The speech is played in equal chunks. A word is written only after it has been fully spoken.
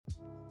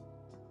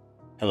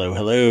Hello,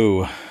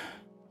 hello.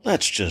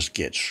 Let's just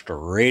get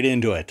straight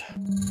into it.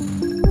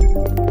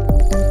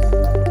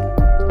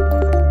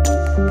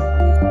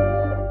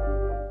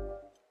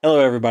 Hello,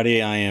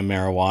 everybody. I am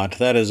Marawat.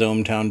 That is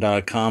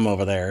ohmtown.com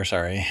over there.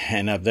 Sorry.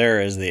 And up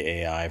there is the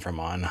AI from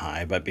on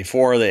high. But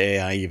before the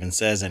AI even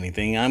says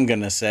anything, I'm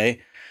going to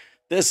say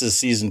this is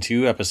Season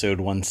 2, Episode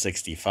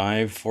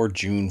 165 for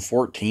June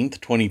 14th,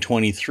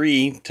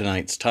 2023.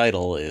 Tonight's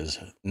title is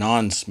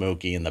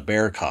Non-Smokey and the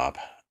Bear Cop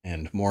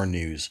and more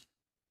news.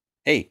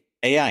 Hey,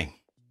 AI.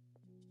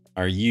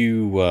 Are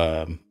you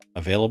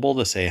available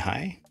to say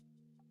hi?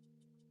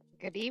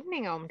 Good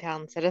evening,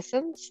 hometown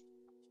citizens.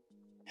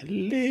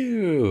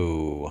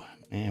 Hello.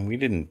 Man, we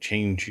didn't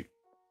change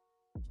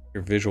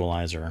your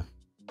visualizer.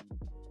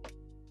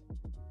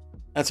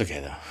 That's okay,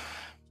 though.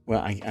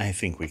 Well, I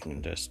think we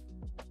can just...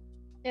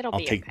 It'll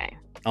be okay.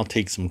 I'll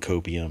take some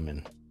copium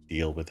and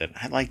deal with it.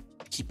 I like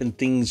keeping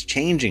things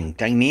changing,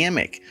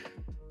 dynamic.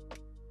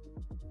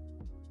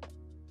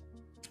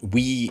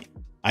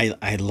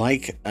 I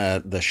like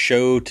the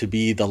show to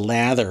be the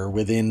lather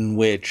within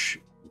which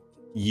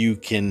you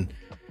can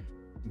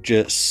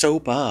just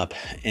soap up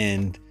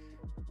and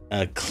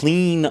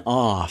clean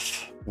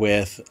off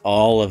with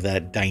all of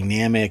that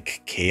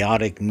dynamic,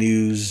 chaotic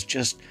news,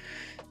 just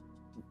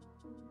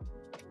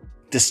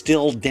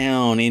distilled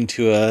down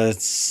into a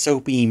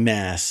soapy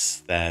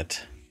mess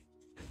that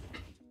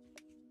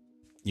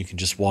you can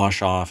just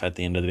wash off at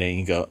the end of the day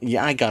and go,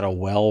 yeah, I got a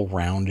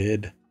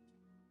well-rounded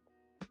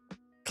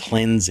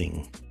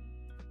cleansing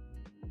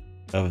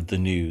of the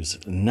news.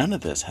 None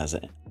of this has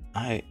it.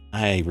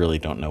 I really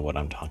don't know what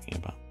I'm talking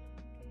about.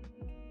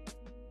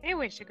 Maybe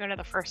we should go to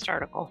the first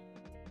article.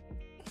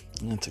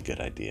 That's a good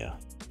idea.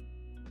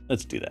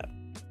 Let's do that.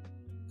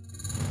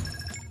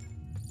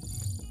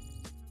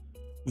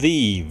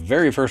 The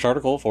very first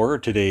article for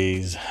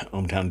today's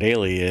Hometown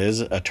Daily is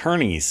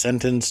attorney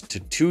sentenced to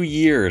 2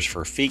 years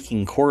for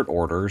faking court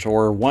orders,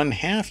 or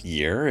 1/2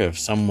 year if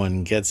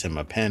someone gets him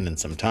a pen and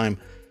some time.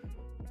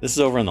 This is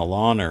over on the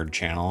Law Nerd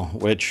channel,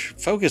 which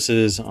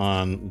focuses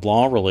on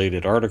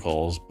law-related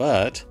articles,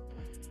 but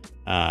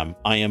I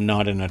am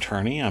not an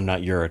attorney. I'm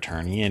not your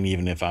attorney. And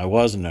even if I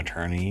was an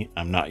attorney,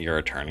 I'm not your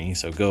attorney.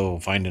 So go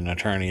find an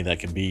attorney that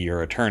can be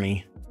your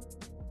attorney.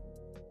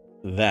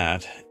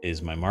 That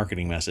is my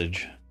marketing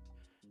message.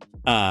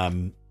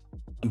 But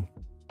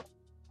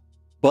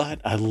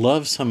I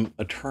love some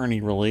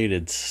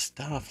attorney-related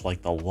stuff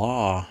like the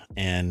law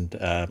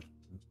and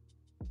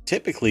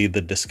typically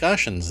the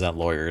discussions that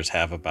lawyers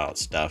have about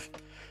stuff,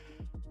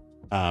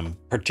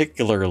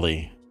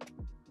 particularly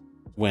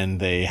when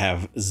they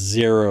have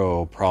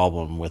zero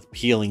problem with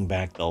peeling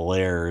back the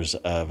layers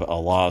of a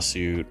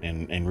lawsuit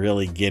and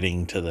really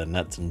getting to the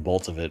nuts and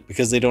bolts of it,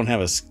 because they don't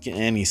have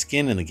any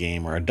skin in the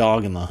game, or a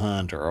dog in the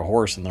hunt, or a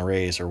horse in the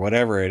race, or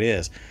whatever it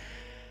is.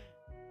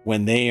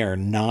 When they are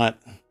not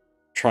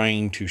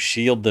trying to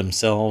shield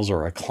themselves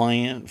or a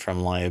client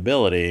from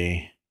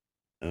liability,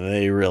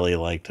 they really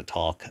like to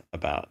talk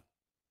about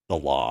the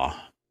law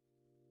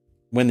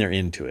when they're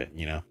into it,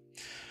 you know.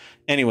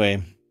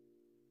 Anyway,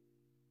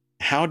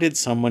 how did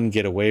someone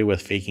get away with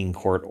faking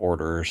court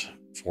orders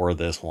for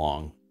this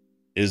long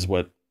is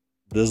what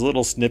this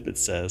little snippet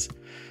says.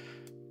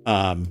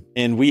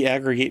 And we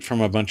aggregate from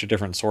a bunch of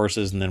different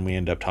sources, and then we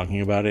end up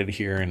talking about it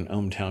here in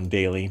Ohmtown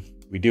Daily.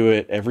 We do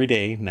it every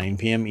day, 9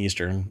 p.m.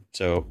 Eastern.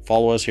 So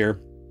follow us here,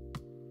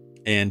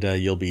 and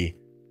you'll be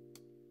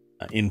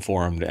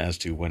informed as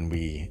to when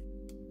we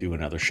do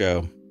another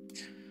show.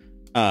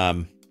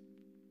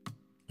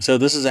 So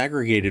this is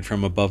aggregated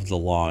from Above the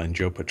Law, and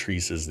Joe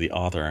Patrice is the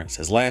author. It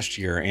says, last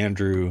year,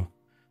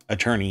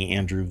 attorney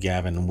Andrew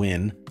Gavin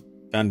Wynn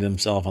found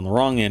himself on the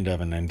wrong end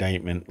of an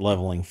indictment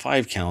leveling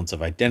 5 counts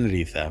of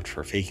identity theft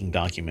for faking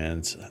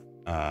documents,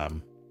 up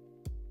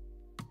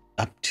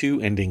to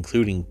and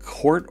including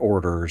court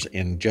orders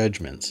and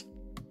judgments.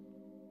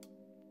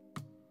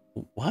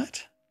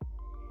 What?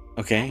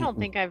 Okay. I don't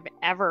think I've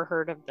ever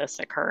heard of this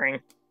occurring.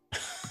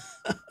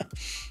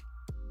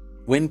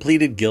 Wynn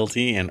pleaded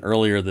guilty, and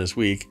earlier this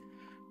week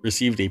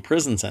received a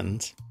prison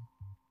sentence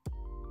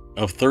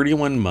of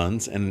 31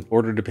 months and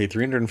ordered to pay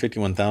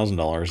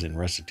 $351,000 in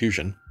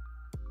restitution.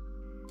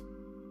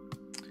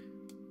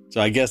 So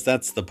I guess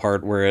that's the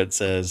part where it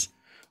says,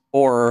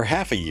 or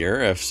 1/2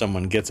 year if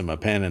someone gets him a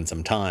pen and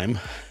some time.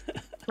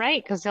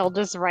 Right, because they'll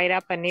just write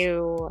up a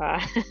new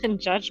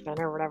judgment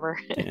or whatever.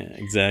 Yeah,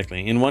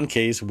 exactly. In one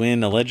case,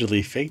 Wynn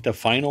allegedly faked a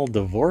final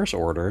divorce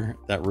order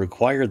that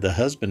required the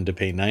husband to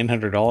pay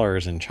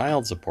 $900 in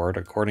child support,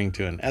 according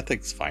to an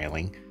ethics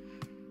filing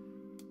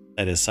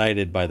that is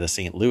cited by the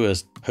St.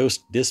 Louis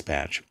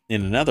Post-Dispatch.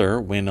 In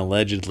another, Wynn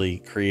allegedly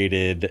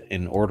created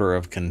an order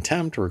of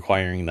contempt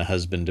requiring the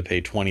husband to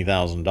pay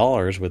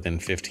 $20,000 within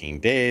 15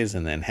 days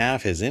and then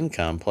half his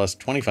income plus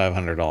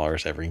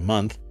 $2,500 every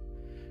month,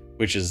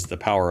 which is the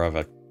power of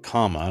a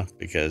comma,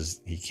 because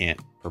he can't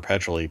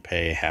perpetually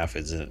pay half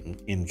his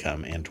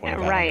income and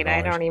 $2,500. Right,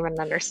 I don't even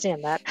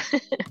understand that.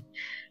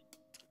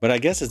 But I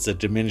guess it's a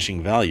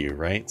diminishing value,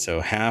 right?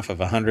 So half of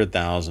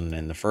 100,000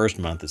 in the first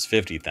month is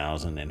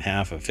 50,000, and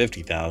half of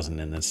 50,000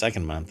 in the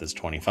second month is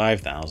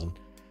 25,000.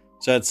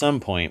 So at some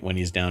point, when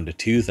he's down to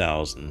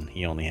 2,000,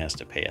 he only has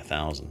to pay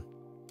 1,000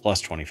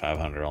 plus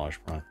 $2,500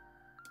 per month.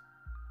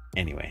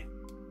 Anyway,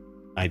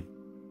 I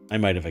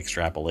might have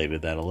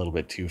extrapolated that a little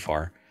bit too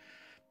far.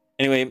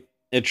 Anyway,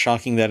 it's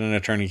shocking that an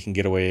attorney can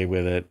get away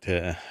with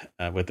it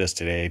with this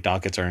today.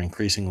 Dockets are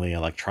increasingly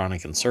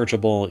electronic and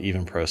searchable.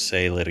 Even pro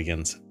se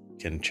litigants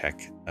can check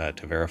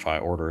to verify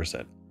orders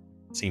that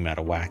seem out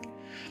of whack.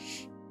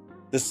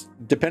 This,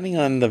 depending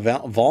on the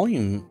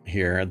volume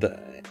here,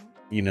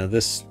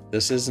 this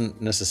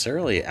isn't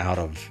necessarily out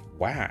of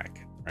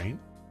whack, right?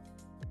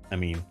 I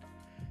mean,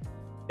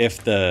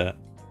 if the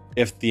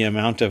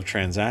amount of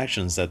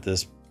transactions that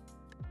this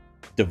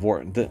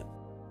divorce,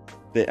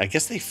 I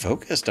guess they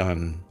focused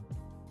on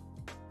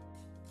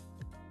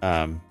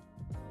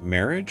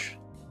marriage.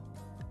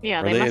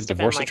 Yeah, Are they they must a have been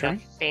divorce like attorney?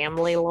 a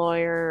family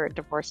lawyer or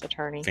divorce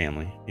attorney.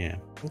 Family, yeah.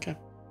 Okay.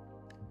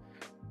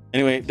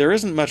 Anyway, there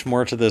isn't much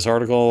more to this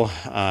article.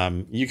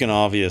 You can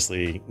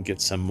obviously get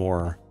some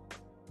more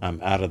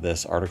out of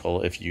this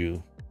article if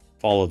you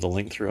follow the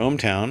link through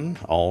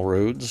ohmTown. All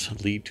roads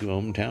lead to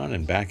ohmTown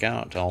and back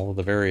out to all of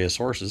the various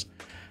sources.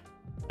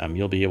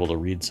 You'll be able to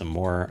read some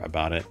more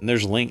about it. And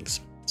there's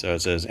links. So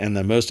it says, and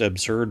the most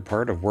absurd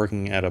part of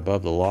working at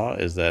Above the Law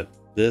is that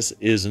this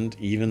isn't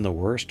even the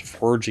worst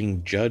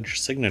forging judge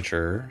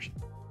signature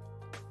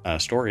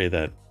story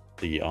that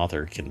the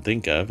author can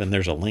think of. And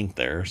there's a link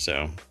there,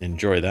 so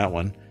enjoy that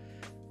one.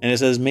 And it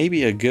says,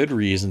 maybe a good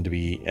reason to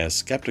be as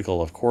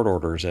skeptical of court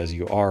orders as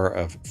you are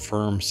of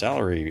firm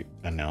salary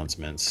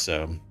announcements.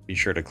 So be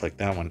sure to click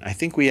that one. I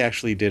think we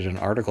actually did an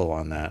article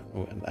on that.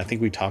 I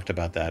think we talked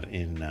about that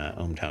in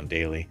ohmTown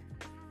Daily.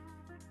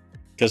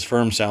 Because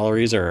firm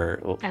salaries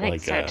are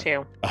like so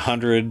too.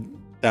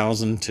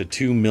 $100,000 to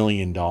 $2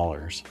 million.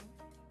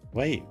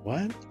 Wait,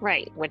 what?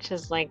 Right, which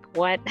is like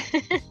what?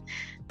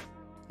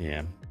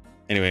 Yeah.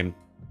 Anyway,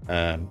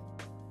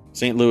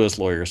 St. Louis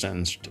lawyer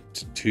sentenced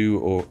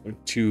to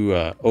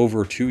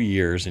over 2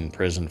 years in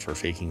prison for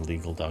faking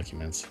legal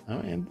documents. Oh,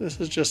 and this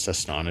is just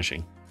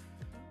astonishing.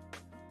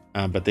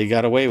 But they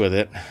got away with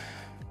it.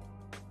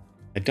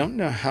 I don't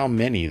know how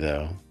many,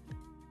 though,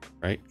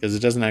 right? Because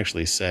it doesn't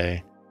actually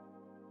say.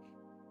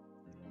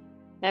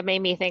 That made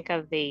me think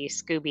of the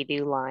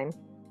Scooby-Doo line.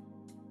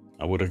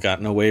 I would have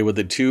gotten away with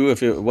it, too,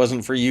 if it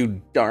wasn't for you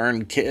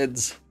darn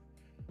kids.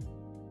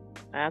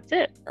 That's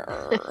it.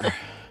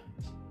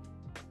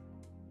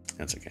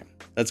 That's okay.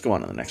 Let's go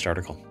on to the next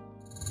article.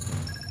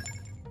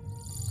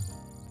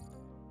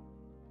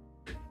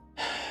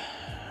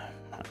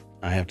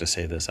 I have to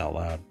say this out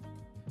loud.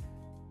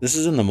 This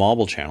is in the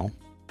Mobile channel,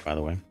 by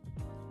the way.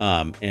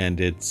 And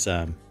it's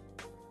the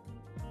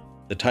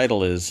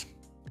title is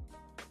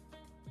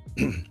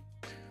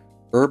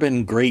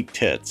Urban Great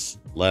Tits,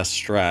 Less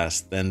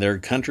Stress Than Their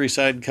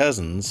Countryside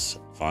Cousins,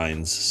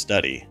 Finds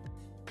Study.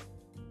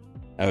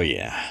 Oh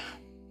yeah.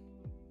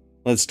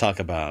 Let's talk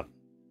about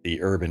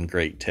the urban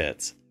great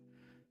tits.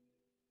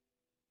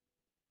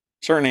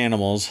 Certain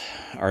animals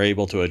are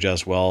able to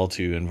adjust well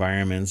to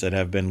environments that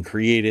have been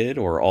created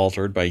or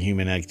altered by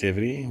human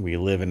activity. We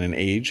live in an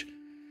age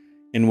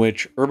in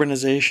which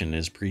urbanization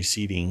is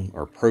proceeding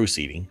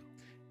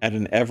at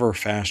an ever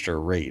faster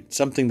rate,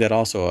 something that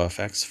also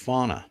affects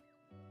fauna.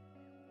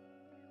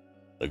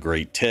 The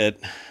great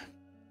tit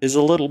is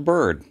a little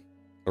bird,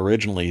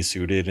 originally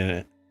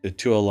suited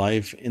to a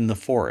life in the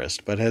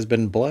forest, but has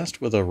been blessed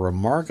with a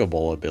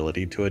remarkable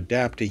ability to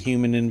adapt to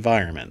human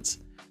environments.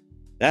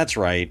 That's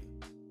right.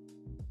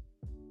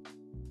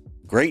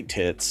 Great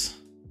tits,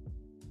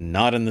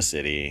 not in the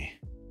city.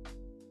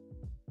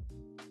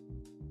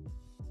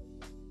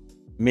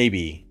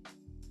 Maybe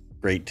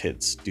great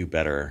tits do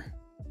better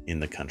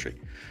in the country.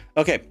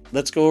 Okay,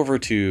 let's go over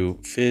to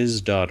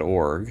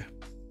phys.org.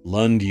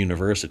 Lund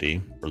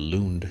University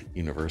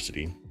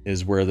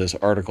is where this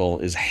article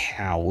is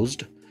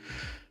housed.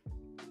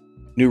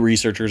 New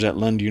researchers at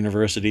Lund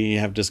University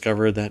have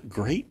discovered that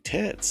great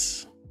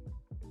tits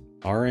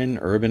are in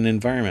urban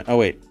environment.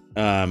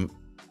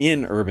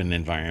 In urban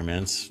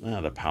environments,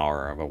 the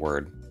power of a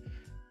word,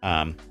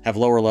 have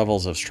lower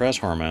levels of stress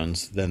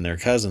hormones than their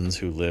cousins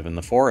who live in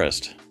the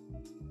forest.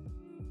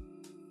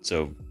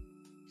 So,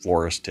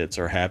 forest tits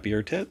are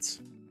happier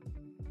tits.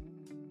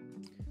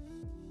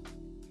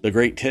 The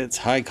great tit's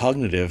high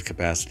cognitive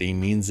capacity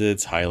means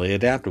it's highly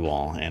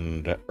adaptable,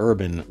 and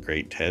urban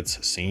great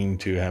tits seem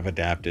to have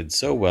adapted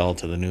so well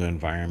to the new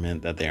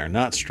environment that they are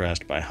not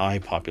stressed by high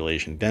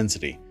population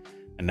density.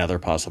 Another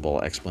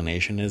possible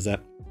explanation is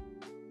that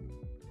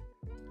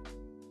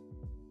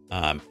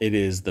it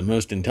is the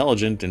most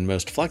intelligent and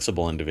most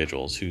flexible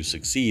individuals who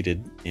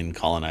succeeded in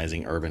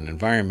colonizing urban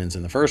environments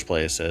in the first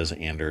place, says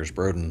Anders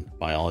Broden,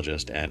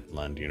 biologist at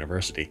Lund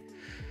University.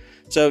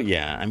 So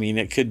yeah, I mean,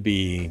 it could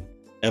be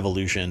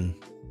evolution,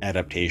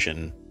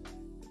 adaptation,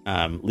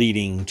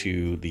 leading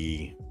to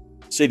the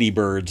city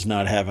birds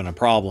not having a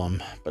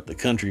problem, but the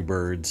country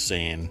birds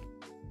saying,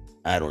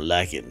 I don't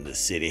like it in the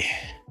city.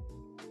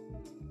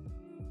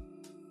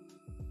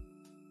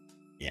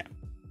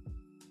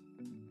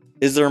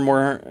 Is there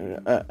more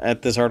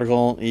at this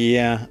article?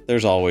 Yeah,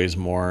 there's always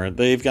more.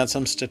 They've got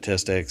some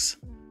statistics.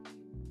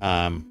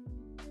 Um,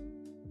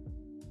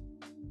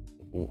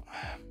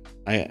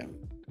 I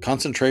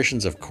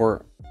concentrations of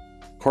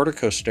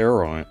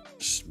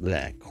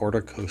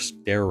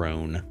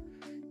corticosterone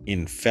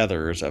in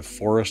feathers of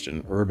forest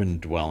and urban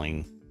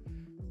dwelling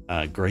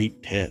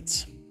great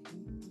tits.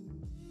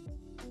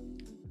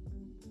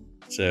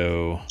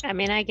 So I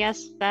mean, I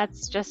guess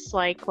that's just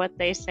like what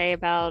they say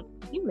about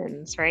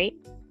humans, right?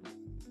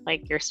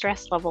 Like your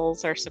stress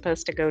levels are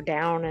supposed to go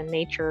down in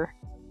nature.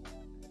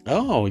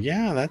 oh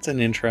yeah, that's an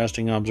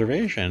interesting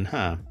observation,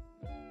 huh?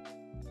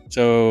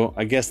 So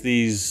I guess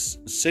these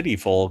city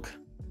folk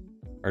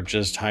are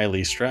just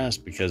highly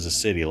stressed because of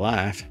city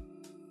life.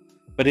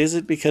 But is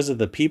it because of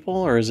the people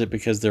or is it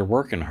because they're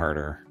working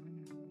harder?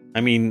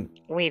 I mean,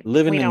 We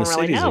living in the don't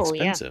really city is know,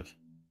 yeah. expensive.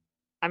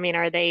 I mean,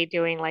 are they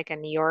doing like a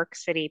New York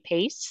City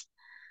pace?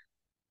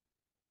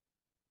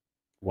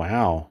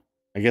 Wow.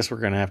 I guess we're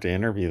going to have to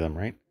interview them,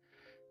 right?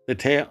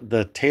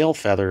 The tail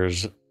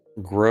feathers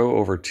grow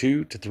over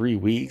 2 to 3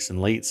 weeks in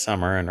late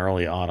summer and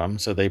early autumn,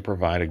 so they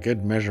provide a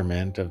good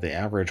measurement of the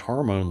average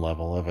hormone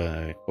level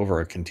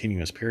over a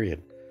continuous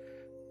period.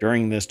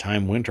 During this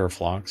time, winter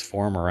flocks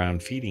form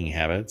around feeding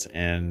habits,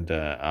 and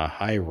a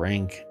high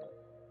rank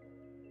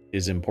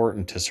is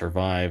important to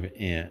survive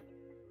in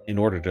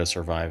order to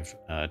survive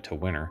to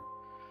winter.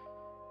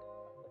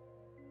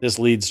 This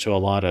leads to a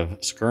lot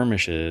of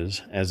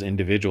skirmishes as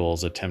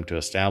individuals attempt to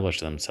establish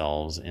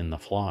themselves in the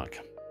flock.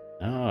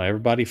 Oh,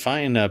 everybody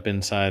fighting up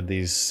inside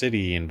these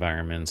city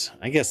environments.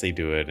 I guess they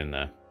do it in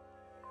the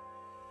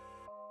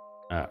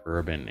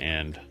urban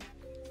and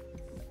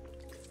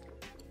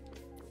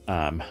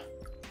um,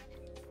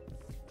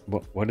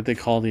 what did they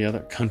call the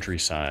other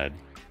countryside?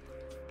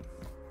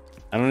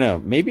 I don't know.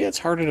 Maybe it's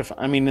harder to.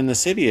 I mean, in the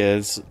city,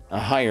 it's a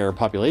higher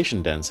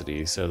population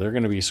density, so they're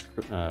going to be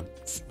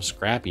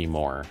scrappy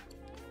more,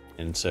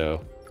 and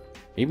so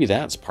maybe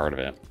that's part of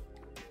it.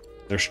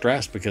 They're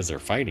stressed because they're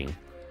fighting.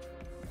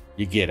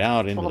 You get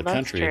out into Well, the that's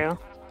country, true.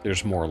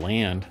 there's more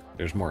land,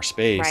 there's more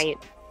space. Right.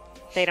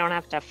 They don't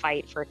have to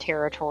fight for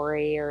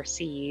territory or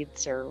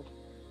seeds or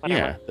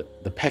whatever. Yeah,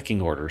 the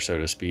pecking order, so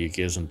to speak,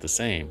 isn't the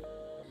same.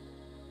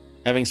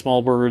 Having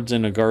small birds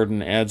in a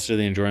garden adds to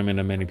the enjoyment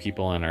of many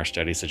people, and our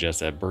study suggests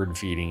that bird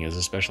feeding is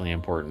especially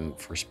important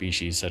for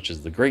species such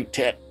as the great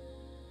tit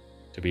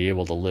to be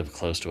able to live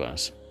close to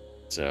us.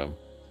 So,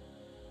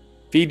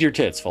 feed your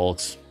tits,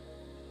 folks.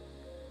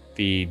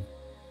 Feed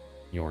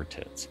your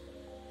tits.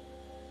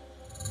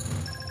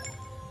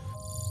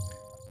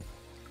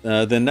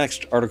 The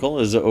next article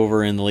is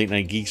over in the Late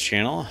Night Geeks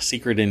channel.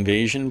 Secret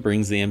Invasion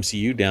brings the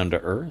MCU down to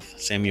earth.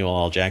 Samuel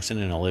L. Jackson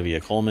and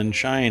Olivia Colman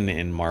shine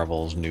in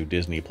Marvel's new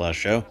Disney Plus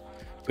show,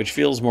 which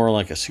feels more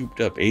like a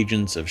souped-up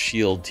Agents of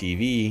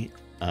S.H.I.E.L.D.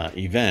 TV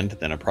event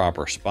than a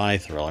proper spy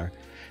thriller,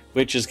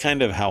 which is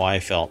kind of how I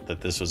felt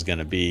that this was going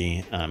to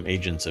be,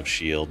 Agents of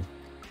S.H.I.E.L.D.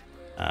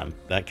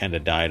 That kind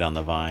of died on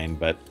the vine,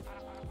 but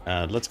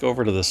let's go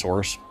over to the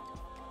source.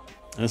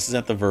 This is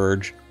at The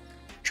Verge.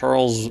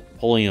 Charles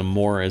Pulliam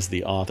Moore is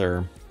the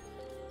author,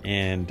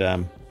 and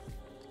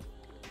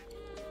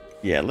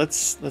yeah,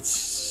 let's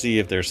see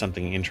if there's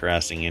something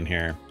interesting in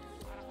here.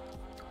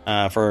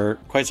 For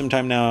quite some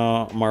time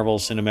now,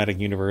 Marvel's cinematic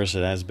universe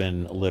has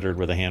been littered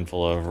with a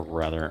handful of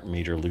rather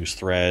major loose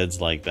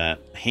threads, like that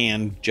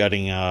hand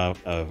jutting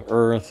out of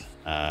Earth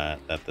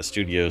that the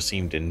studio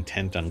seemed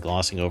intent on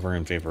glossing over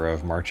in favor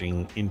of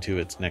marching into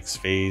its next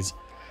phase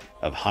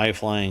of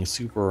high-flying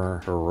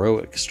super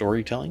heroic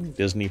storytelling.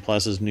 Disney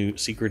Plus's new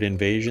Secret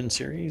Invasion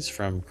series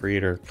from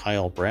creator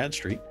Kyle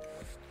Bradstreet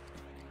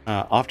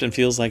often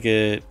feels like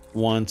it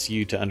wants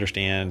you to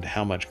understand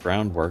how much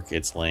groundwork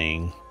it's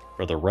laying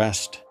for the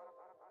rest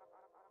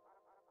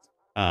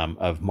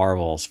of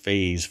Marvel's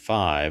Phase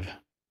 5,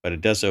 but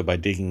it does so by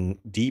digging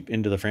deep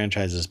into the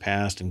franchise's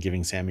past and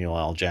giving Samuel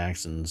L.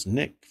 Jackson's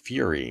Nick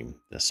Fury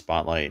the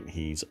spotlight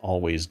he's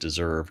always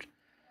deserved.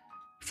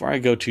 Before I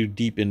go too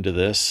deep into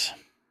this,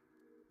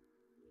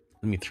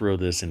 let me throw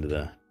this into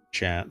the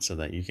chat so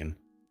that you can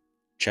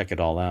check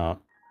it all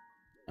out.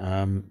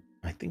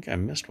 I think I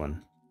missed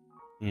one.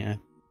 Yeah,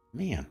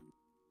 man.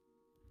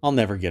 I'll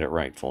never get it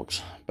right,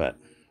 folks, but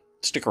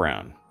stick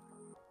around.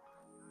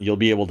 You'll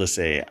be able to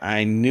say,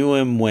 I knew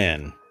him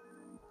when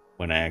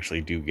I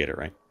actually do get it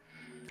right.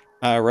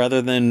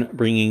 Rather than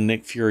bringing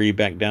Nick Fury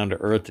back down to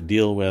Earth to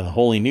deal with a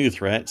wholly new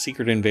threat,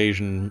 Secret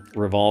Invasion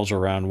revolves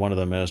around one of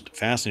the most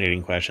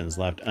fascinating questions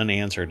left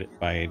unanswered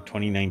by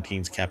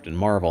 2019's Captain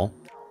Marvel.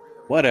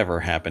 Whatever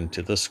happened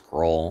to the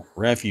Skrull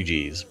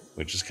refugees?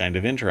 Which is kind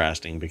of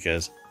interesting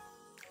because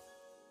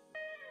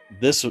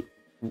this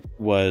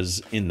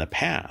was in the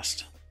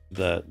past.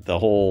 The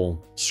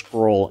whole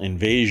Skrull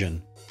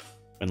invasion.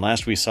 When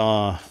last we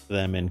saw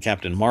them in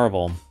Captain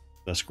Marvel,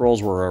 the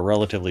Skrulls were a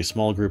relatively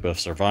small group of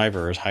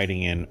survivors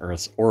hiding in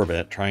Earth's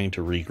orbit, trying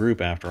to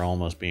regroup after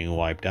almost being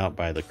wiped out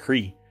by the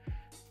Kree.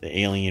 The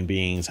alien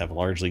beings have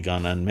largely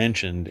gone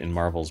unmentioned in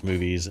Marvel's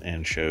movies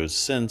and shows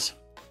since,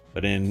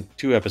 but in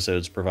 2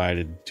 episodes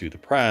provided to the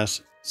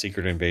press,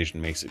 Secret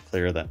Invasion makes it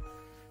clear that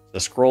the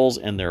Skrulls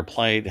and their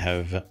plight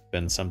have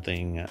been some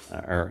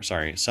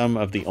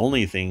of the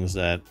only things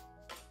that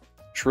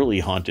truly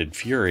haunted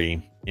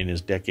Fury in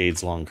his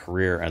decades-long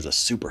career as a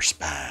super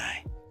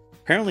spy.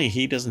 Apparently,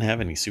 he doesn't have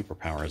any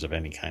superpowers of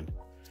any kind.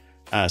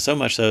 So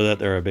much so that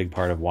they're a big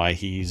part of why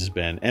he's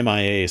been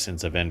MIA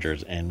since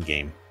Avengers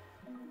Endgame.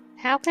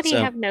 How could he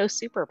So, have no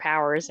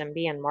superpowers and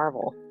be in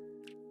Marvel?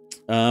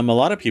 a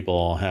lot of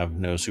people have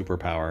no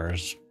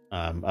superpowers.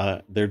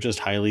 They're just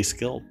highly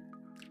skilled.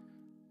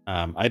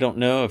 I don't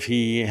know if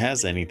he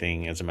has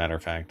anything, as a matter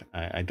of fact.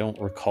 I don't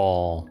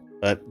recall.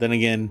 But then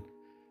again,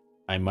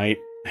 I might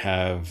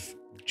have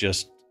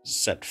just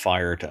set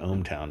fire to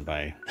ohmTown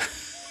by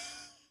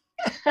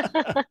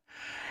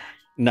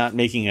not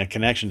making a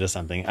connection to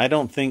something. I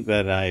don't think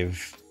that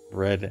I've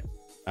read.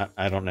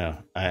 I don't know.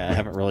 I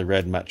haven't really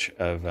read much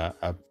of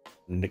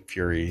Nick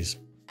Fury's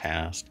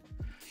past.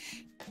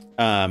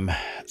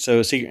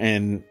 So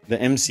and the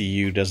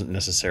MCU doesn't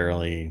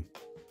necessarily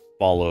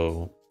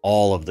follow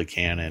all of the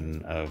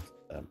canon of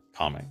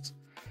comics.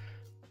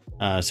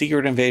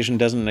 Secret Invasion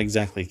doesn't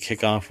exactly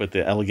kick off with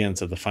the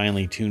elegance of the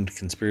finely tuned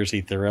conspiracy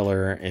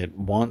thriller it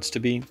wants to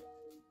be,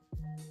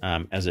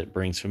 as it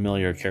brings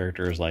familiar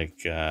characters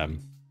like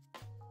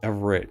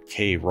Everett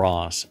K.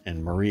 Ross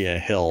and Maria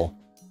Hill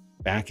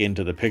back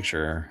into the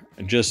picture,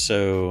 just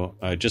to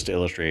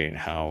illustrate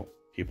how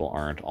people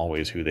aren't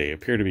always who they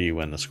appear to be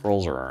when the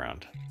Skrulls are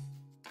around.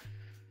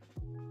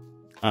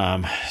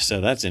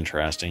 So that's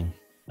interesting.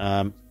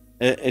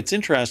 It's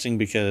interesting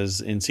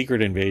because in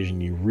Secret Invasion,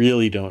 you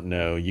really don't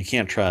know. You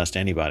can't trust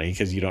anybody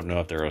because you don't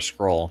know if they're a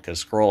Skrull,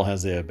 because Skrull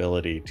has the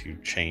ability to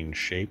change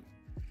shape.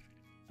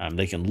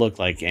 They can look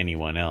like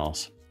anyone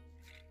else.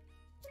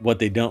 What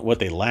they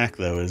lack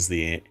though is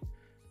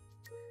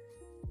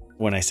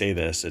when I say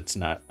this,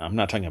 I'm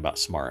not talking about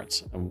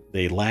smarts.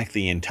 They lack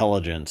the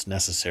intelligence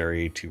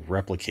necessary to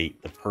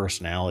replicate the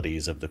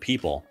personalities of the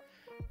people.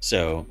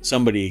 So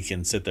somebody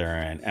can sit there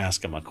and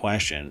ask them a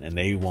question and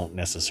they won't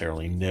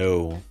necessarily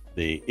know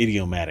the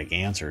idiomatic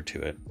answer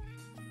to it.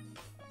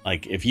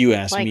 Like if you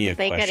ask me a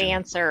question, they could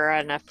answer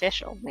an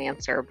official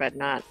answer, but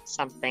not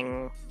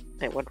something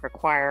that would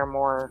require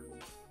more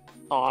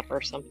thought or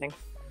something.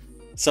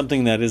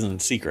 Something that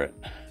isn't secret.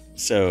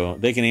 So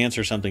they can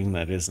answer something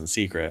that isn't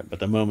secret, but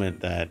the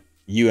moment that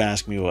you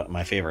ask me what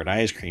my favorite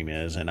ice cream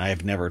is, and I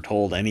have never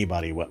told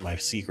anybody what my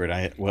favorite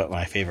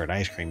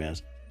ice cream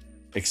is,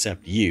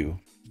 except you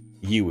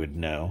would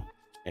know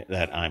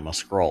that I'm a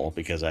Skrull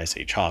because I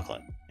say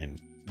chocolate,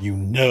 and you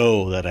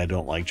know that I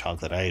don't like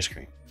chocolate ice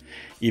cream,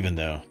 even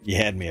though you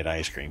had me at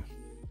ice cream.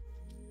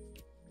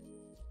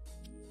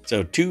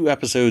 So 2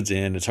 episodes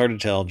in, it's hard to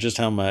tell just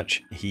how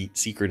much heat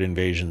Secret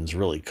Invasion's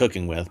really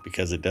cooking with,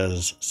 because it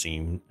does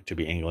seem to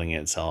be angling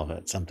itself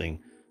at something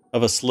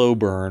of a slow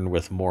burn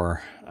with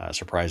more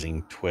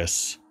surprising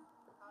twists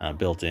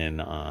built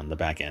in on the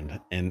back end.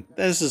 And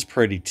this is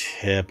pretty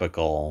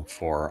typical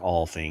for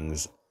all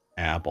things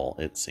Apple,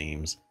 it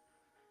seems.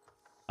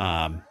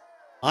 I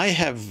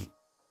have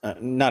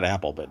not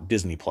Apple, but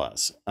Disney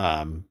Plus.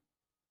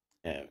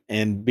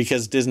 And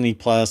because Disney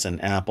Plus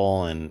and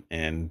Apple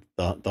and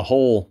the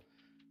whole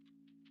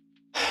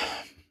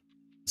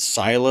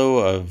silo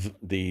of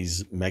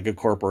these mega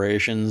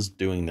corporations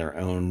doing their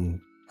own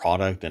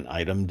product and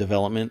item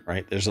development,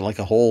 right? There's like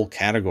a whole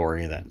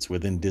category that's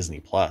within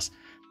Disney Plus.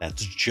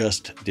 That's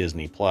just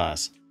Disney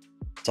Plus.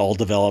 It's all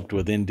developed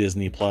within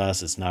Disney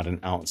Plus. It's not an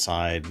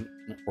outside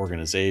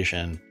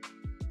organization.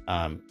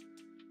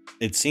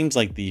 It seems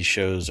like these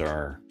shows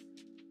are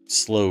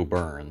slow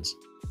burns.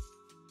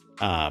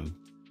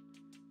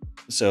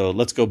 So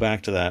let's go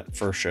back to that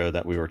first show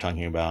that we were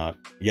talking about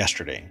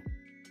yesterday,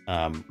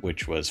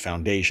 which was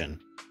Foundation.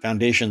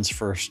 Foundation's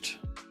first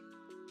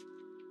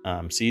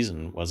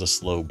season was a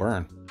slow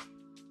burn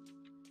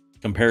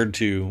compared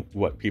to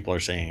what people are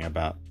saying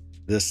about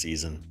this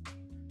season.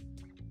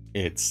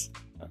 It's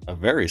a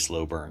very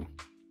slow burn.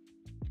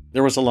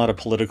 There was a lot of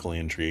political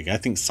intrigue. I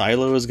think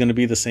Silo is going to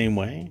be the same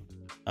way,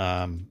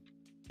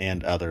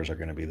 and others are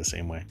going to be the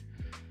same way.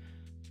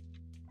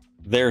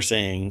 They're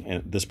saying,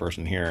 and this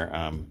person here,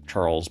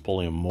 Charles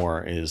Pulliam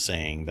Moore, is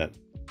saying that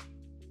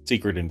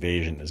Secret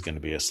Invasion is going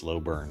to be a slow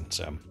burn.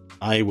 So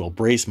I will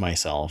brace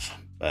myself,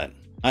 but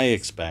I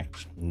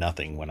expect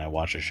nothing when I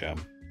watch a show,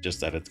 just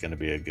that it's going to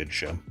be a good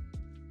show.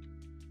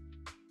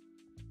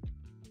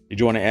 Did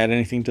you want to add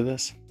anything to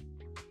this?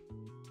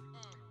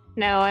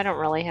 No, I don't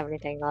really have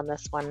anything on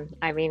this one.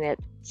 I mean, it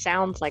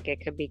sounds like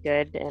it could be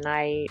good, and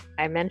I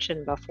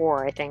mentioned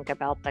before, I think,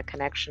 about the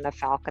connection of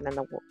Falcon and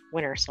the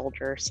Winter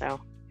Soldier, so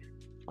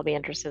I'll be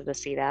interested to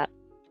see that.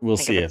 We'll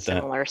see if that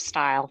similar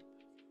style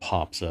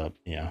pops up.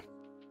 Yeah,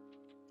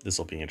 this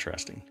will be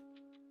interesting.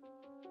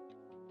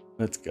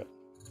 Let's go.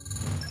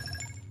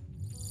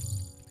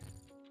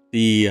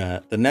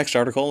 The next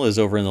article is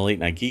over in the Late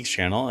Night Geeks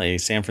channel. A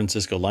San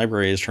Francisco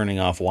library is turning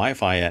off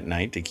Wi-Fi at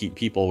night to keep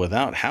people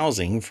without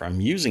housing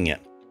from using it.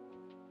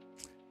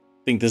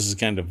 I think this is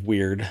kind of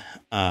weird.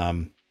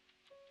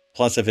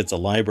 Plus, if it's a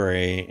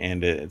library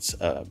and it's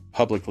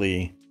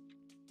publicly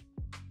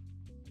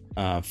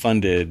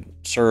funded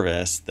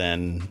service,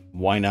 then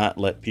why not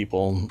let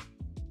people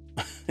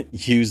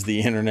use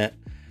the internet?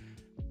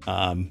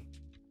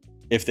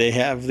 If they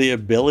have the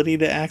ability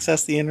to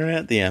access the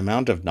internet, the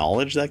amount of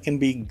knowledge that can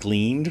be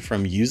gleaned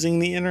from using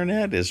the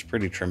internet is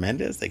pretty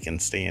tremendous. They can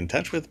stay in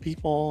touch with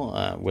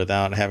people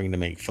without having to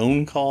make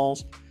phone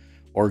calls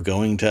or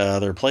going to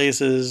other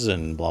places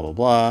and blah, blah,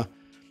 blah.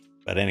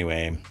 But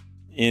anyway,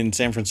 in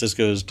San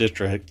Francisco's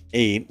District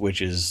 8,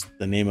 which is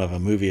the name of a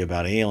movie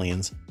about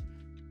aliens,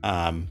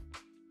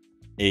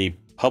 a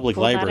public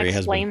library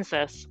has been...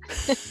 That explains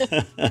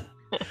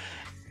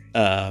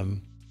this.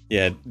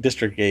 Yeah,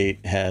 District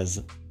 8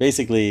 has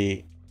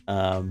basically,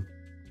 in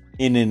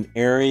an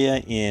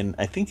area in,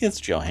 I think it's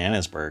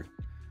Johannesburg,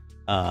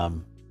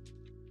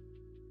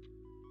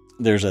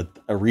 there's a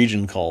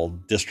region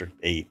called District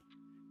 8,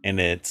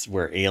 and it's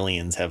where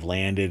aliens have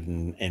landed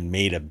and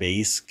made a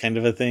base kind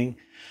of a thing.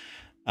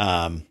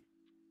 And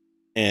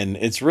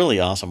it's really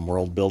awesome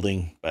world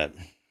building, but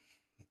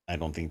I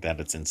don't think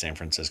that it's in San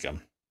Francisco.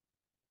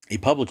 A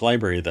public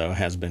library, though,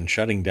 has been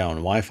shutting down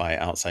Wi-Fi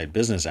outside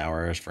business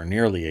hours for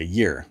nearly a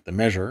year. The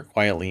measure,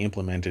 quietly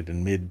implemented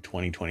in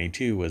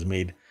mid-2022, was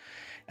made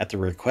at the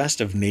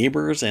request of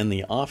neighbors and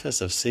the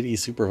office of City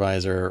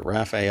Supervisor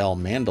Raphael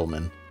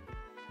Mandelman.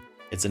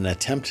 It's an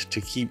attempt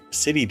to keep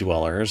city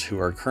dwellers who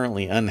are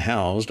currently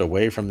unhoused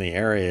away from the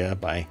area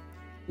by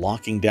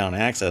locking down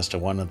access to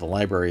one of the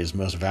library's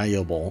most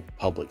valuable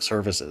public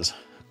services.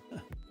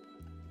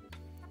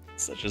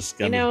 Such a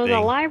scummy thing. The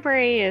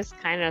library is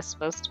kind of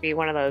supposed to be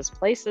one of those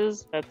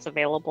places that's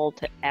available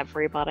to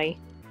everybody.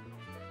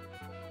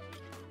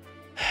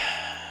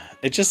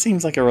 It just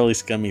seems like a really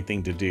scummy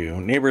thing to do.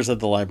 Neighbors at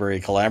the library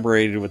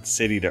collaborated with the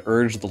city to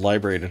urge the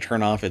library to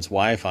turn off its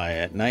Wi-Fi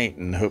at night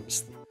in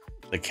hopes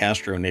the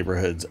Castro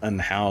neighborhood's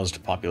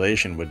unhoused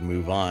population would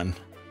move on.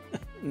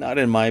 Not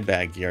in my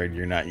backyard,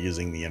 you're not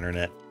using the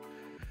internet.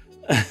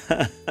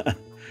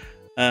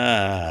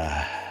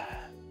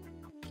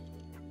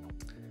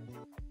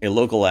 A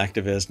local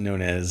activist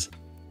known as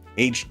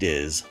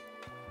HDIZ,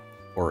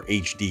 or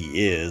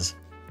HDIZ.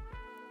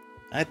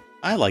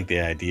 I like the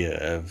idea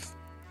of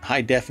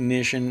high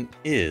definition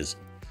is.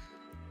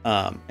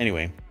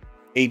 Anyway,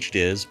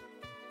 HDIZ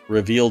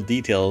revealed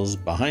details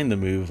behind the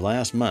move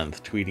last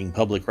month, tweeting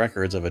public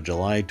records of a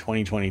July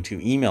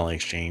 2022 email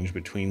exchange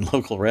between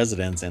local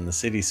residents and the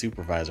city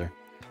supervisor.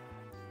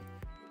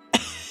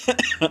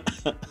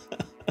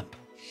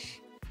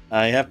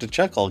 I have to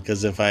chuckle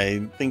because if I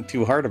think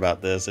too hard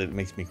about this, it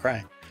makes me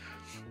cry.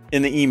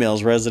 In the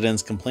emails,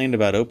 residents complained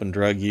about open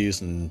drug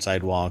use and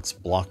sidewalks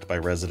blocked by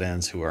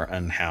residents who are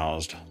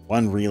unhoused.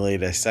 One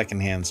relayed a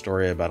secondhand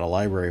story about a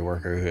library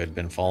worker who had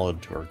been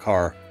followed to her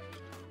car.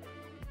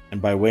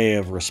 And by way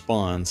of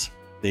response,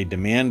 they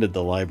demanded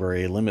the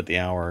library limit the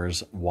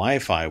hours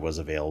Wi-Fi was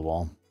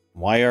available.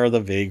 Why are the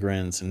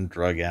vagrants and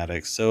drug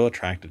addicts so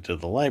attracted to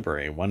the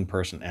library? One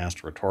person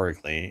asked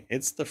rhetorically.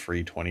 It's the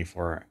free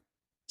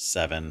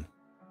 24/7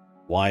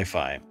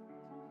 Wi-Fi.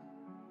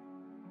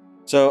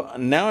 So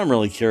now I'm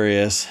really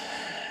curious.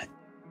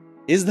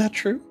 Is that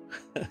true?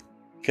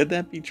 Could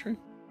that be true?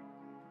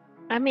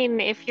 I mean,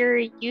 if you're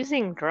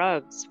using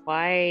drugs,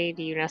 why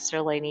do you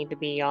necessarily need to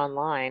be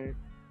online?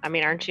 I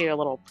mean, aren't you a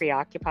little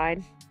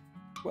preoccupied?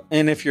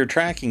 And if you're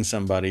tracking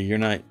somebody, you're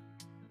not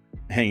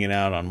hanging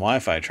out on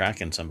Wi-Fi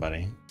tracking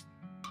somebody.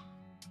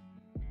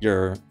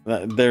 You're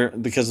there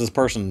because this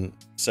person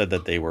said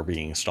that they were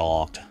being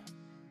stalked.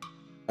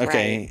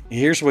 Okay, right.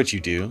 Here's what you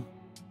do.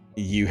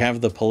 You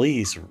have the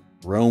police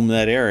roam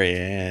that area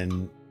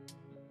and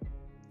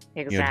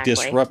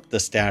disrupt the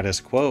status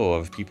quo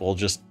of people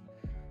just,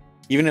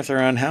 even if they're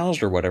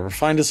unhoused or whatever,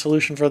 find a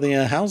solution for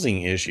the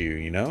housing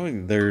issue.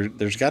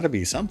 There's got to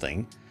be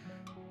something.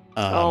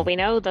 Well, we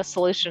know the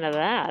solution to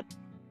that.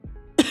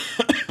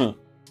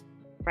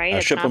 Right?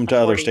 It's ship not them to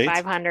other states.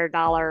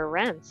 $500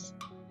 rents.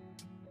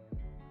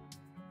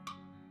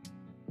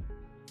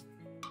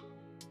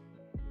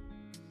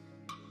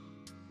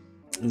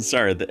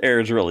 Sorry, the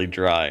air is really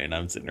dry and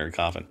I'm sitting here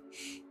coughing.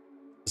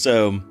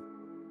 So,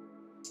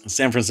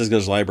 San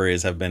Francisco's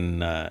libraries have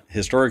been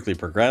historically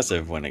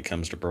progressive when it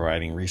comes to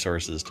providing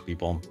resources to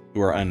people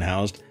who are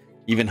unhoused,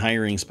 even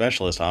hiring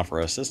specialists to offer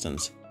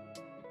assistance.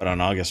 But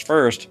on August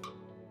 1st,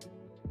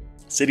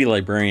 City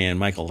Librarian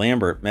Michael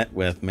Lambert met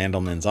with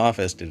Mandelman's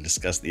office to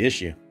discuss the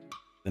issue.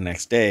 The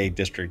next day,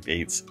 District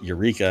 8's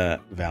Eureka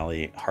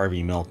Valley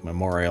Harvey Milk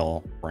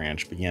Memorial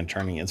Branch began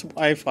turning its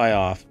Wi-Fi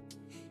off.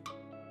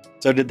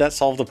 So did that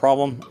solve the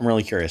problem? I'm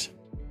really curious.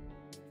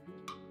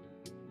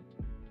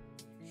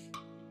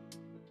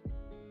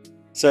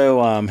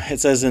 So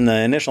it says in the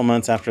initial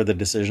months after the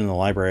decision, the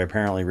library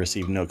apparently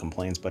received no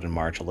complaints, but in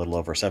March, a little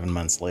over 7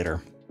 months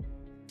later,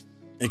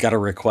 it got a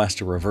request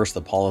to reverse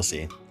the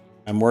policy.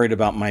 I'm worried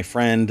about my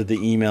friend, the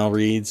email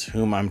reads,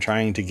 whom I'm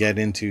trying to get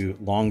into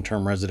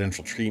long-term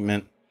residential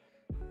treatment.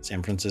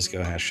 San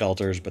Francisco has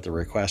shelters, but the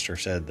requester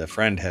said the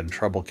friend had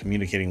trouble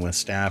communicating with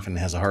staff and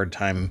has a hard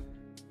time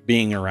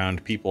being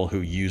around people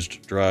who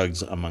used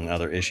drugs, among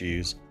other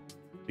issues.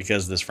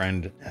 Because this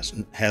friend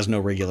has no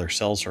regular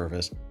cell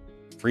service,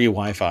 free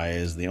Wi-Fi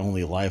is the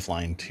only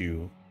lifeline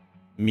to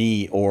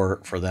me, or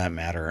for that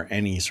matter,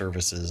 any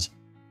services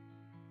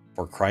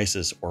for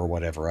crisis or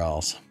whatever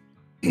else.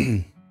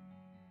 The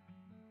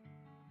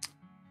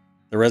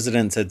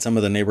resident said some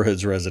of the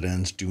neighborhood's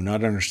residents do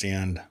not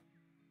understand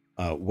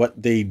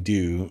what they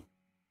do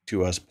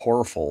to us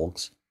poor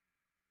folks,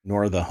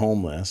 nor the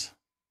homeless,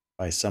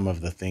 by some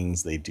of the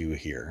things they do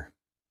here.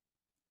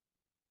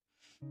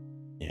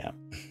 Yeah.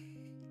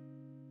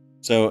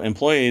 So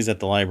employees at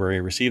the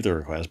library received the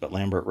request, but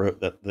Lambert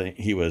wrote that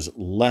he was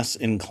less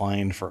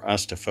inclined for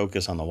us to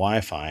focus on the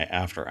Wi-Fi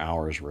after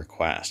hours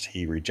request.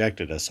 He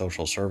rejected a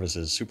social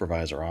services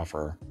supervisor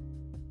offer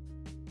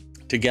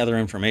to gather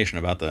information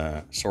about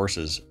the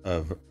sources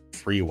of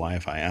free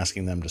Wi-Fi,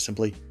 asking them to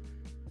simply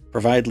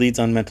provide leads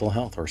on mental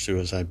health or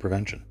suicide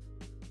prevention.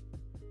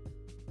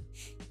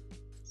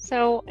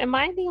 So, am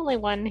I the only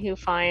one who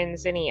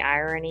finds any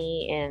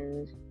irony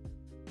in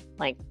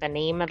like the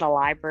name of the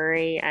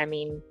library? I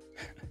mean,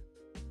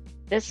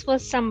 this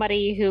was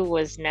somebody who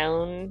was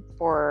known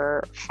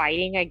for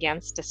fighting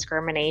against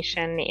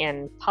discrimination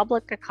in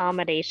public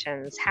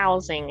accommodations,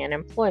 housing, and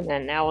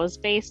employment. Now, it was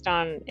based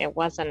on, it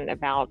wasn't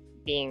about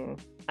being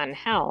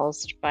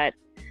unhoused, but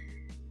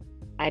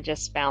I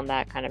just found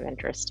that kind of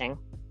interesting.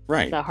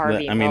 Right. The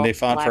Harvey I mean, Milk they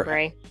fought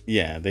Library.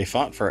 they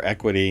fought for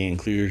equity,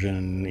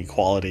 inclusion,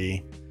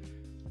 equality,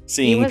 He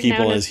seeing was known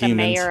people as as the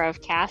humans. mayor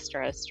of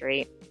Castro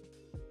Street.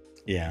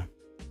 Yeah.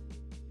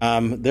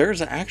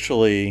 There's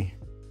actually,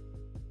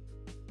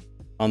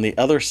 on the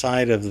other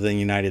side of the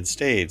United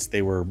States,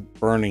 they were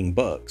burning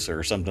books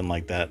or something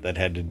like that that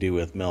had to do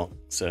with milk.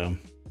 So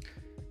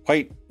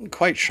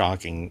quite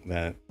shocking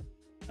that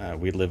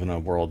we live in a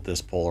world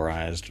this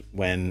polarized,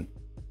 when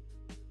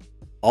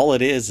all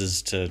it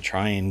is to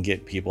try and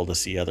get people to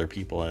see other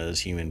people as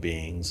human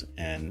beings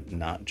and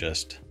not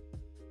just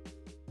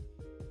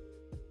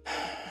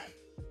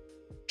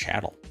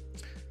chattel.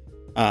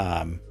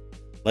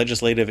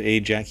 Legislative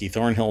aide Jackie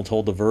Thornhill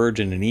told The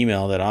Verge in an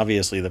email that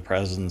obviously the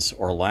presence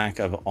or lack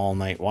of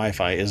all-night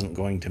Wi-Fi isn't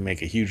going to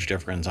make a huge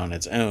difference on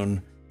its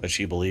own, but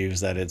she believes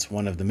that it's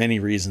one of the many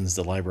reasons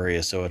the library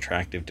is so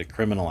attractive to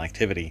criminal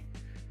activity.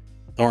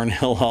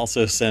 Thornhill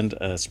also sent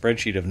a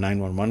spreadsheet of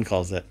 911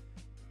 calls that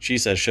she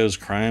says shows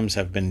crimes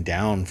have been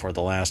down for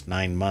the last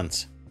 9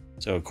 months.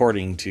 So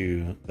according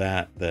to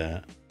that,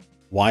 the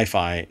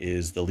Wi-Fi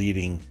is the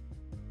leading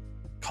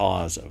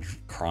cause of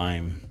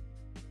crime.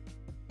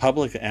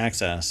 Public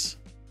access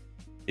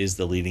is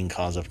the leading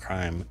cause of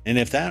crime. And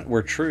if that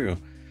were true,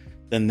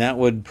 then that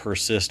would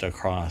persist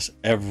across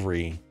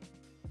every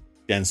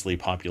densely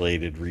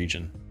populated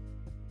region.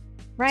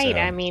 Right. So,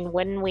 I mean,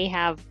 wouldn't we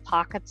have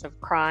pockets of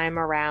crime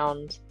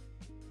around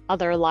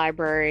other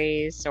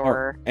libraries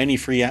or any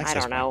free I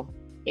access don't point. know,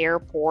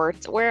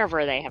 airports,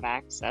 wherever they have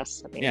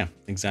access? I mean, Yeah,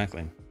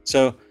 exactly.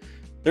 So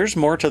there's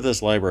more to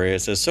this library.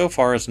 It says, so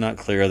far it's not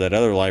clear that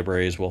other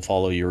libraries will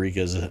follow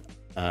Eureka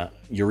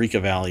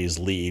Valley's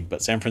lead,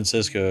 but San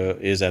Francisco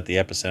is at the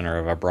epicenter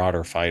of a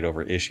broader fight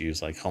over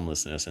issues like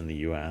homelessness in the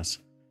U.S.,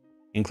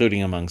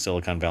 including among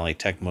Silicon Valley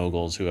tech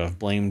moguls who have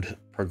blamed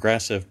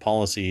progressive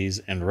policies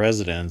and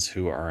residents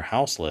who are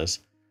houseless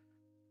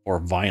for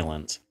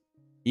violence,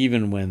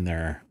 even when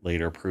they're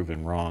later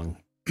proven wrong.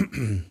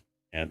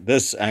 And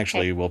this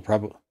actually will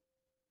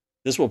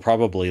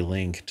probably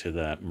link to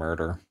that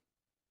murder,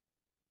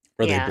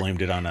 where they yeah.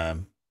 blamed it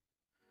on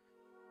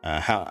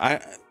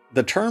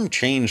the term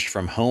changed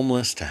from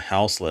homeless to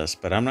houseless,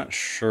 but I'm not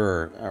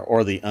sure,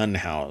 or the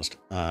unhoused.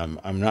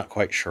 I'm not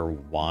quite sure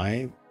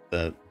why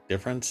the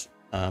difference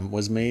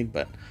was made,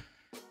 but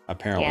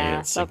apparently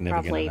it's They'll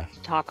significant probably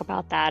enough. talk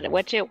about that,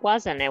 which it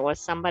wasn't. It was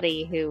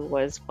somebody who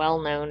was well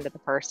known to the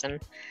person.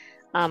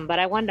 But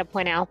I wanted to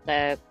point out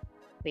the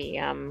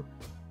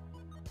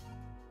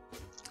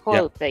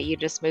quote that you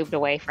just moved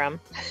away from.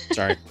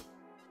 Sorry.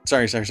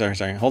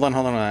 Hold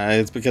on.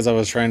 It's because I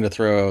was trying to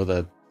throw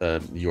the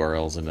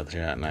URLs into the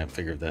chat, and I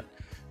figured that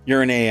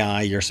you're an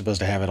AI. You're supposed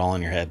to have it all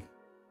in your head.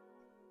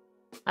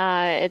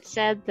 It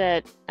said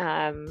that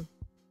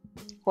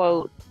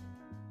quote,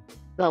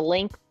 the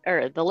link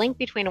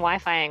between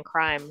Wi-Fi and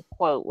crime,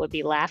 quote, would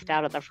be laughed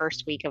out of the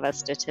first week of a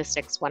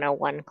statistics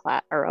 101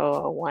 class or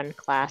 001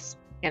 class,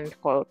 end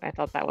quote. I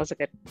thought that was a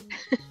good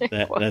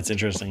That's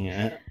interesting.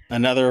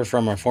 Another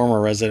from a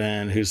former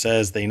resident who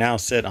says they now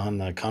sit on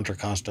the Contra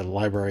Costa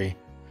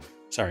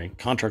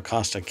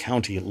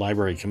County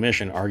Library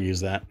Commission argues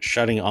that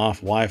shutting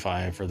off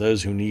Wi-Fi for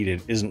those who need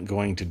it isn't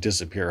going to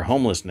disappear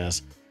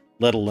homelessness,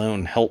 let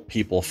alone help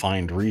people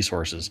find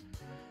resources.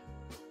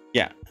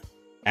 Yeah,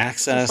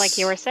 access. Just like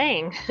you were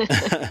saying.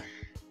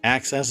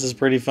 Access is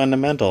pretty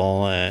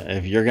fundamental.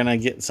 If you're going to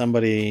get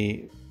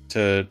somebody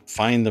to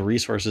find the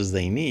resources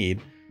they need,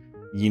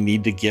 you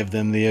need to give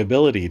them the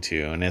ability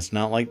to. And it's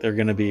not like they're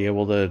going to be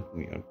able to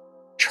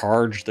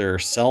charge their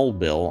cell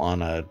bill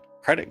on a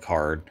credit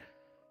card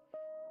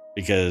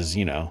because,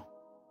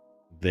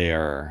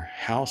 they're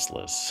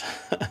houseless.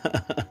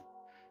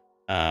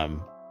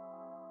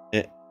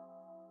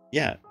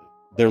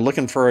 They're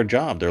looking for a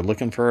job. They're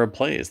looking for a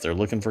place. They're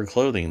looking for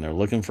clothing. They're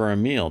looking for a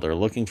meal. They're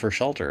looking for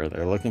shelter.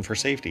 They're looking for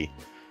safety.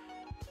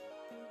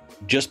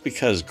 Just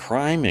because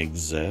crime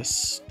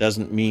exists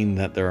doesn't mean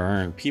that there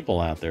aren't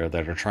people out there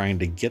that are trying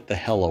to get the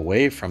hell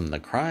away from the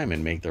crime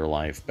and make their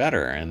life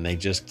better. And they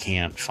just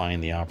can't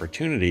find the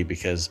opportunity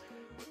because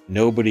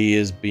nobody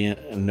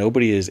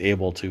is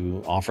able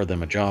to offer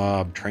them a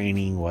job,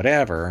 training,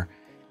 whatever,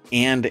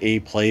 and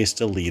a place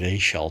to lead a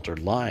sheltered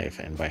life.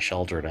 And by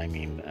sheltered, I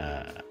mean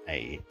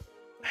a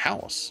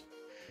house.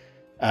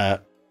 A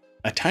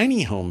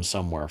tiny home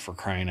somewhere, for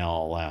crying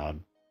out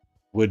loud,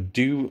 would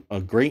do a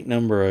great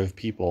number of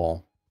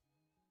people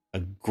a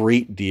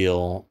great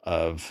deal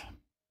of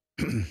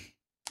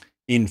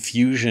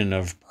infusion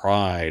of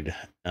pride,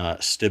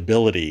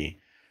 stability,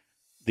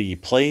 the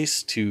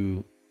place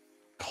to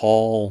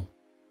call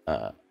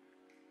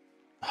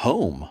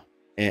home.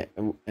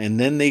 And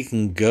then they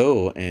can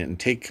go and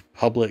take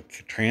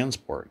public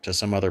transport to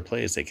some other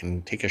place. They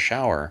can take a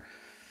shower.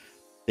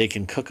 They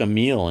can cook a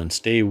meal and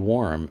stay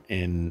warm.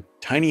 And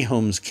tiny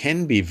homes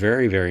can be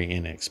very, very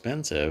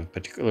inexpensive,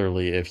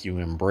 particularly if you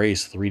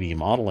embrace 3D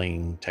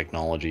modeling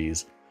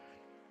technologies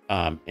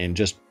and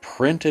just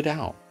print it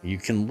out. You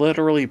can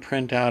literally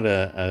print out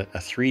a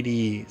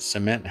 3D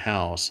cement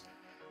house,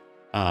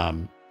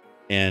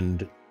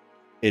 and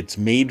it's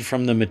made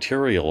from the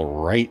material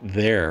right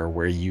there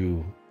where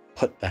you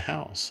put the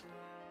house.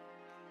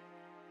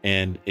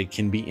 And it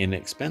can be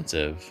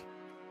inexpensive,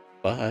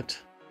 but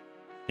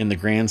in the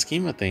grand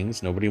scheme of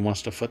things, nobody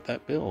wants to foot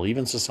that bill,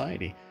 even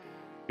society,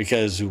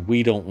 because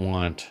we don't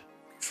want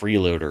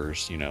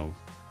freeloaders,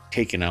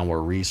 taking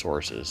our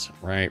resources.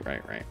 Right.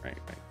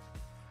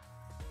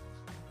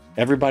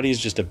 Everybody's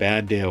just a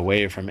bad day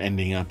away from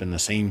ending up in the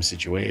same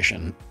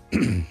situation.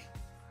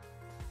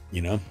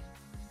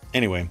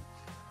 Anyway,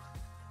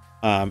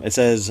 it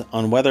says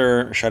on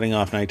whether shutting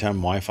off nighttime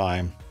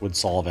Wi-Fi would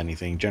solve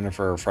anything.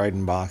 Jennifer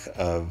Friedenbach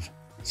of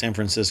San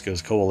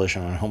Francisco's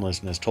Coalition on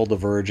Homelessness told The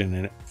Verge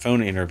in a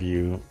phone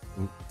interview,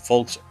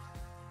 folks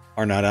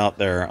are not out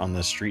there on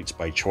the streets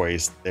by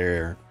choice.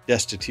 They're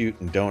destitute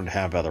and don't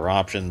have other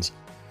options.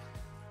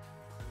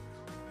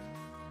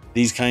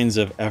 These kinds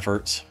of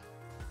efforts,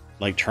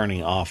 like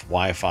turning off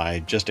Wi-Fi,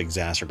 just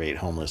exacerbate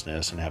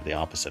homelessness and have the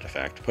opposite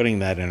effect. Putting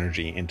that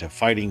energy into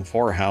fighting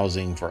for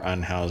housing for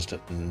unhoused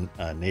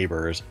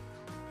neighbors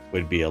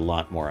would be a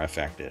lot more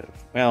effective.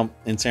 Well,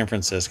 in San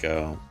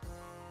Francisco,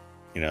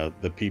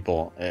 the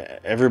people,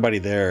 everybody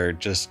there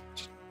just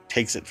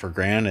takes it for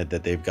granted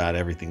that they've got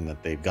everything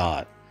that they've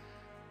got.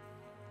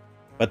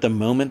 But the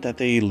moment that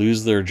they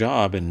lose their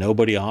job and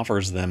nobody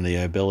offers them the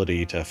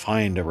ability to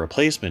find a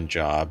replacement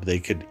job, they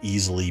could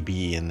easily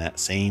be in that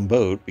same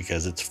boat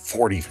because it's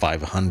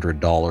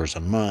 $4,500 a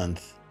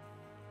month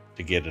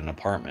to get an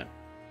apartment.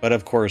 But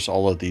of course,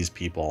 all of these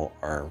people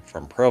are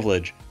from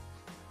privilege.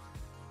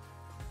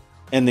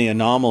 And the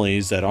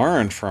anomalies that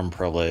aren't from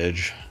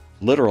privilege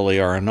literally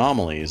are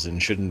anomalies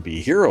and shouldn't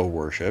be hero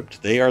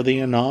worshipped. They are the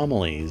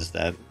anomalies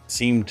that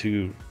seem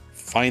to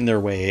find their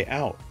way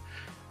out.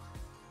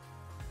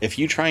 If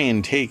you try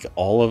and take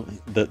all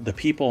of the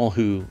people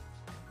who,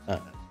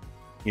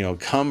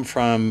 come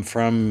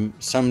from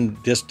some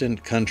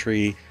distant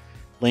country,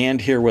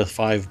 land here with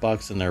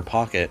 $5 in their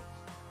pocket,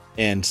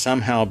 and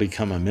somehow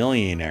become a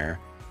millionaire,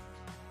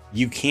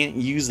 you can't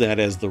use that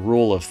as the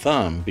rule of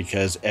thumb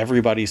because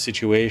everybody's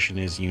situation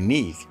is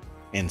unique.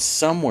 And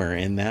somewhere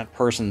in that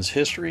person's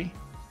history,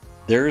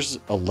 there's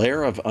a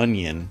layer of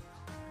onion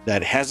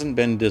that hasn't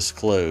been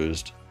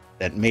disclosed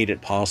that made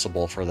it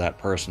possible for that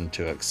person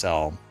to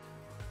excel.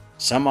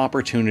 Some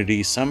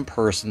opportunity, some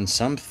person,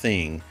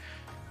 something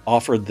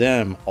offered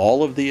them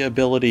all of the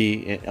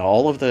ability,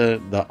 all of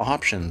the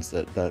options,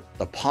 the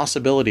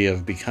possibility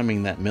of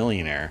becoming that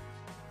millionaire.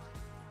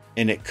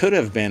 And it could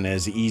have been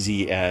as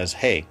easy as,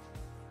 hey,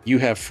 you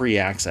have free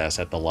access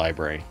at the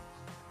library.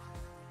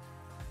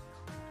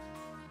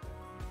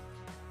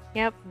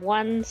 Yep,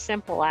 one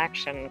simple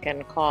action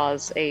can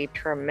cause a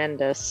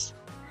tremendous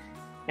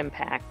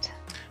impact.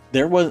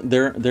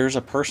 There's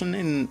a person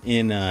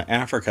in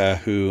Africa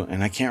who,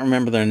 and I can't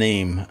remember their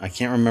name. I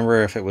can't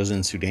remember if it was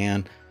in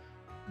Sudan.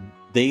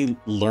 They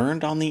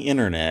learned on the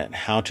internet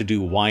how to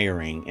do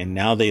wiring, and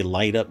now they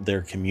light up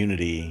their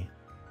community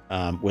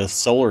with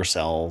solar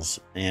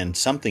cells and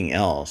something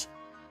else.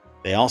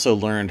 They also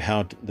learned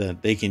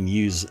that they can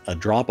use a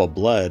drop of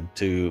blood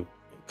to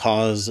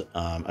cause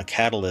a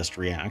catalyst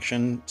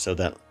reaction, so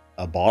that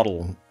a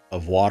bottle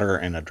of water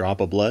and a drop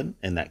of blood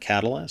and that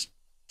catalyst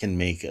can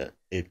make it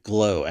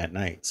glow at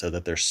night, so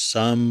that there's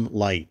some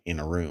light in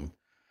a room.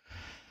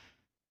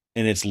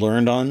 And it's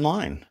learned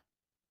online.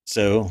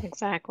 So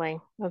exactly,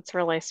 that's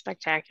really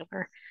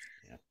spectacular.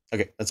 Yeah.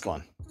 Okay, let's go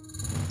on.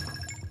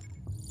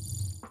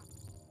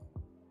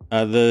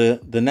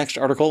 The next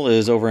article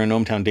is over in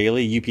ohmTown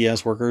Daily.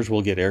 UPS workers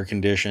will get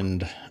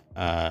air-conditioned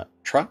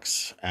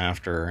trucks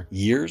after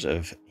years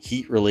of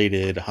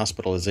heat-related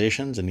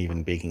hospitalizations and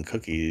even baking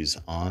cookies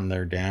on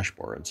their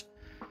dashboards.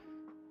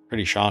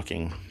 Pretty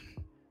shocking.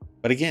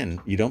 But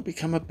again, you don't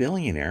become a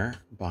billionaire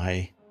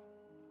by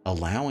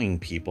allowing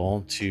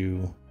people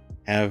to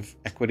have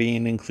equity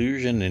and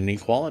inclusion and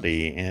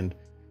equality and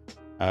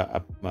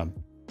a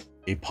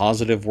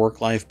positive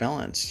work-life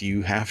balance.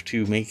 You have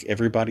to make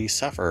everybody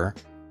suffer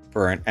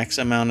for an X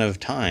amount of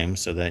time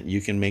so that you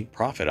can make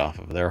profit off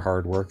of their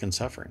hard work and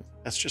suffering.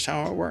 That's just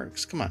how it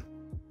works. Come on.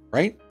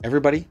 Right?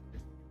 Everybody?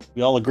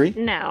 We all agree?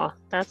 No,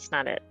 that's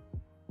not it.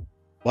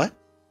 What?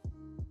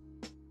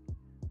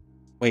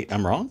 Wait,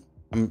 I'm wrong?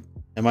 Am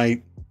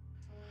I?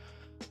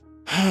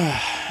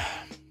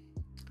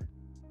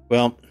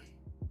 Well,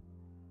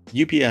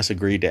 UPS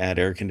agreed to add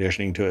air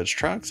conditioning to its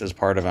trucks as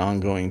part of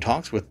ongoing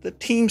talks with the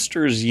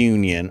Teamsters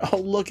Union. Oh,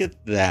 look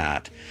at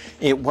that.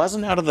 It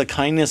wasn't out of the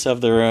kindness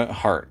of their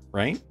heart,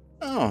 right?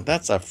 Oh,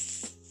 that's a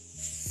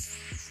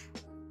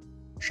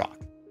shock.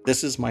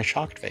 This is my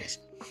shocked face.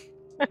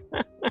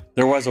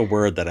 There was a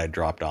word that I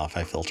dropped off.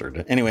 I filtered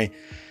it. Anyway,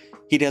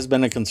 heat has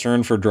been a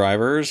concern for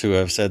drivers who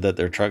have said that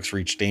their trucks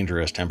reach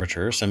dangerous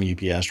temperatures. Some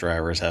UPS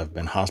drivers have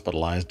been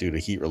hospitalized due to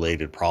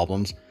heat-related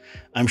problems.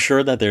 I'm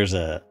sure that there's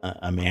a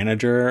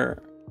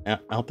manager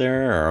out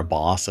there or a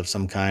boss of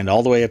some kind,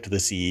 all the way up to the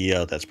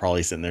CEO, that's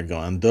probably sitting there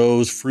going,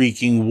 those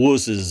freaking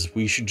wusses,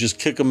 we should just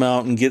kick them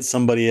out and get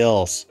somebody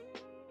else.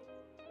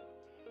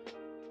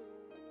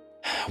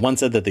 One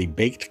said that they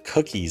baked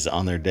cookies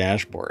on their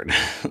dashboard.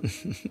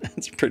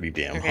 That's pretty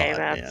damn hot,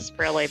 that's man.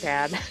 really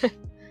bad.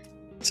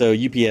 So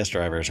UPS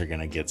drivers are going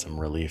to get some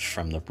relief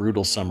from the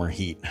brutal summer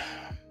heat.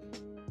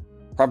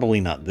 Probably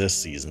not this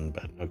season,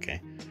 but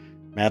okay.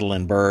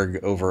 Madeline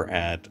Berg over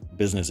at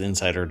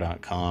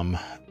businessinsider.com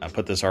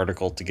put this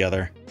article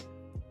together.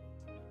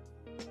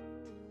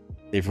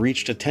 They've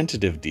reached a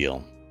tentative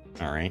deal.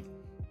 All right.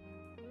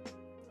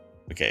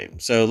 Okay,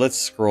 so let's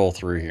scroll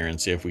through here and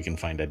see if we can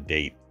find a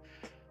date.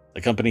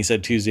 The company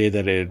said Tuesday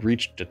that it had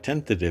reached a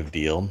tentative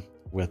deal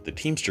with the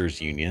Teamsters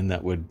Union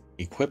that would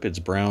equip its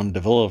brown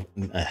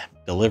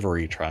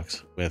delivery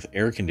trucks with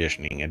air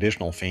conditioning,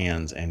 additional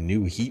fans, and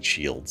new heat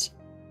shields.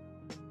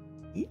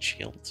 Heat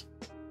shields?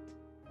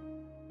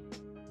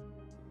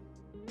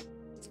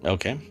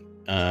 Okay.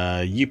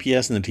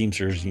 UPS and the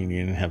Teamsters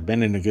Union have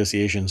been in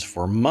negotiations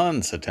for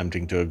months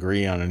attempting to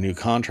agree on a new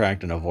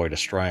contract and avoid a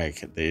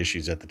strike. The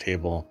issues at the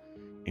table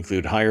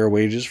include higher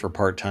wages for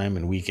part-time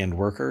and weekend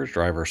workers,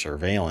 driver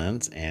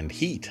surveillance, and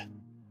heat,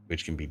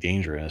 which can be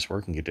dangerous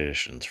working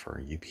conditions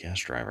for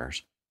UPS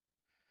drivers.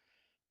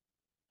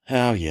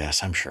 Oh,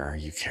 yes, I'm sure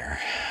you care.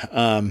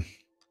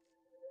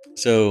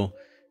 So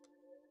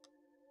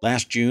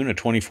last June, a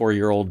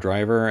 24-year-old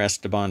driver,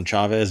 Esteban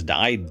Chavez,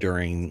 died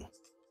during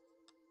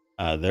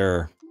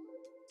their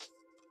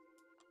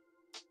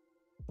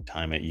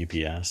time at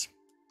UPS,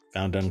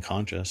 found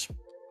unconscious.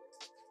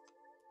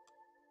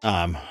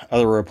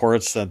 Other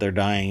reports that they're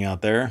dying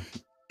out there.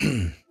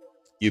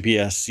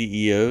 UPS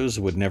CEOs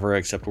would never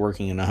accept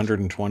working in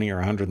 120 or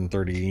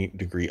 130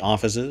 degree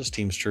offices.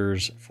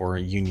 Teamsters for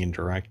Union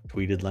Direct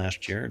tweeted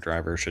last year,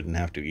 drivers shouldn't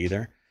have to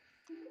either.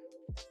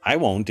 I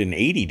won't in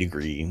 80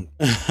 degree.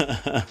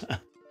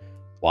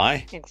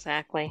 Why?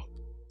 Exactly.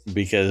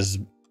 Because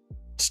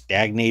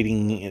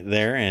stagnating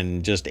there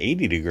and just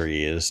 80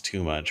 degree is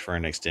too much for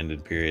an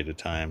extended period of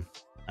time.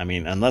 I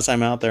mean, unless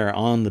I'm out there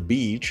on the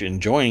beach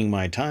enjoying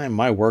my time,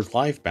 my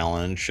work-life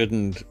balance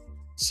shouldn't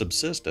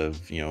subsist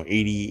of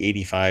 80,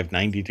 85,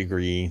 90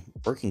 degree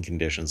working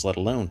conditions, let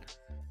alone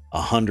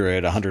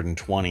 100,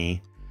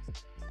 120.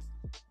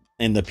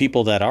 And the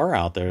people that are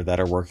out there that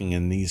are working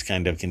in these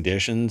kind of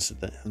conditions,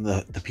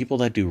 the people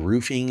that do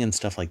roofing and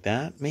stuff like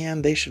that,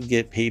 man, they should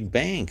get paid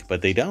bank,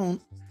 but they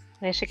don't.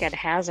 They should get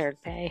hazard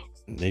pay.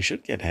 They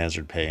should get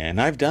hazard pay. And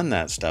I've done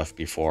that stuff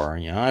before.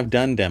 I've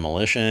done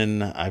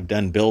demolition, I've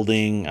done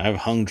building, I've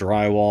hung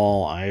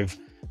drywall,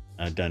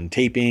 I've done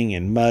taping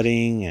and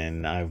mudding,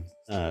 and I've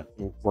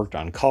worked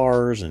on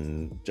cars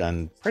and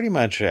done pretty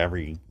much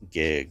every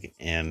gig.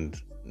 And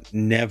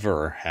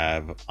never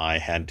have I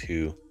had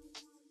to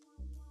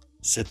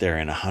sit there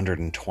in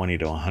 120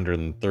 to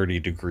 130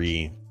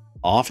 degree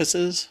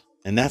offices.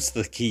 And that's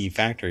the key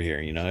factor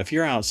here. If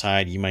you're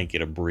outside, you might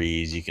get a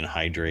breeze, you can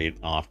hydrate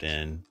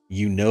often,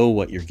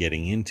 what you're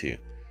getting into.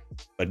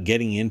 But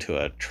getting into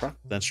a truck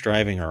that's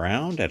driving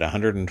around at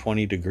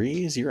 120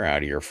 degrees, you're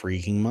out of your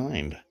freaking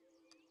mind.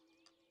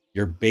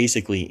 You're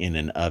basically in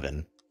an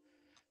oven.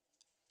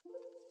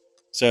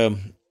 So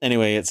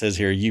anyway, it says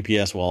here,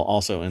 UPS will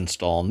also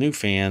install new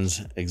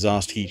fans,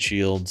 exhaust heat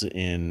shields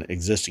in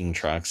existing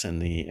trucks,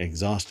 and the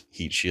exhaust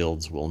heat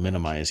shields will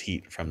minimize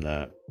heat from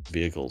the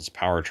vehicle's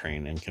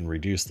powertrain and can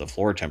reduce the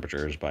floor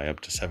temperatures by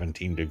up to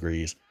 17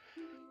 degrees.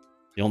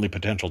 The only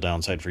potential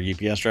downside for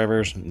UPS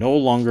drivers, no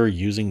longer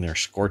using their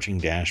scorching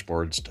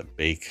dashboards to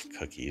bake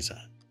cookies.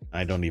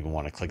 I don't even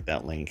want to click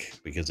that link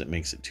because it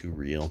makes it too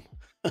real.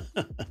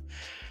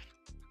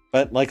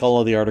 But like all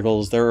of the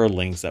articles, there are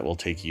links that will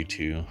take you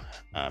to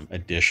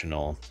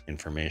additional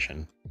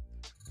information.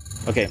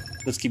 Okay,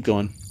 let's keep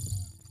going.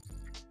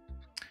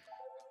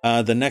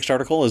 The next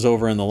article is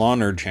over in the Law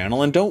Nerd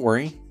channel, and don't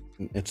worry,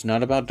 it's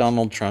not about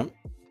Donald Trump.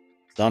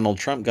 Donald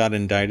Trump got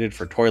indicted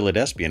for toilet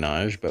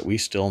espionage, but we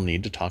still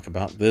need to talk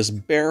about this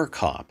bear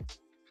cop.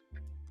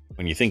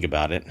 when you think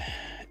about it.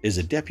 Is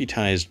a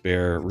deputized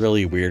bear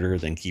really weirder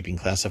than keeping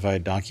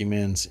classified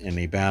documents in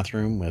a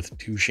bathroom with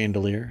 2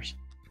 chandeliers?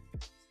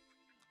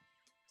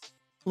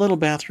 Little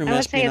bathroom I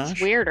would say it's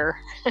espionage. weirder.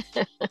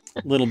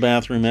 Little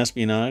bathroom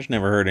espionage.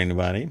 Never hurt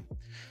anybody.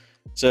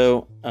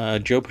 So,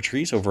 Joe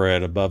Patrice over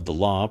at Above the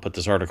Law put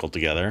this article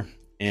together.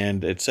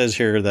 And it says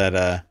here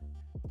that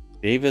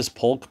Davis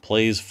Polk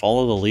plays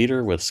Follow the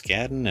Leader with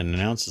Skadden and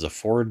announces a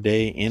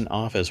 4-day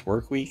in-office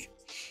work week.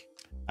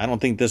 I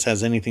don't think this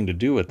has anything to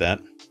do with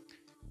that.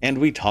 And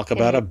we talk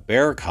about a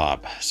bear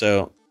cop.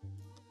 So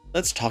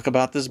let's talk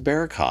about this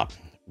bear cop,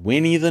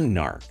 Winnie the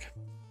Narc.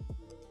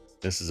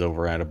 This is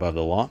over at Above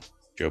the Law.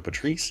 Joe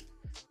Patrice.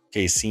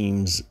 Case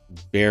seems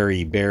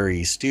very,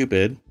 very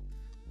stupid.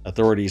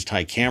 Authorities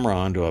tie camera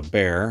onto a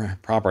bear.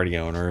 Property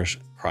owners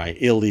cry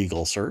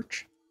illegal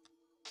search.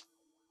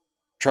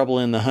 Trouble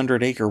in the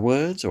 100-acre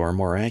woods, or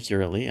more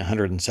accurately,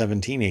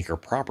 117-acre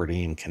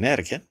property in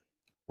Connecticut,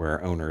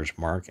 where owners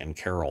Mark and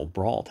Carol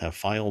Brault have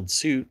filed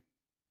suit.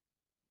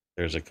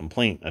 There's a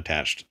complaint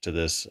attached to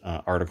this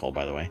article,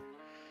 by the way,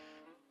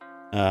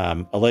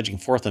 alleging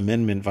Fourth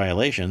Amendment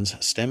violations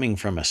stemming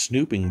from a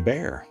snooping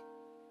bear.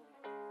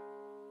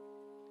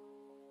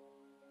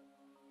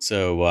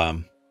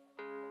 So,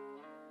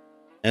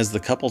 as the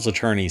couple's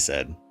attorney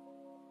said,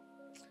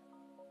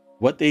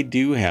 what they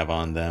do have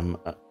on them,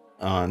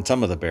 on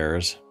some of the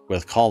bears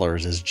with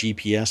collars, is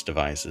GPS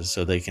devices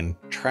so they can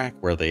track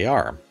where they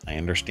are. I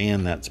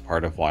understand that's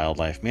part of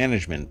wildlife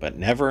management, but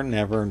never,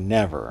 never,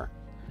 never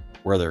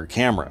were there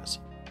cameras.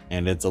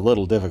 And it's a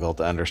little difficult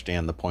to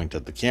understand the point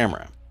of the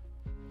camera.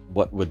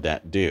 What would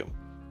that do?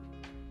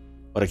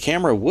 What a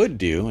camera would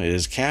do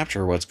is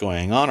capture what's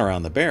going on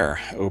around the bear,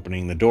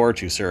 opening the door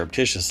to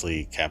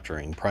surreptitiously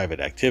capturing private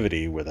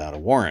activity without a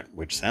warrant,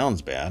 which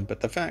sounds bad, but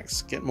the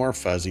facts get more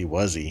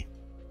fuzzy-wuzzy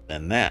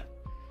than that.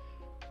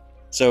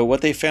 So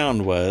what they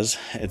found was,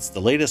 it's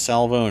the latest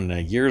salvo in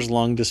a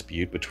years-long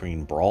dispute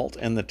between Brault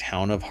and the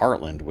town of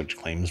Heartland, which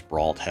claims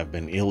Brault have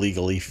been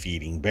illegally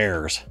feeding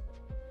bears.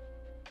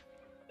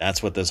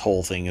 That's what this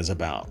whole thing is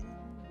about.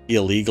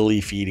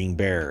 Illegally feeding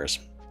bears.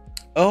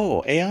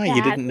 Oh, AI,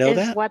 you didn't know that?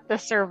 That is what the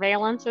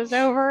surveillance is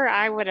over.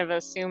 I would have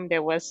assumed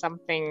it was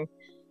something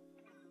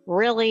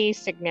really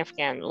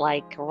significant,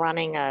 like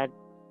running a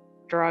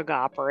drug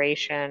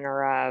operation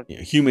or a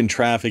human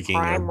trafficking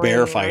or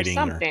bear fighting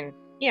or something.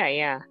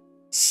 Yeah.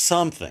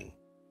 Something.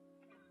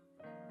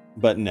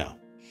 But no.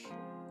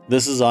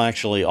 This is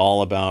actually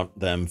all about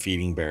them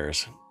feeding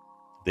bears.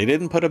 They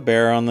didn't put a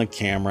bear on the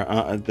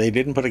camera. They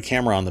didn't put a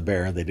camera on the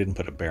bear. They didn't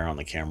put a bear on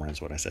the camera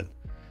is what I said.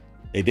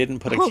 They didn't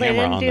put a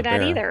camera on the bear.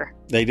 They didn't do that either.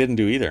 They didn't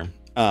do either.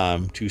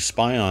 To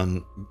spy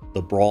on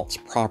the Brault's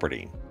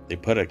property. They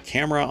put a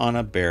camera on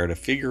a bear to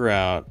figure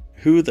out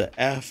who the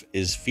F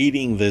is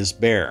feeding this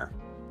bear.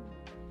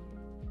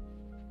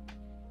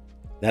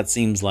 That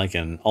seems like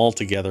an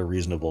altogether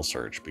reasonable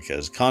search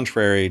because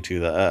contrary to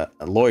the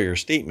lawyer's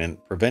statement,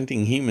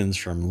 preventing humans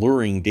from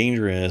luring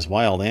dangerous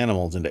wild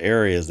animals into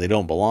areas they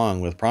don't belong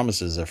with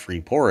promises of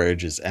free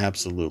forage is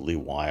absolutely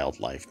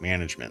wildlife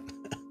management.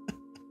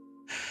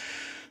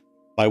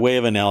 By way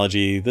of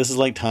analogy, this is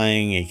like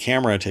tying a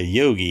camera to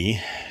Yogi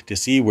to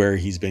see where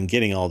he's been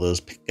getting all those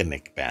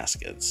picnic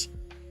baskets.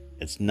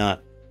 It's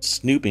not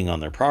snooping on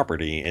their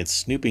property, it's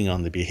snooping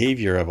on the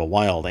behavior of a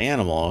wild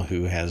animal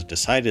who has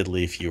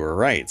decidedly fewer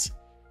rights.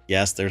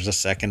 Yes, there's a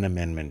Second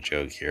Amendment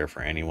joke here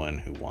for anyone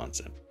who wants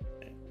it.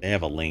 They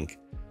have a link.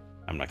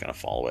 I'm not going to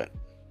follow it.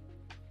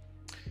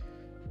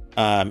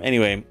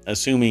 Anyway,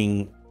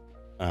 assuming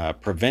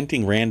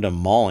preventing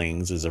random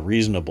maulings is a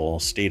reasonable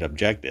state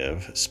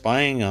objective,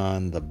 spying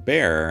on the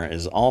bear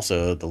is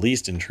also the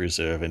least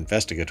intrusive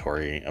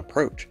investigatory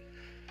approach.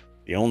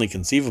 The only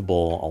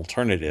conceivable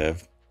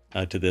alternative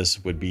to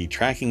this would be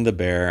tracking the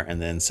bear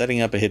and then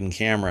setting up a hidden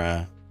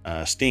camera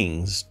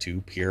stings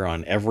to peer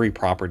on every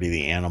property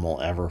the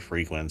animal ever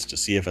frequents to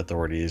see if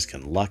authorities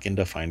can luck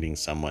into finding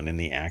someone in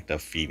the act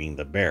of feeding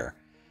the bear.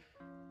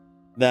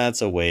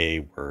 That's a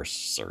way worse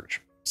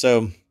search.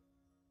 So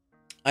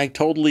I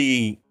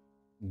totally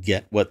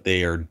get what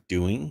they are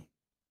doing,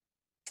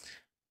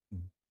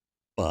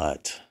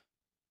 but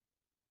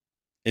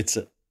it's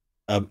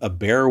a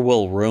bear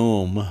will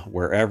roam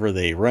wherever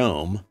they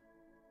roam.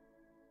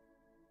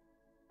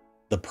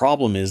 The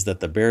problem is that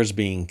the bear's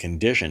being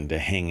conditioned to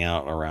hang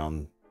out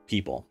around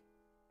people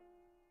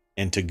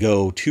and to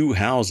go to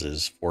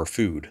houses for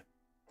food.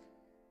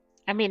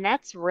 I mean,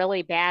 that's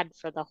really bad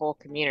for the whole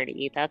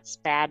community. That's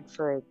bad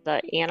for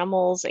the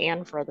animals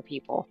and for the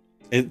people.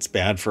 It's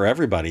bad for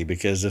everybody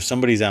because if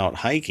somebody's out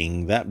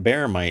hiking, that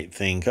bear might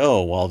think,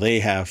 oh, well,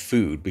 they have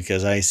food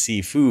because I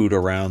see food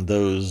around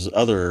those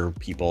other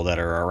people that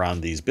are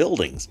around these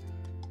buildings.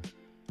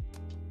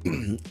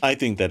 I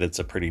think that it's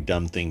a pretty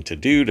dumb thing to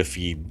do to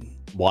feed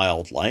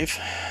wildlife.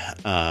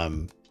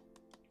 And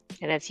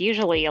it's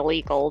usually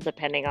illegal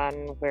depending on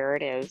where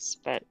it is,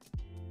 but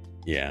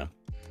yeah.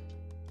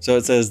 So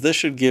it says this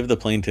should give the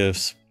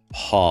plaintiffs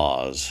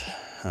pause.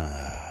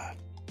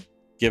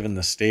 Given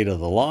the state of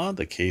the law,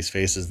 the case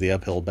faces the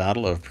uphill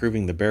battle of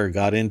proving the bear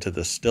got into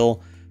the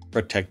still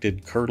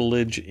protected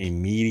cartilage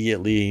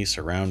immediately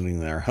surrounding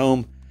their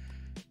home,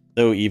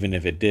 though even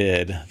if it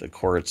did, the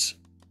courts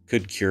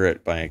could cure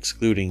it by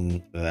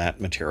excluding that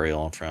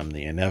material from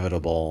the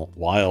inevitable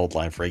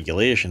wildlife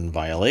regulation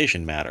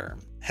violation matter.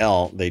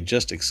 Hell, they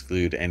just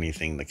exclude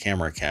anything the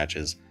camera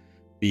catches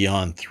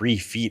beyond 3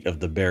 feet of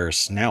the bear's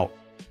snout.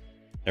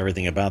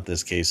 Everything about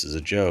this case is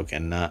a joke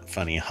and not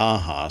funny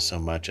haha so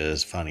much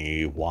as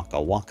funny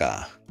waka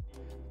waka.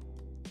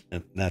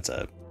 That's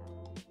a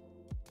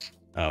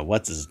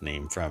what's his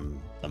name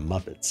from the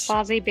Muppets?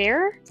 Fozzie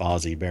Bear?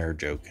 Fozzie Bear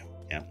joke.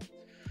 Yeah.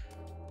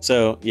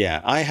 So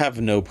yeah, I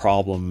have no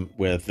problem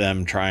with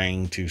them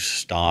trying to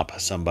stop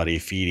somebody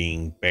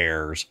feeding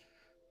bears,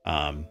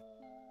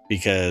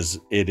 because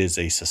it is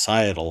a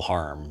societal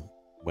harm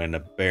when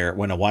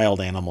a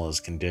wild animal is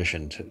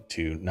conditioned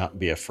to not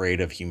be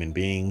afraid of human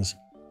beings.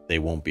 They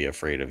won't be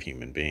afraid of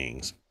human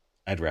beings.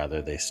 I'd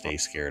rather they stay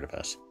scared of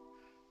us.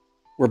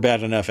 We're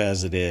bad enough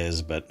as it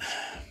is, but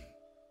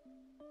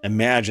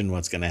imagine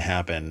what's going to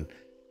happen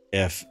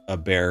if a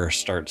bear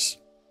starts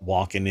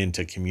walking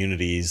into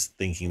communities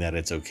thinking that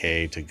it's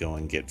okay to go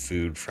and get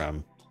food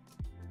from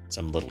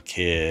some little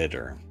kid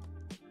or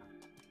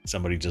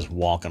somebody just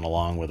walking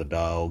along with a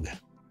dog.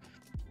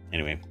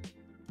 Anyway,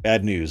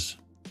 bad news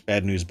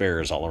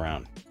bears all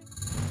around.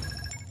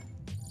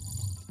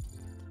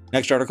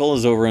 Next article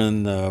is over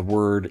in the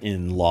Word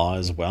in Law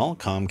as well.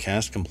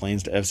 Comcast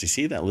complains to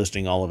FCC that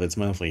listing all of its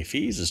monthly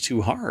fees is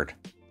too hard.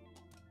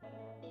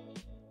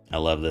 I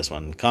love this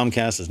one.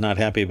 Comcast is not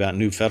happy about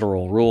new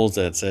federal rules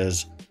that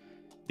says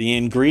the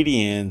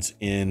ingredients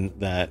in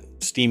that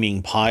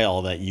steaming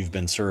pile that you've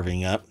been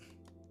serving up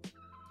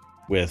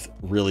with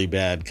really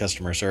bad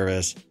customer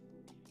service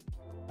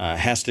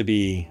has to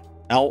be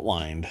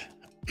outlined.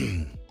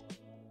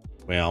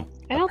 Well,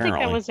 I don't think that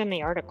apparently was in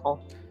the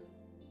article.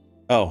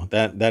 Oh,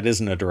 that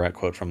isn't a direct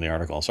quote from the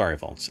article. Sorry,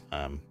 folks.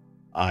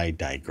 I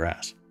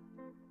digress.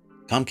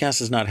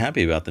 Comcast is not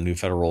happy about the new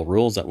federal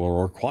rules that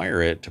will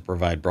require it to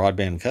provide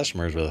broadband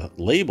customers with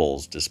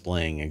labels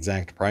displaying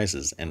exact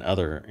prices and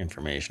other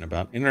information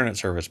about internet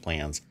service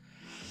plans.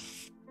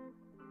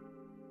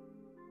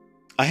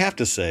 I have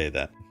to say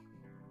that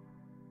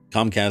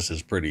Comcast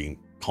is pretty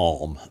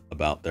calm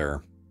about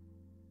their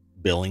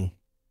billing.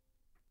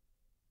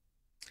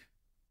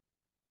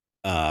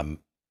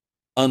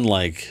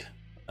 Unlike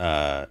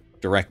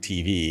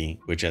DirecTV,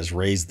 which has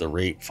raised the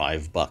rate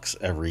 $5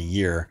 every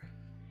year,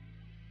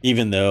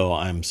 even though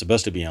I'm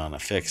supposed to be on a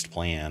fixed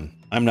plan.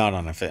 I'm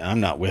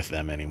not with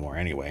them anymore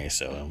anyway.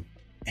 So,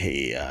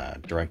 hey,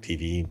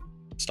 DirecTV,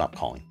 stop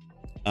calling.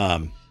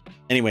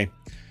 Anyway,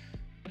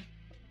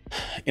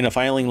 in a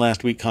filing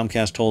last week,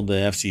 Comcast told the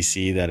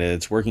FCC that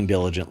it's working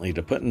diligently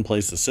to put in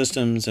place the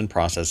systems and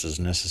processes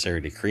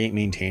necessary to create,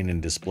 maintain,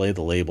 and display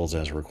the labels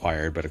as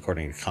required. But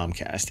according to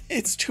Comcast,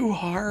 it's too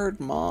hard,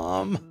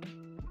 Mom.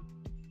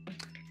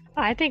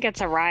 I think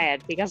it's a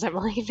riot because I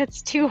believe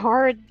it's too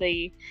hard.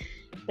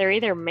 They're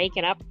either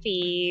making up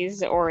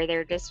fees or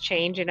they're just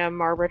changing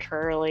them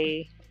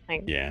arbitrarily.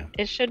 Like, yeah,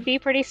 it should be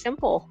pretty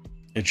simple.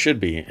 It should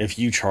be. If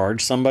you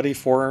charge somebody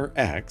for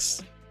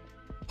X,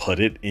 put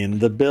it in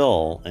the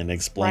bill and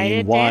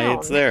explain why down.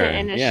 It's there.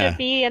 And it should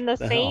be in the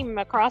same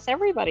across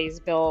everybody's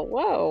bill.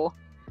 Whoa.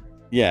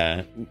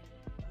 Yeah.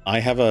 I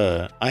have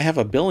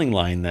a billing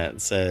line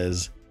that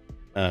says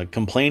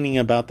complaining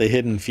about the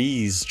hidden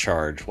fees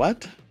charge.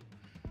 What?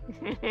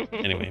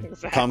 Anyway,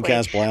 exactly.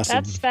 Comcast blasted.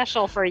 That's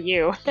special for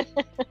you.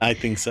 I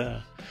think so.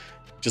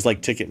 Just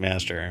like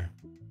Ticketmaster.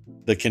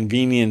 The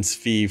convenience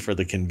fee for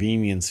the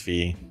convenience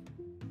fee.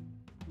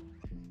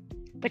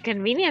 The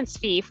convenience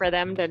fee for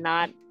them to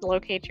not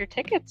locate your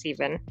tickets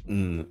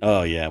even.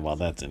 Oh, yeah. Well,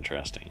 that's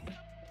interesting.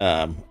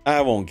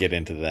 I won't get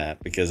into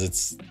that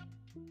because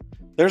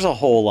there's a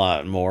whole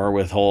lot more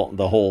with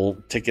the whole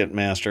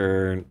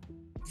Ticketmaster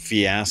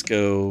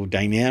fiasco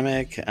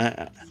dynamic.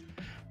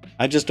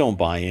 I just don't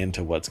buy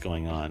into what's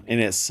going on.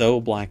 And it's so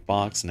black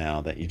box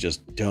now that you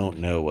just don't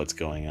know what's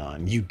going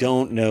on. You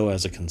don't know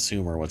as a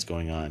consumer what's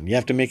going on. You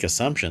have to make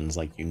assumptions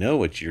like you know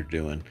what you're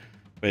doing,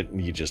 but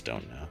you just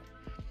don't know.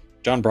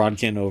 John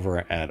Brodkin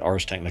over at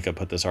Ars Technica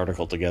put this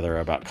article together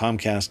about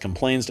Comcast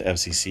complains to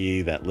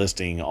FCC that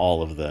listing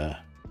all of the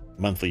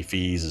monthly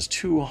fees is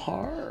too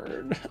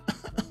hard.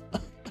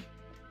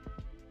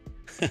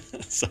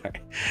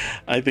 Sorry.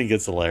 I think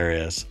it's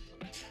hilarious.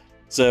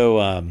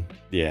 So,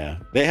 yeah,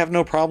 they have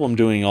no problem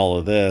doing all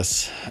of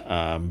this,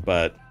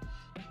 but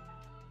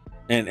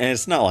and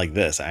it's not like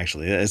this,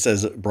 actually. It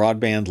says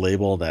broadband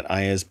label that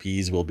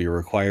ISPs will be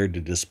required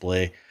to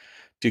display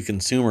to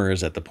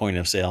consumers at the point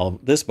of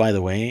sale. This, by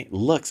the way,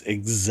 looks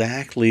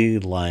exactly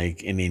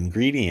like an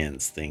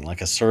ingredients thing,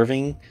 like a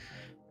serving,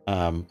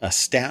 a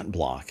stat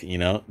block,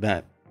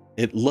 that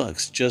it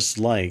looks just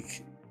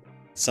like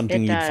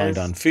something you'd find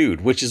on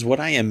food, which is what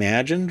I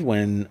imagined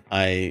when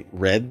I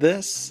read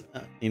this.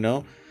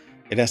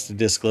 It has to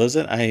disclose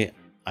it.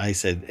 I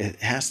said it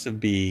has to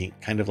be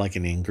kind of like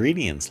an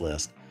ingredients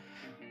list.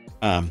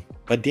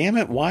 But damn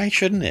it, why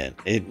shouldn't it?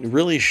 It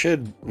really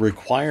should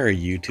require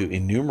you to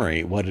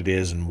enumerate what it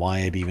is and why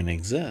it even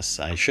exists.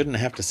 I shouldn't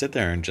have to sit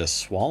there and just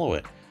swallow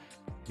it.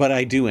 But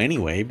I do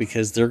anyway,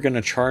 because they're going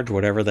to charge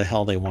whatever the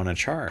hell they want to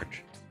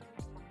charge.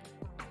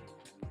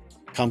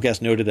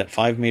 Comcast noted that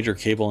 5 major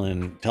cable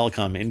and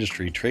telecom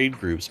industry trade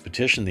groups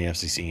petitioned the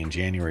FCC in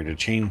January to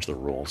change the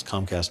rules.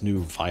 Comcast's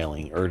new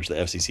filing urged the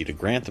FCC to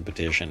grant the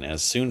petition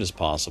as soon as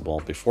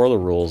possible before the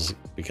rules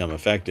become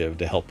effective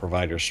to help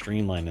providers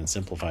streamline and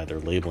simplify their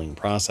labeling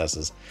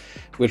processes,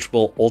 which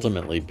will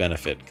ultimately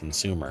benefit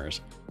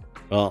consumers.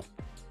 Well,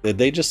 did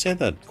they just say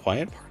the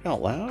quiet part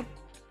out loud?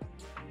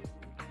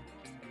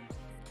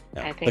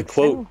 No, I think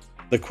so.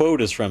 The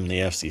quote is from the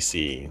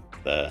FCC.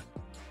 The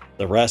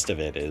rest of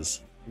it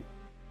is,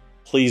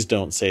 please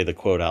don't say the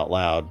quote out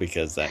loud,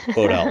 because that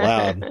quote out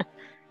loud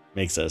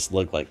makes us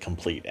look like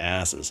complete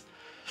asses.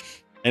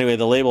 Anyway,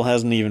 the label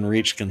hasn't even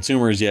reached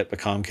consumers yet, but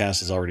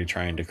Comcast is already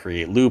trying to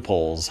create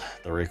loopholes.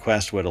 The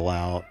request would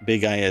allow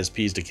big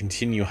ISPs to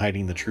continue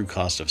hiding the true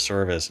cost of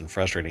service and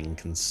frustrating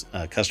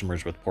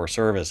customers with poor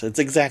service. It's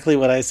exactly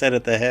what I said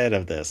at the head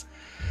of this.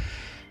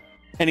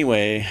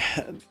 Anyway,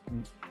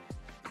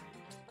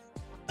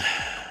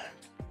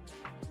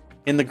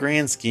 in the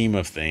grand scheme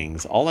of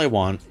things, all I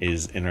want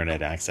is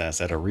internet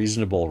access at a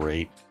reasonable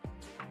rate.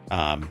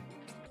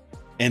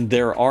 And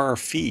there are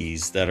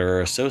fees that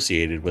are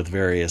associated with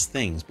various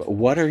things. But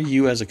what are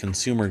you as a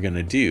consumer going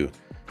to do?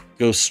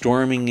 Go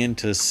storming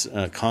into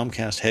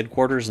Comcast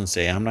headquarters and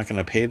say, I'm not going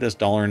to pay this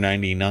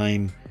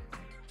 $1.99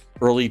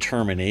 early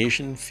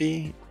termination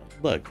fee?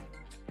 Look,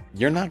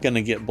 you're not going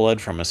to get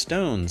blood from a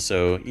stone.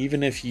 So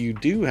even if you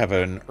do have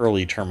an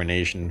early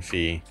termination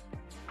fee,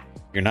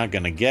 you're not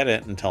going to get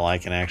it until I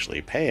can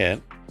actually pay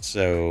it.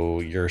 So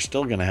you're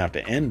still going to have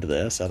to end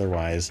this.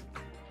 Otherwise,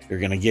 you're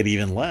going to get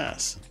even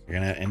less. You're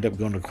going to end up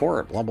going to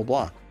court, blah, blah,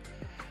 blah.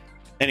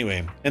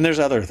 Anyway, and there's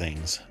other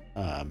things.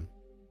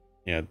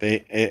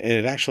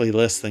 It actually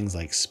lists things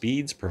like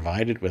speeds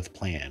provided with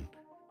plan,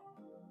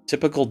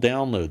 typical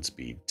download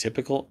speed,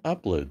 typical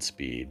upload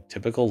speed,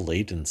 typical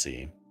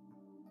latency.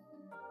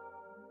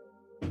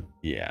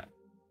 Yeah.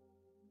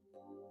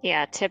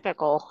 Yeah,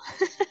 typical.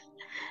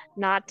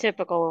 Not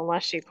typical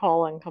unless you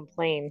call and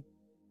complain.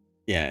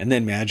 Yeah, and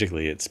then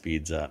magically it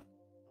speeds up.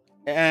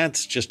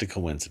 It's just a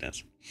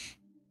coincidence.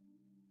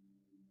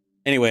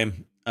 Anyway,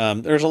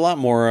 there's a lot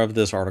more of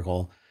this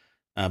article,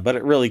 but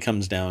it really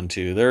comes down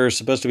to there's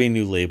supposed to be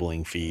new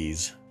labeling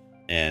fees,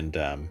 and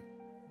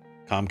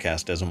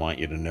Comcast doesn't want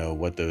you to know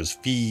what those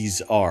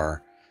fees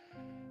are.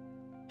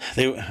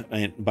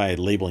 By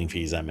labeling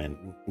fees, I meant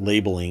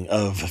labeling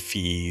of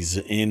fees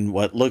in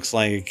what looks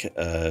like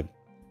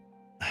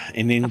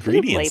an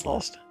ingredients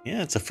list.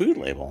 Yeah, it's a food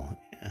label.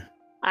 Yeah.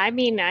 I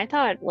mean, I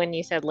thought when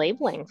you said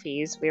labeling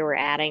fees, we were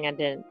adding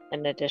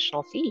an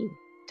additional fee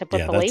to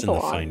put the label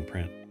on. Fine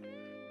print.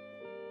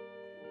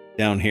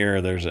 Down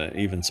here, there's an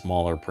even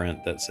smaller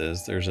print that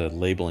says there's a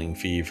labeling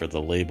fee for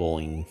the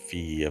labeling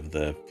fee of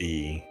the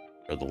fee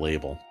for the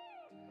label.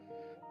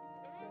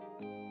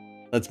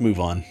 Let's move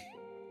on.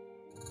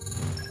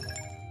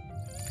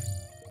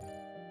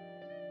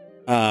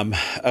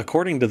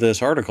 According to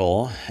this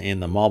article in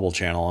the Mobile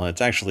channel,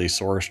 it's actually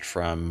sourced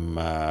from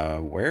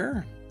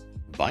where?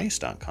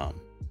 Vice.com.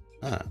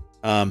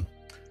 Saturn's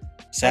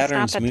That's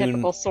not the Moon.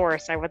 typical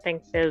source. I would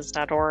think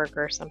fizz.org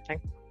or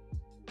something.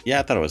 Yeah,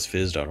 I thought it was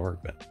fizz.org,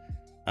 but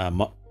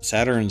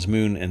Saturn's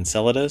moon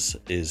Enceladus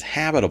is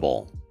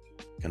habitable,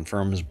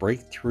 confirms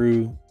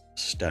breakthrough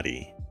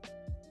study.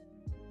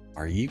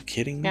 Are you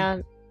kidding me?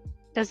 Now,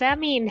 does that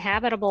mean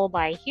habitable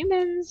by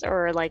humans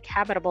or like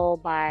habitable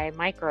by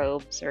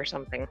microbes or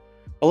something?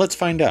 Well, let's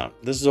find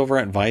out. This is over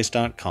at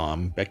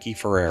Vice.com. Becky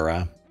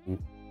Ferreira.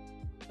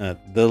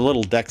 The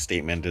little deck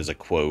statement is a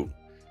quote.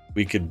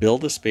 We could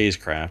build a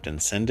spacecraft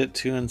and send it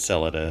to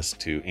Enceladus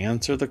to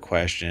answer the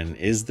question,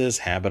 is this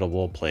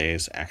habitable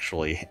place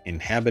actually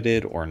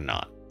inhabited or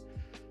not?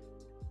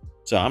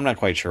 So I'm not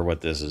quite sure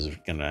what this is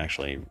going to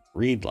actually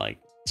read like.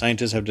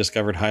 Scientists have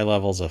discovered high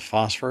levels of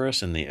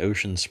phosphorus in the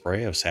ocean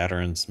spray of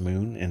Saturn's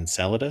moon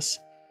Enceladus,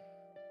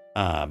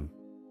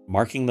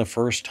 marking the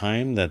first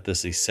time that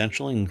this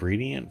essential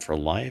ingredient for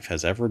life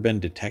has ever been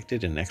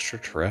detected in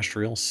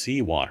extraterrestrial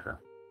seawater.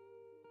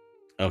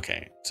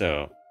 Okay,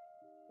 so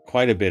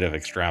quite a bit of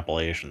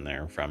extrapolation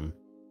there from,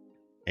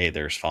 hey,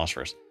 there's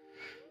phosphorus.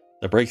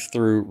 The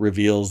breakthrough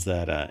reveals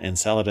that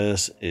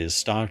Enceladus is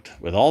stocked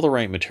with all the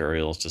right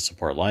materials to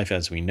support life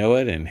as we know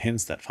it, and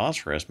hints that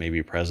phosphorus may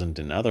be present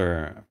in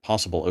other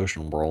possible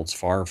ocean worlds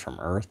far from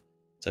Earth,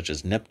 such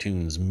as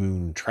Neptune's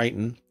moon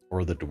Triton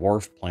or the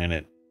dwarf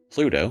planet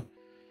Pluto.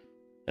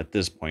 At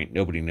this point,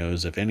 nobody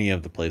knows if any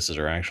of the places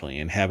are actually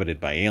inhabited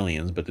by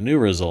aliens, but the new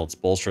results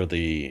bolster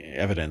the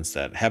evidence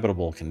that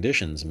habitable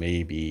conditions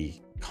may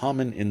be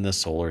common in the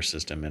solar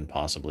system and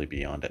possibly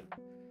beyond it.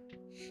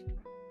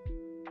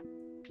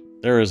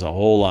 There is a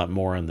whole lot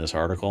more in this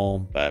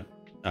article, but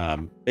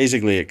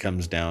basically it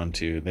comes down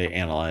to they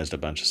analyzed a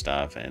bunch of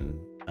stuff and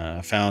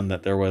found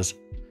that there was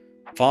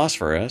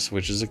phosphorus,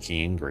 which is a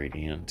key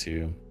ingredient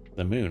to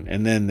the moon,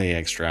 and then they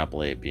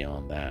extrapolate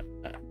beyond that.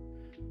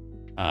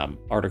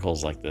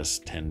 Articles like this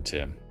tend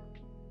to,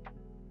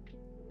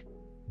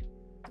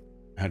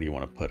 how do you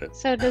want to put it?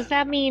 So does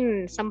that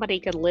mean somebody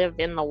could live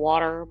in the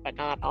water but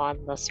not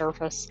on the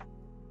surface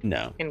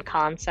No, in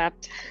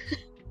concept?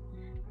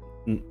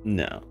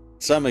 no.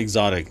 Some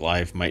exotic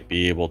life might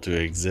be able to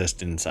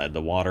exist inside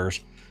the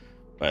waters,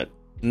 but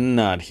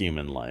not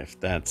human life.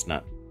 That's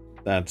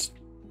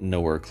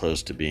nowhere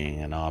close to being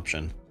an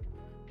option.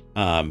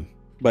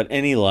 But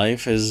any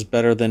life is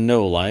better than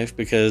no life,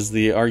 because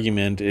the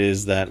argument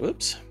is that,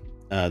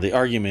 the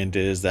argument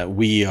is that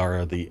we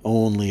are the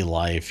only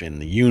life in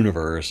the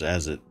universe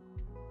as it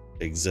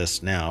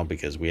exists now,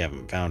 because we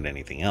haven't found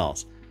anything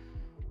else.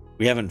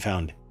 We haven't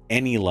found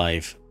any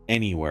life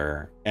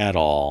anywhere at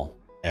all,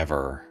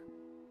 ever.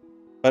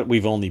 But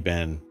we've only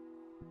been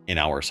in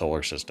our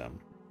solar system.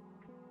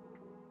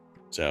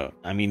 So,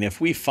 I mean, if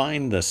we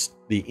find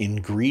the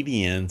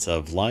ingredients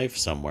of life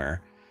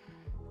somewhere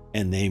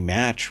and they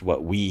match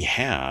what we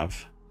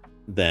have,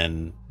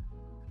 then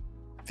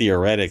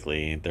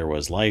theoretically there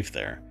was life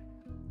there.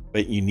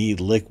 But you need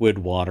liquid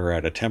water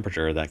at a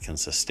temperature that can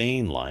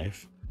sustain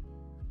life.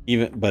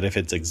 But if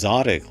it's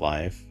exotic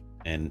life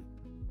and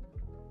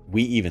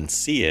we even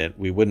see it,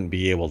 we wouldn't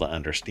be able to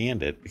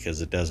understand it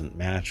because it doesn't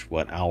match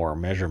what our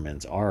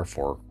measurements are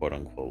for quote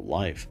unquote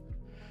life.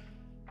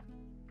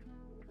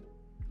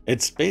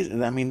 It's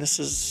basically, I mean, this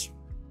is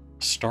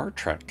Star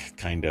Trek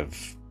kind of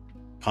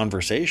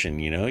conversation,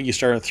 you know? You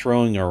start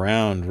throwing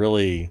around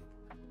really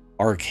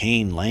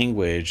arcane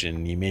language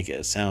and you make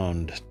it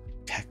sound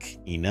tech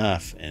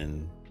enough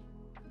and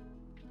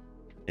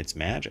it's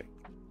magic,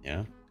 you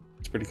know?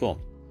 It's pretty cool.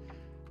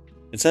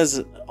 It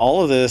says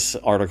all of this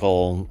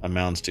article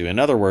amounts to, in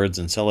other words,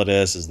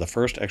 Enceladus is the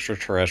first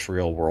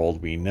extraterrestrial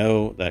world we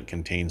know that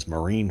contains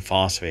marine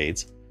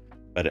phosphates,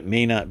 but it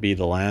may not be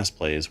the last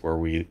place where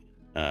we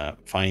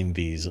find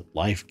these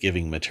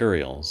life-giving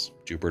materials.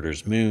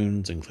 Jupiter's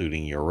moons,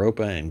 including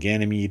Europa and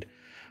Ganymede,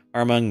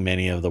 are among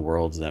many of the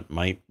worlds that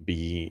might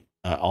be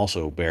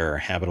also bear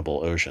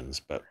habitable oceans,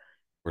 but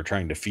we're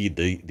trying to feed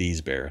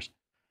these bears.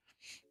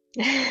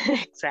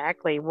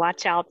 Exactly.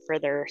 Watch out for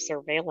their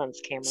surveillance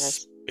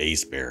cameras.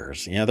 Space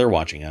bears. Yeah, they're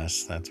watching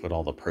us. That's what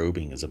all the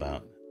probing is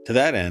about. To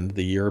that end,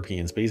 the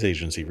European Space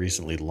Agency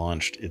recently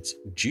launched its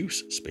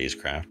JUICE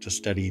spacecraft to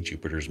study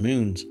Jupiter's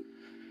moons,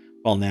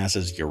 while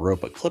NASA's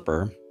Europa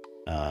Clipper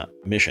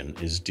mission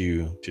is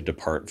due to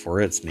depart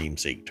for its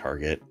namesake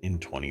target in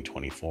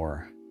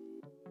 2024.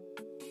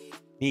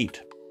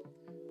 Neat.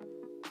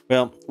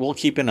 Well, we'll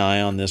keep an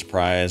eye on this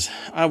prize.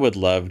 I would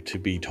love to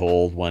be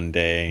told one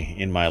day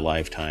in my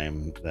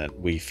lifetime that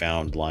we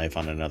found life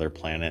on another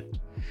planet.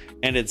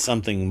 And it's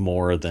something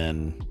more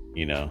than,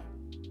 you know,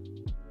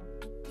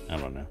 I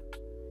don't know.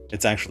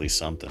 It's actually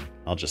something.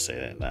 I'll just say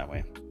it that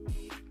way.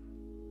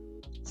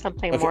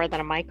 Something more than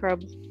a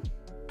microbe?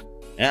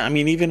 Yeah, I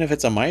mean, even if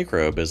it's a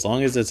microbe, as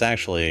long as it's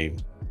actually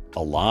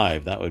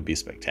alive, that would be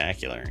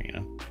spectacular, you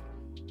know?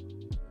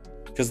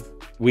 Because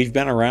we've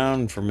been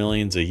around for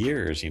millions of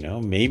years, you know?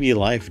 Maybe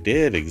life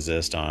did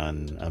exist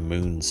on a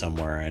moon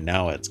somewhere and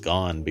now it's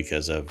gone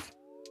because of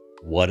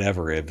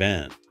whatever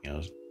event, you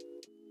know?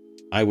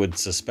 I would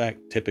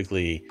suspect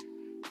typically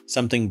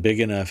something big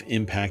enough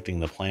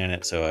impacting the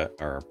planet,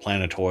 or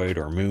planetoid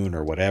or moon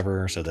or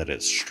whatever, so that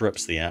it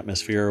strips the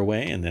atmosphere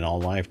away and then all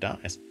life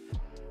dies.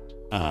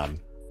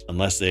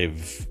 Unless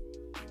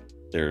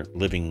they're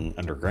living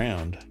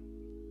underground.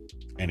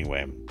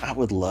 Anyway, I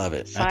would love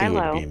it. Silo. I think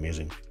it would be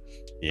amazing.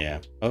 Yeah.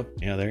 Oh,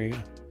 yeah, there you go.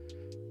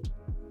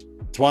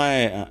 That's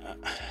why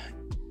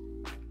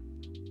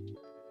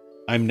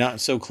I'm not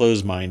so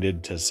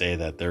close-minded to say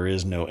that there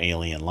is no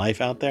alien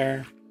life out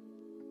there.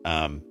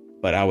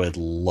 But I would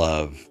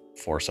love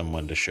for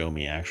someone to show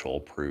me actual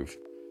proof.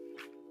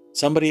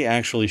 Somebody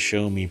actually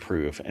show me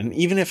proof. And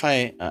even if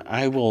I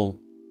will,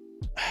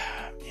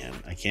 man,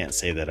 I can't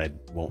say that I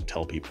won't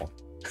tell people,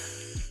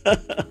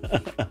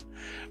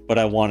 but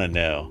I want to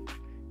know,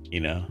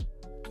 you know,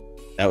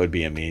 that would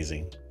be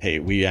amazing. Hey,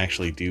 we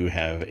actually do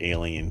have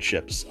alien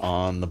ships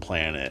on the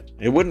planet.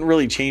 It wouldn't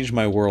really change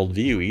my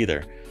worldview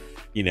either.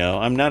 You know,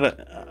 I'm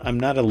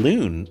not a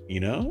loon, you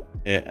know.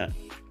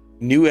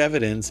 New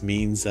evidence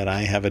means that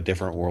I have a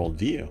different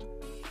worldview.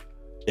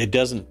 It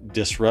doesn't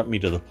disrupt me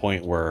to the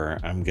point where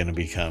I'm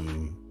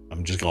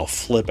just going to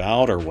flip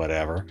out or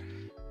whatever.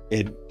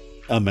 It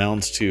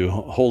amounts to,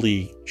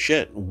 holy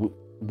shit,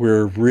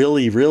 we're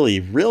really, really,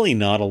 really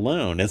not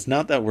alone. It's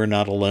not that we're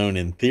not alone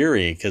in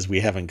theory because we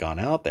haven't gone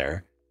out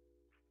there.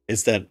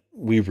 It's that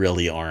we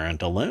really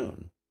aren't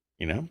alone.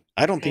 You know,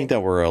 I don't think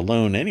that we're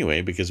alone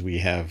anyway, because we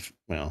have,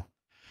 well,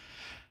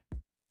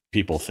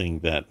 people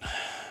think that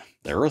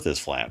the earth is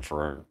flat,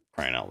 for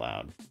crying out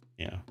loud.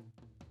 You know,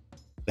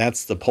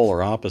 that's the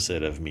polar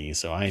opposite of me.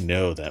 So I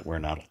know that we're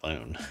not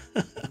alone.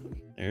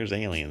 There's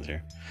aliens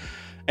here.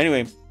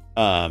 Anyway,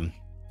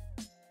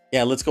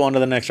 yeah, let's go on to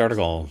the next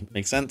article.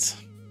 Make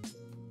sense?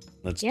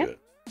 Let's do it.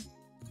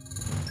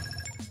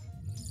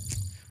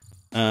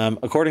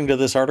 According to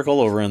this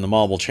article over in the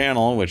Marble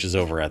Channel, which is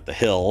over at The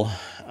Hill,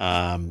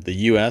 the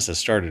U.S. has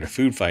started a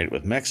food fight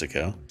with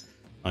Mexico.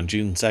 On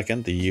June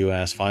 2nd, the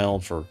U.S.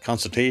 filed for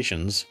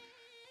consultations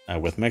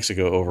with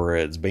Mexico over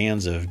its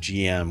bans of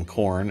GM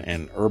corn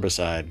and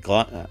herbicide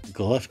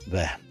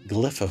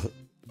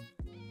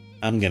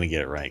I'm going to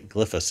get it right,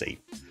 glyphosate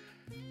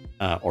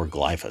or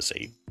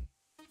glyphosate.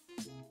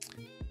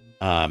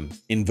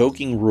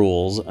 Invoking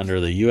rules under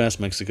the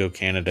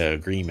U.S.-Mexico-Canada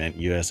Agreement,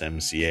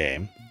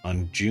 USMCA.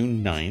 On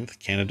June 9th,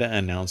 Canada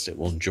announced it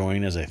will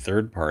join as a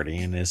third party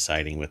and is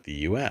siding with the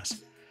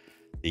U.S.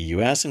 The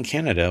U.S. and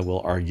Canada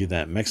will argue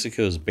that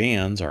Mexico's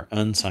bans are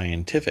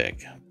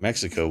unscientific.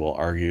 Mexico will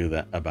argue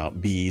that about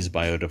bees,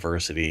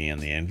 biodiversity, and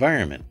the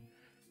environment.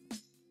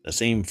 The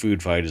same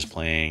food fight is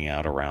playing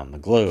out around the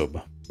globe,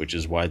 which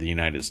is why the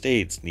United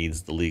States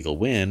needs the legal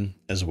win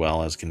as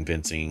well as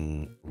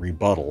convincing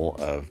rebuttal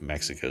of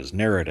Mexico's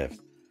narrative.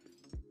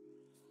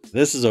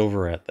 This is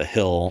over at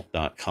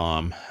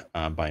thehill.com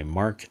by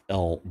Mark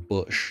L.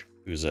 Bush,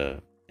 who's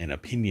an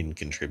opinion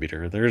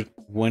contributor.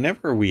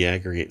 Whenever we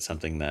aggregate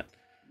something that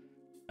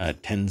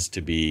tends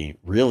to be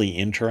really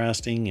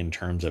interesting in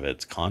terms of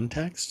its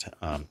context,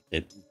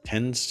 it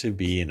tends to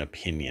be an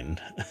opinion.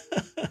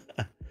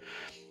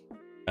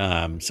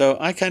 So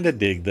I kind of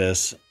dig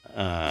this.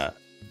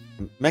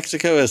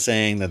 Mexico is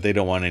saying that they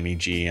don't want any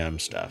GM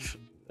stuff,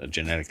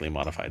 genetically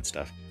modified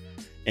stuff.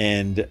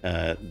 And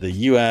the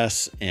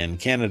US and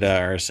Canada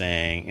are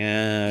saying,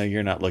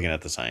 you're not looking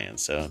at the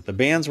science. So the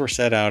bans were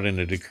set out in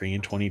a decree in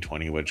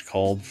 2020, which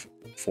called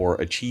for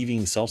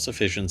achieving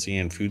self-sufficiency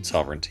and food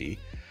sovereignty.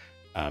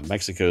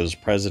 Mexico's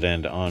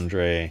President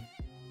Andre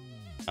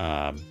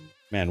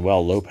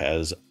Manuel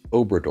Lopez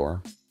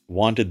Obrador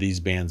wanted these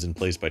bans in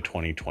place by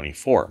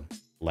 2024.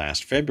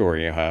 Last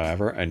February,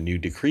 however, a new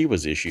decree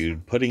was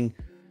issued putting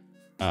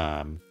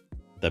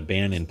the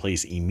ban in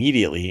place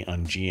immediately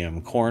on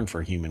GM corn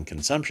for human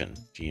consumption.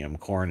 GM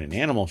corn in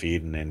animal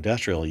feed and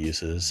industrial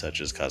uses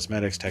such as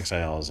cosmetics,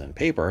 textiles, and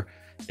paper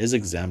is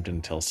exempt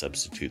until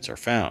substitutes are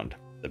found.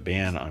 The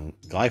ban on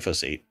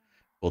glyphosate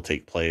will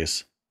take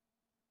place,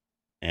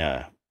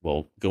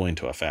 will go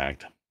into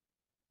effect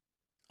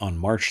on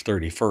March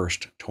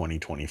 31st,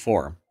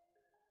 2024.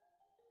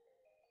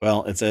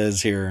 Well, it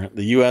says here,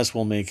 the U.S.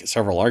 will make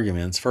several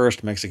arguments.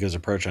 First, Mexico's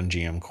approach on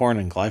GM corn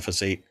and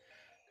glyphosate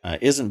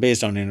isn't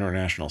based on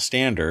international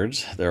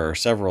standards. There are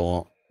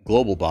several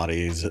global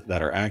bodies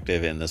that are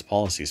active in this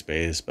policy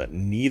space, but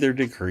neither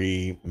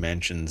decree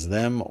mentions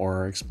them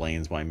or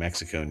explains why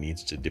Mexico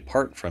needs to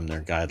depart from their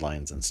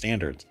guidelines and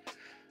standards.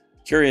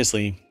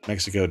 Curiously,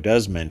 Mexico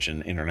does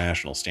mention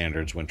international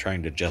standards when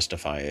trying to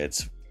justify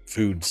its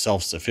food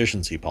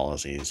self-sufficiency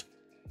policies,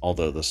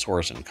 although the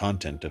source and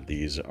content of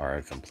these are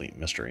a complete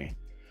mystery.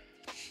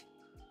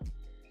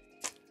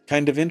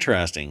 Kind of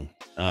interesting.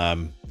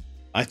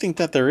 I think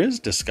that there is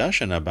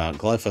discussion about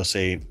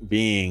glyphosate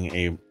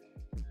being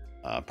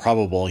a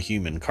probable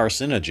human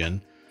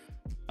carcinogen.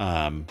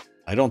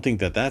 I don't think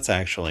that that's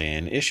actually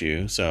an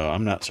issue, so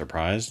I'm not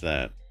surprised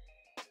that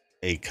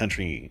a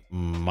country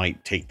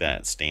might take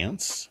that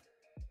stance.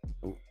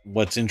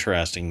 What's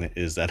interesting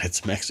is that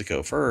it's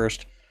Mexico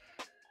first.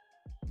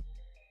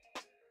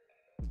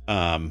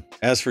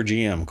 As for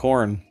GM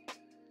corn,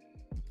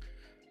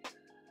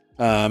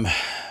 I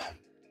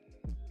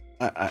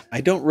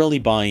don't really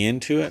buy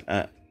into it.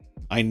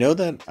 I know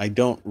that I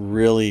don't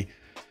really.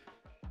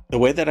 The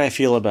way that I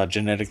feel about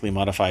genetically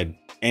modified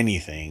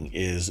anything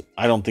is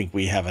I don't think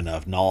we have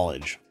enough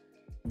knowledge.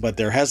 But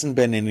there hasn't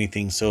been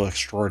anything so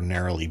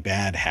extraordinarily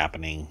bad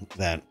happening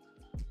that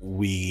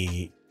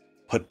we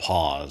put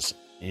pause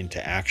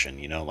into action.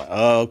 Like,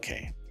 oh,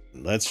 okay,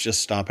 let's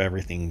just stop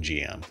everything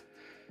GM.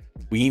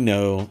 We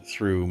know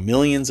through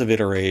millions of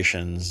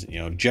iterations,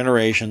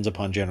 generations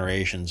upon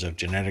generations of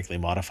genetically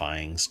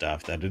modifying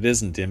stuff that it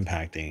isn't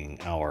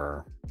impacting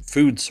our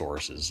food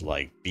sources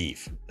like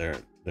beef.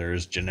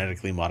 There's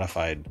genetically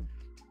modified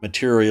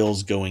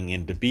materials going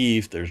into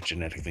beef. There's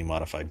genetically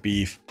modified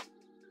beef.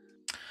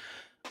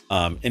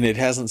 And it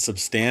hasn't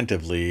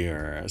substantively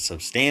or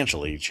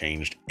substantially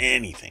changed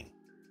anything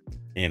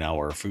in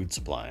our food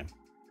supply.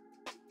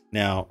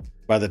 Now,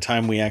 by the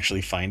time we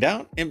actually find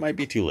out, it might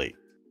be too late.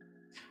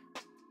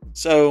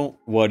 So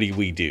what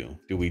do?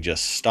 Do we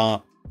just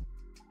stop?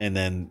 And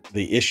then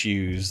the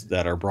issues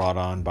that are brought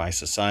on by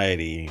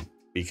society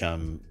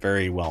become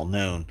very well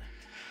known.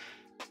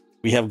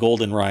 We have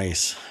golden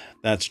rice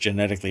that's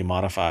genetically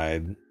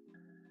modified,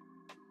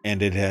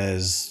 and it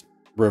has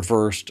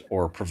reversed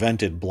or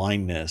prevented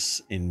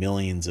blindness in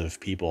millions of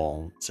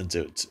people since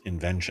its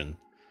invention.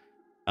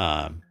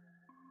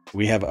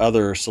 We have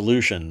other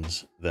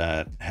solutions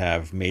that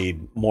have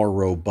made more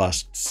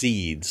robust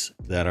seeds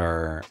that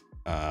are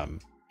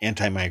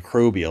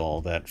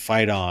antimicrobial, that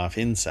fight off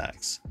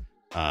insects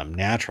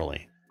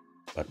naturally.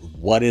 But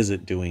what is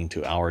it doing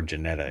to our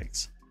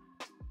genetics?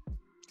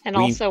 And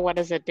also, what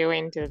is it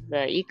doing to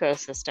the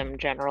ecosystem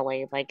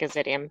generally? Like, is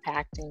it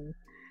impacting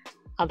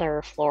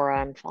other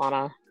flora and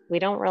fauna? We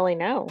don't really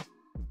know.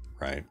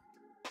 Right.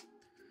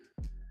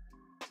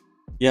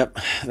 Yep,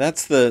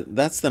 that's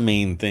the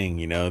main thing.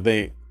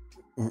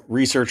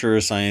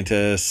 researchers,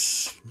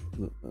 scientists,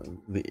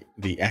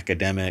 the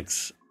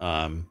academics,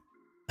 and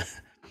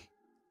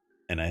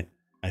I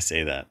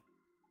say that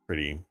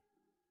pretty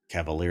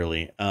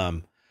cavalierly.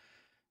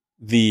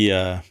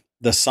 The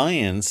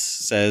science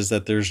says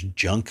that there's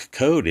junk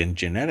code in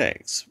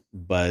genetics,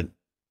 but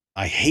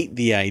I hate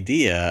the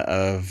idea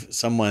of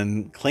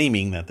someone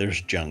claiming that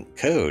there's junk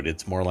code.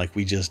 It's more like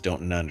we just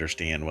don't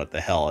understand what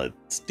the hell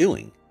it's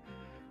doing.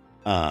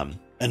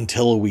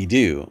 Until we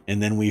do,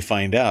 and then we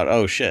find out,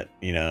 oh shit,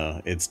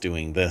 it's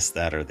doing this,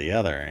 that, or the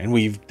other, and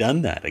we've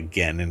done that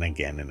again and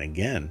again and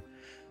again.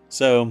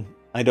 So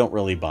I don't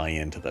really buy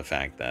into the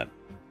fact that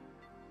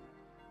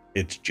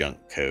it's junk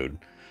code.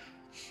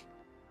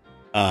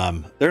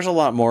 There's a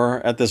lot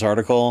more at this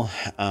article,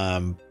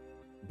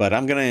 but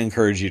I'm going to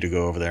encourage you to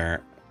go over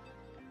there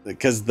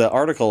because the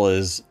article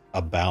is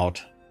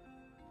about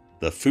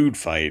the food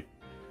fight.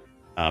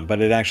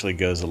 But it actually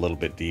goes a little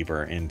bit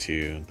deeper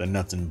into the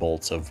nuts and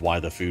bolts of why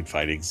the food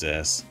fight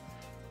exists,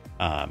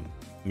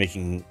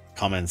 making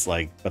comments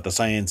like, but the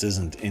science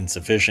isn't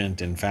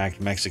insufficient. In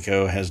fact,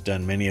 Mexico has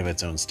done many of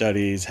its own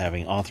studies,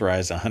 having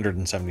authorized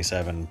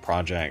 177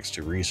 projects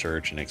to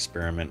research and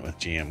experiment with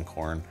GM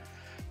corn.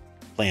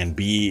 Plan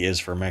B is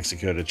for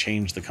Mexico to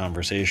change the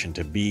conversation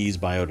to bees,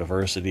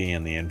 biodiversity,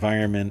 and the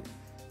environment.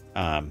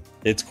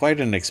 It's quite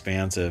an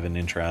expansive and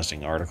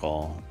interesting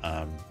article.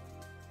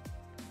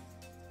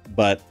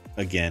 But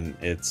again,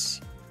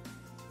 it's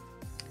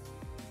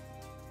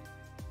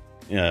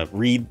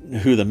read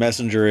who the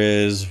messenger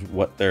is,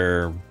 what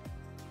their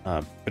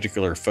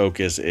particular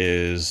focus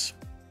is,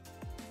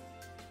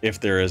 if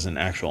there is an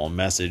actual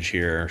message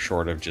here,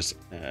 short of just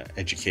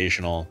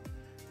educational.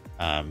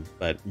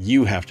 But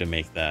you have to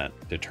make that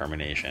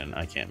determination.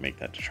 I can't make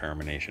that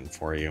determination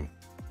for you.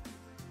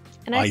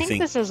 And I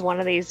think this is one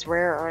of these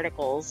rare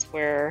articles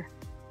where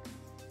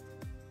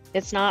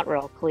it's not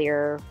real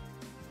clear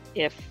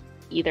if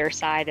either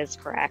side is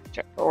correct,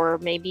 or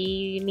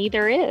maybe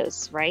neither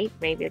is, right?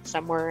 Maybe it's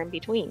somewhere in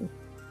between.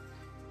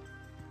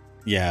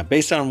 Yeah,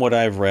 based on what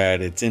I've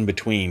read, it's in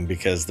between,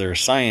 because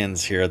there's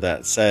science here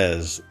that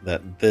says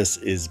that this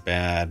is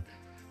bad.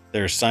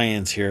 There's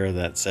science here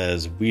that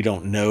says we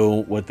don't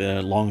know what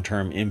the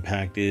long-term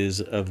impact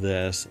is of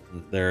this.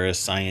 There is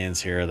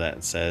science here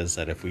that says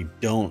that if we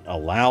don't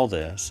allow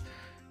this,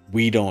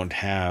 we don't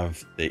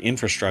have the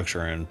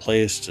infrastructure in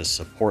place to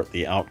support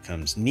the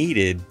outcomes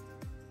needed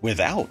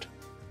without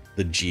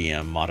the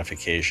GM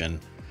modification.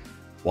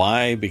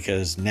 Why?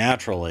 Because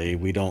naturally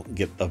we don't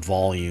get the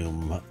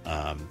volume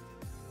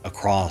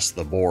across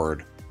the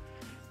board.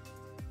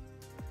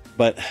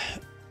 But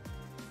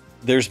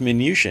there's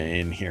minutia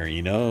in here,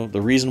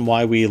 the reason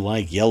why we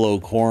like yellow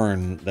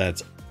corn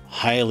that's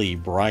highly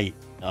bright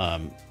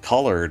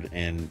colored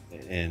and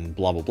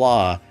blah blah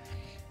blah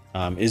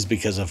is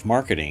because of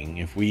marketing.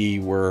 If we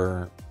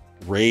were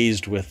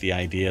raised with the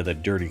idea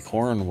that dirty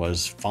corn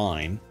was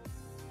fine,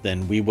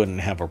 then we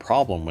wouldn't have a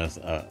problem with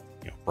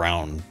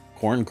brown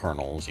corn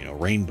kernels,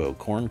 rainbow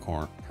corn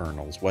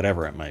kernels,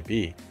 whatever it might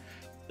be.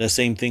 The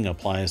same thing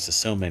applies to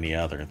so many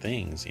other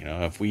things.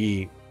 If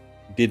we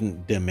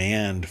didn't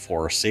demand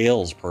for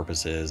sales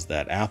purposes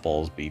that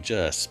apples be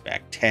just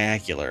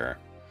spectacular,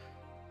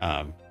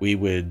 we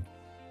would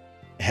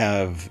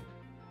have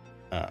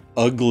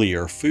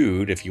uglier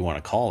food, if you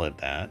want to call it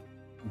that,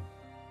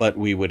 but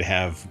we would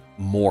have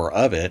more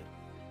of it,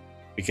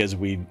 because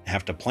we'd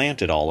have to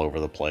plant it all over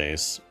the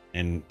place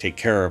and take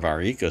care of our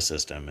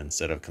ecosystem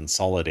instead of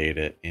consolidate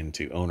it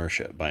into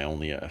ownership by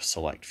only a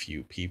select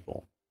few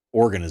people,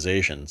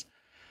 organizations.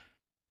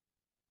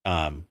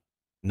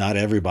 Not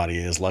everybody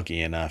is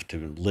lucky enough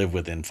to live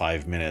within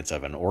 5 minutes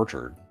of an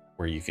orchard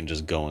where you can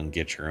just go and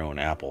get your own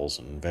apples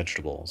and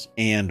vegetables,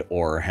 and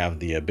or have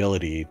the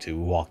ability to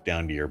walk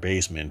down to your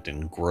basement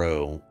and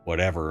grow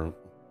whatever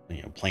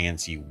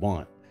plants you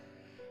want.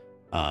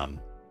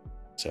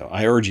 So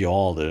I urge you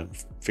all to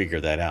figure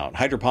that out.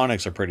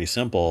 Hydroponics are pretty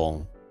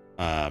simple,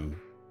 and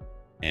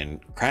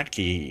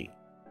Kratky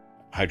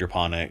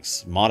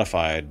hydroponics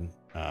modified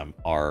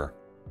are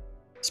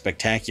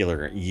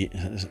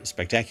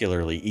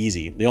spectacularly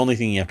easy. The only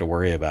thing you have to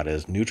worry about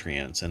is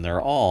nutrients, and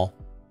they're all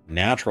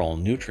natural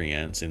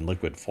nutrients in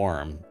liquid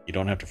form. You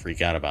don't have to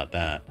freak out about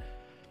that.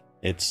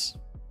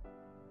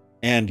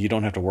 And you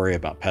don't have to worry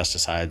about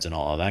pesticides and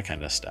all of that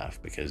kind of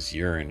stuff, because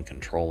you're in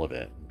control of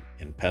it.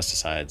 And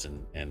pesticides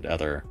and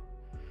other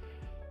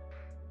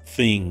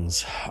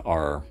things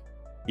are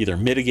either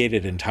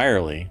mitigated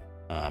entirely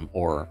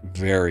or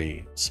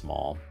very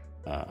small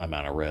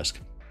amount of risk.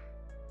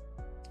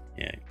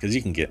 Yeah, because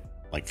you can get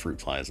like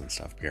fruit flies and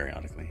stuff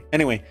periodically.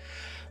 Anyway,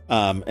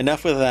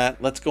 enough with that.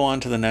 Let's go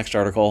on to the next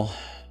article.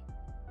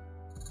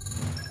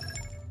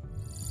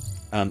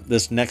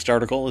 This next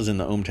article is in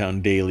the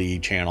ohmTown Daily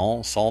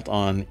channel. Salt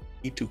on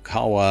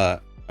Itokawa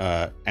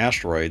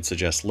asteroid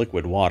suggests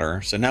liquid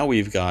water. So now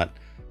we've got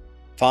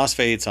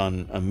phosphates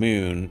on a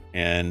moon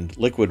and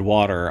liquid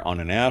water on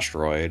an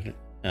asteroid.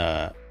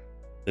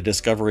 The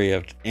discovery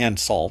of, and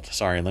salt,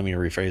 sorry, let me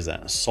rephrase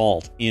that.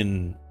 Salt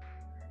in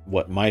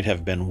what might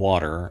have been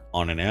water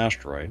on an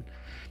asteroid.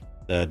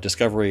 The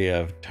discovery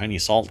of tiny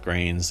salt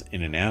grains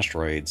in an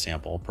asteroid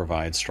sample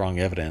provides strong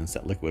evidence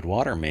that liquid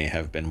water may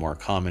have been more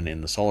common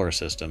in the solar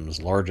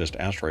system's largest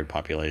asteroid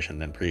population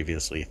than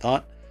previously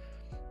thought.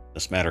 The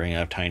smattering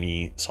of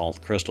tiny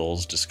salt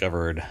crystals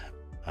discovered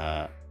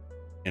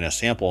in a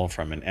sample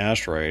from an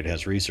asteroid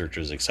has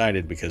researchers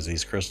excited because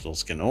these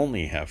crystals can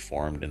only have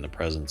formed in the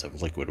presence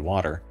of liquid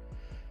water.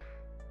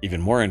 Even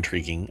more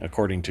intriguing,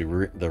 according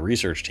to the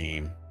research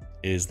team,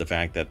 is the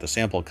fact that the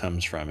sample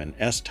comes from an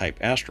S-type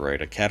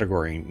asteroid, a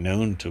category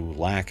known to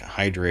lack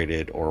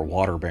hydrated or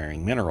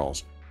water-bearing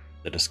minerals.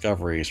 The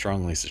discovery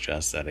strongly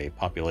suggests that a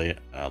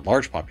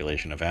large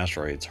population of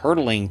asteroids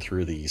hurtling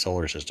through the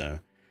solar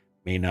system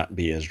may not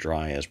be as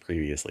dry as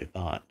previously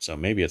thought. So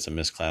maybe it's a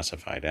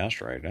misclassified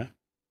asteroid, huh?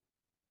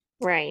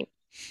 Right.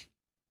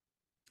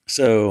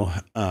 So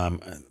I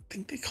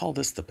think they call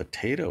this the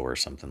potato or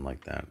something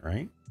like that,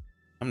 right?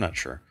 I'm not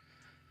sure.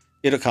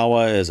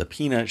 Itokawa is a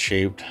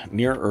peanut-shaped,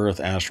 near-Earth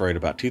asteroid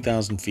about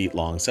 2,000 feet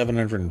long,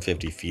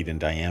 750 feet in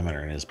diameter,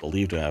 and is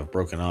believed to have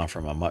broken off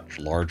from a much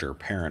larger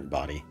parent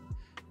body.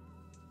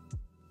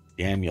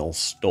 Daniel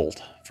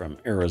Stolt from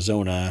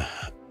Arizona,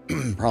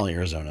 probably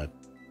Arizona,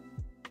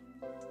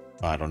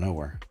 I don't know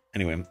where.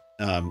 Anyway,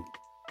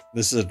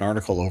 this is an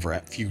article over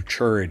at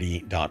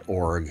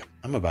futurity.org.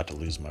 I'm about to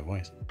lose my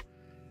voice.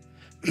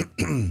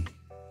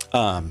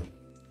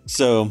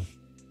 So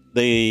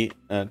they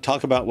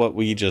talk about what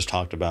we just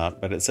talked about,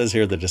 but it says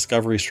here the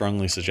discovery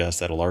strongly suggests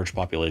that a large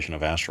population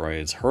of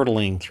asteroids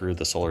hurtling through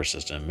the solar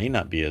system may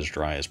not be as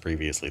dry as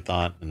previously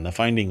thought, and the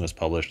finding was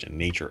published in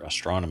Nature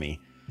Astronomy.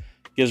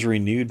 It gives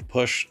renewed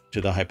push to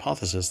the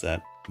hypothesis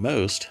that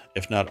most,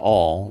 if not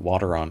all,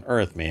 water on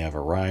Earth may have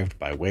arrived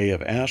by way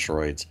of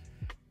asteroids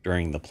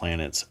during the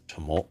planet's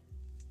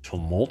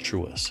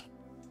tumultuous,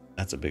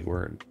 that's a big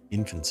word,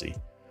 infancy.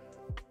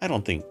 I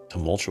don't think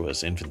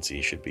tumultuous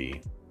infancy should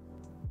be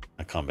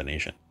a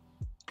combination.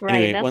 Right.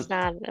 Anyway, That's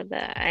not,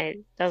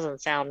 it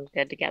doesn't sound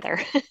good together.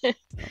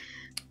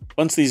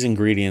 once these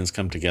ingredients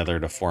come together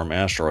to form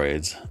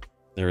asteroids,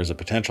 there is a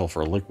potential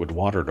for liquid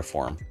water to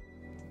form.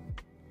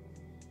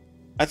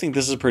 I think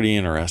this is pretty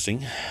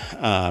interesting.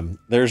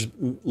 There's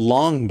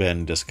long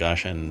been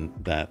discussion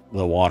that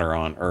the water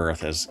on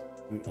Earth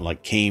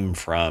came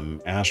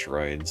from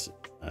asteroids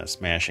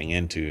smashing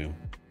into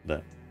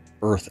the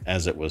Earth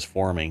as it was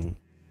forming.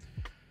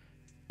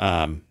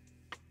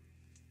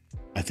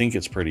 I think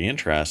it's pretty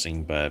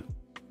interesting, but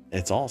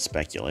it's all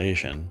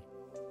speculation.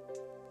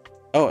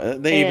 Oh,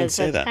 they even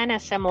say it's that. kind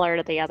of similar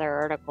to the other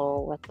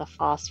article with the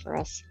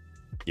phosphorus.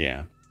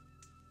 Yeah.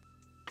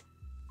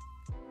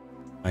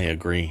 I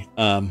agree.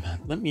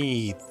 Let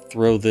me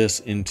throw this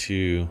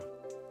into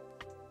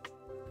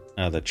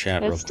the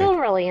chat real quick. It's still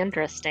really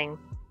interesting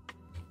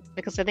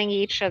because I think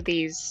each of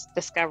these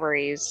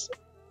discoveries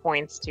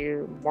points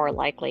to more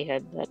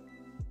likelihood that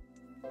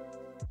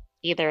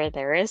either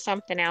there is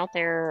something out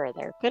there or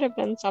there could have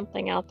been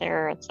something out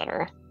there,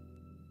 etc.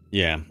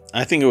 Yeah,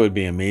 I think it would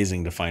be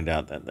amazing to find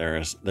out that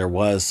there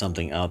was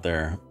something out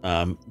there.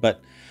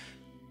 But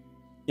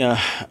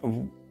yeah,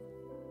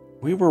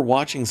 we were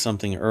watching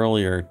something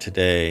earlier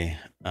today.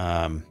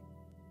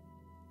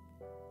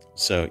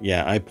 So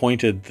yeah, I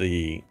pointed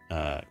the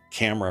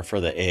camera for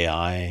the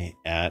AI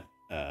at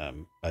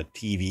a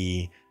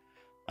TV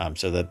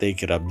so that they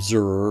could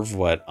observe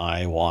what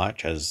I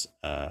watch as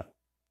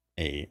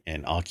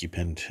an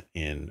occupant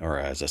or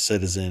as a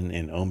citizen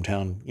in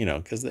ohmTown,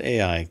 because the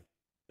AI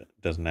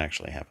doesn't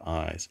actually have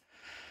eyes.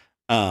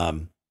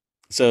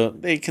 So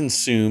they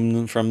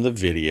consume from the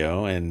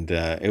video, and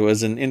it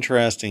was an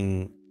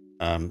interesting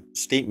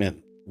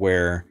statement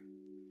where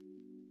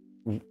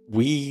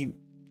we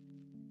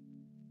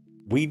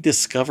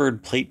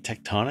discovered plate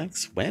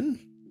tectonics when?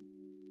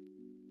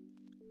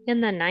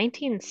 In the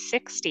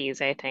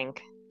 1960s, I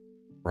think.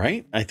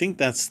 Right? I think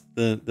that's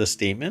the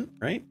statement,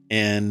 right?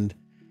 And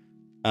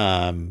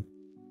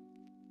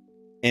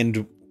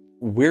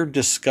we're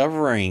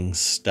discovering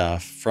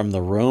stuff from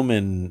the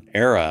Roman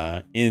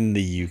era in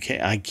the UK.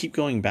 I keep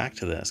going back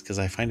to this because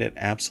I find it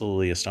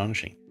absolutely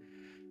astonishing.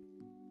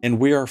 And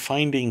we are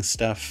finding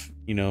stuff,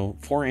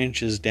 4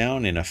 inches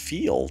down in a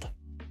field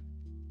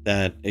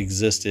that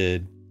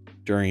existed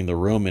during the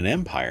Roman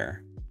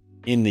Empire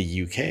in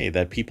the UK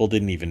that people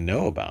didn't even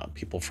know about,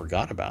 people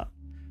forgot about.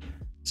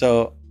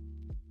 So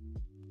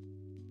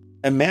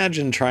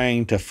imagine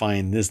trying to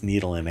find this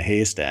needle in a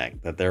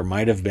haystack, that there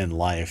might have been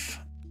life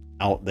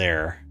out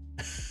there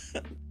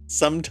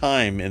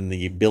sometime in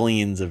the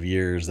billions of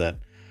years that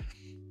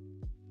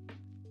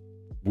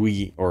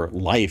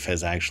life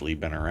has actually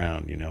been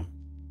around,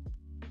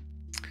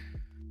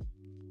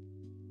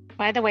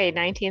 By the way,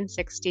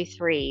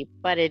 1963,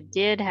 but it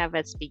did have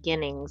its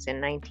beginnings in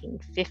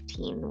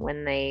 1915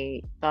 when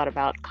they thought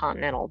about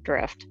continental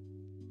drift.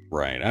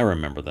 Right, I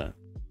remember that.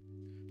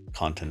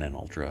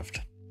 Continental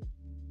drift.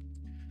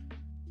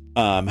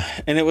 And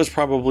it was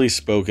probably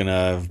spoken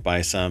of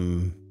by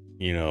some,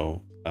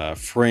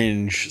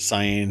 fringe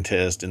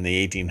scientist in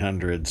the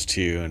 1800s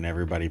too, and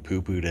everybody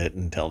poo-pooed it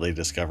until they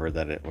discovered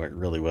that it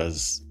really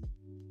was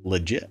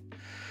legit.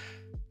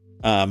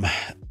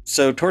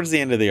 So towards the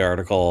end of the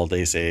article,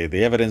 they say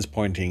the evidence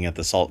pointing at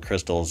the salt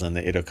crystals in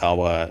the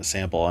Itokawa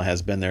sample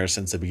has been there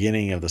since the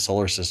beginning of the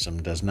solar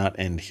system does not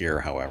end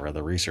here, however.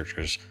 The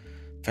researchers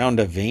found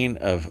a vein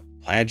of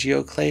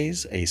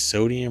plagioclase, a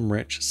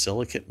sodium-rich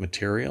silicate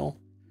material,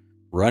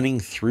 running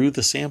through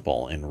the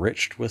sample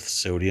enriched with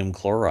sodium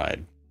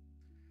chloride.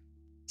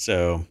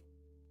 So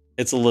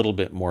it's a little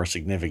bit more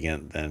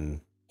significant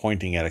than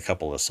pointing at a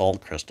couple of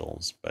salt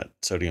crystals, but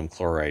sodium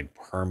chloride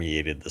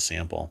permeated the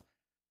sample.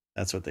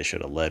 That's what they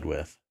should have led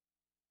with.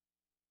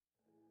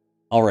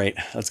 All right,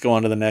 let's go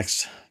on to the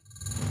next.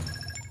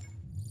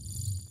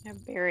 I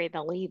buried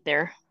the lead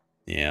there.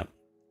 Yeah.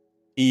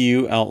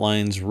 EU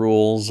outlines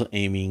rules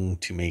aiming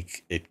to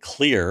make it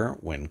clear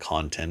when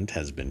content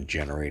has been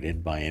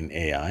generated by an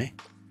AI.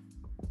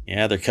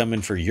 Yeah, they're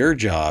coming for your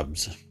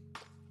jobs.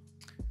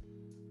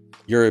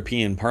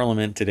 European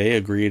Parliament today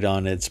agreed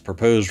on its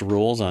proposed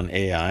rules on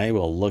AI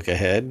will look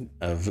ahead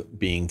of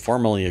being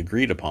formally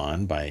agreed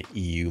upon by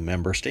EU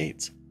member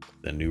states.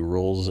 The new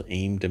rules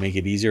aim to make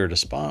it easier to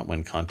spot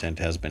when content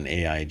has been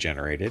AI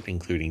generated,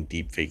 including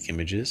deepfake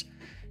images,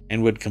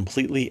 and would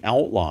completely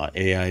outlaw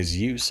AI's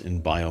use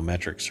in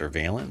biometric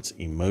surveillance,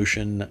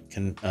 emotion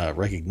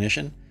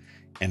recognition,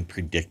 and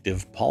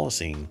predictive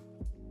policing.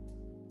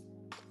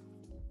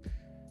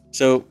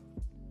 So,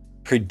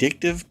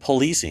 predictive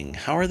policing.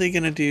 How are they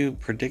going to do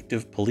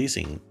predictive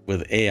policing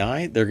with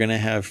AI? They're going to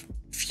have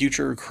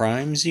future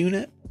crimes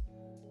unit?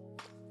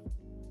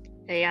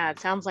 Yeah, it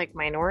sounds like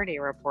Minority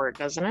Report,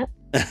 doesn't it?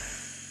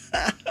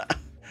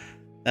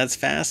 That's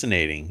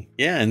fascinating.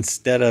 Yeah,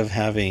 instead of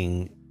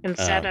having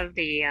Instead of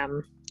the I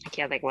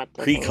can't think what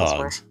the things were.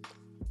 precogs.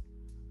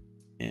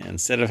 Yeah,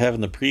 instead of having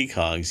the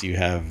precogs, you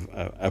have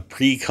a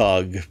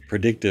precog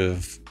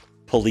predictive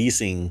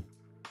policing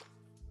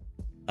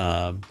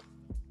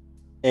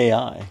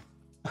AI.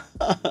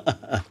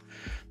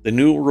 The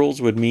new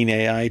rules would mean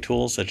AI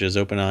tools such as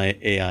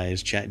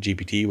OpenAI's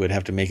ChatGPT would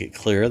have to make it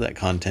clear that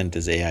content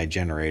is AI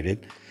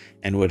generated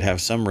and would have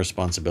some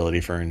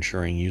responsibility for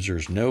ensuring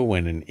users know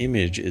when an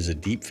image is a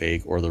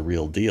deepfake or the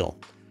real deal.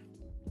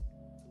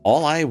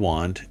 All I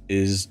want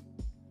is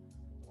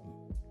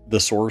the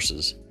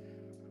sources.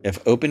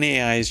 If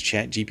OpenAI's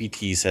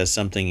ChatGPT says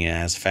something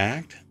as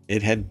fact,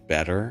 it had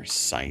better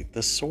cite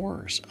the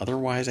source.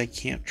 Otherwise, I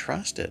can't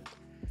trust it.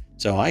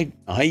 So I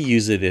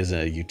use it as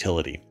a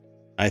utility.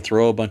 I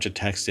throw a bunch of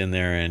text in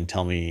there and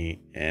tell me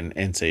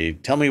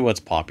what's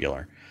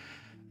popular,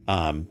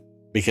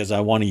 because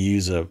I want to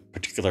use a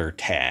particular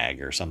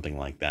tag or something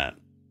like that.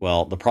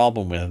 Well, the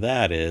problem with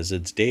that is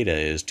its data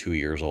is 2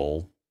 years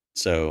old,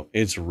 so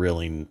it's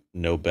really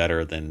no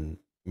better than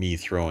me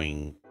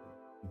throwing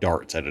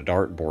darts at a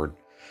dartboard.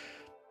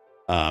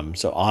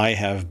 So I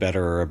have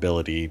better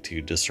ability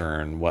to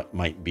discern what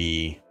might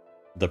be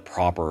the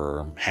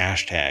proper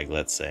hashtag,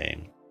 let's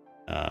say.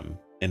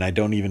 And I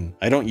don't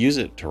use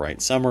it to write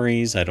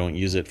summaries. I don't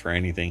use it for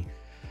anything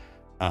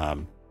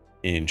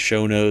in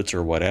show notes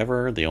or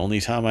whatever. The only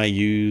time I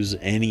use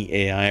any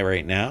AI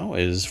right now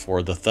is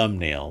for the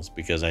thumbnails,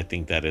 because I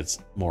think that it's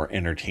more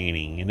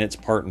entertaining and it's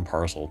part and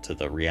parcel to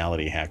the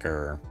reality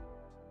hacker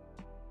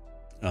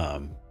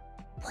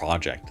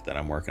project that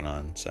I'm working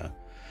on. So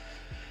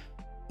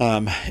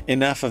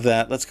enough of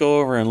that. Let's go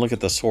over and look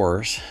at the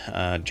source.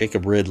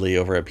 Jacob Ridley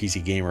over at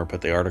PC Gamer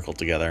put the article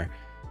together.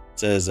 It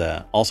says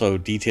also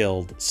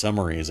detailed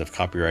summaries of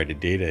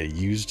copyrighted data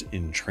used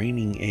in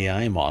training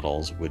AI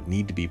models would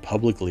need to be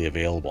publicly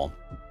available.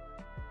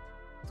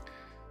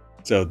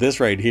 So this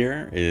right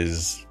here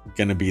is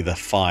going to be the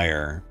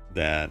fire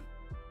that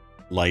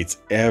lights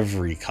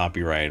every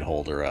copyright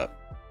holder up,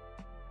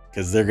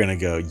 because they're going to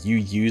go, you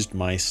used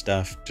my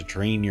stuff to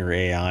train your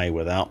AI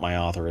without my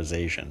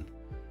authorization.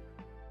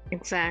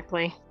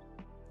 Exactly.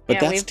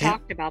 But yeah, we've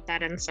talked about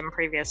that in some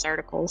previous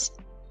articles.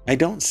 I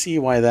don't see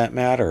why that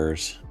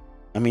matters.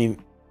 I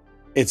mean,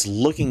 it's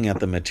looking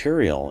at the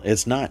material.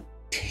 It's not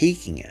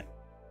taking it.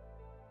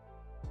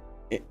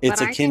 It's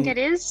but I think it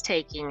is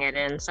taking it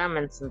in some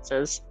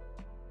instances.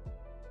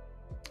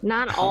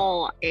 Not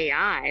all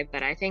AI,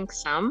 but I think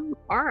some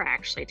are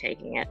actually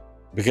taking it.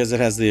 Because it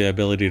has the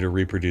ability to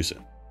reproduce it.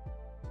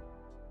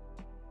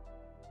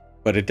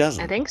 But it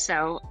doesn't. I think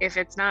so. If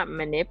it's not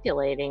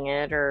manipulating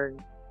it or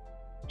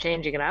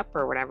changing it up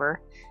or whatever.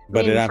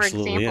 But it for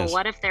absolutely example, is.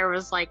 what if there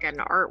was like an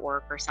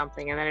artwork or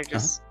something and then it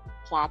just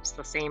plops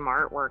the same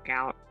artwork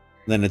out?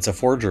 Then it's a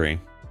forgery.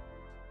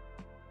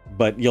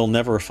 But you'll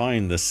never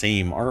find the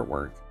same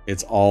artwork.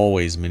 It's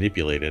always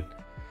manipulated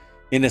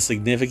in a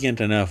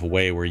significant enough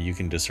way where you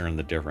can discern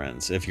the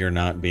difference if you're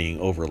not being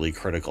overly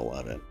critical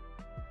of it.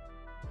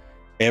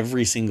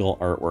 Every single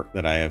artwork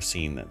that I have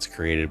seen that's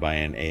created by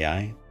an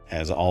AI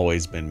has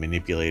always been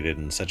manipulated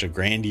in such a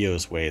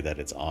grandiose way that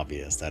it's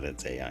obvious that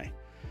it's AI.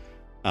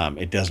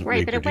 It doesn't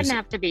right, but it wouldn't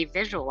have to be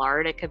visual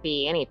art. It could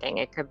be anything.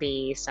 It could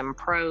be some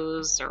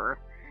prose or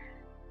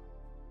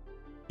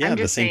I'm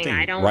just the same thing.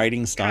 I don't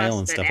writing style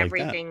and stuff like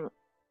that.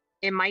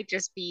 It might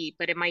just be,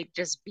 but it might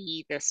just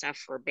be the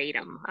stuff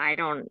verbatim. I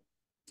don't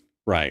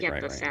Right, get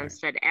right, the right, right. sense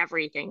that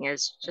everything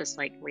is just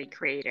like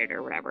recreated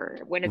or whatever.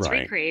 When it's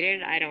Right.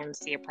 recreated, I don't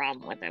see a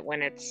problem with it.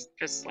 When it's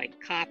just like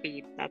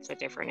copied, that's a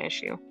different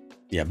issue.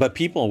 Yeah, but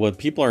what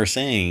people are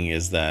saying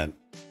is that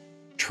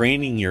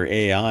training your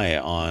AI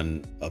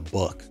on a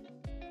book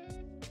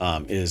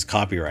is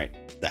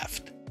copyright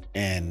theft,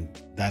 and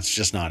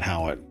that's not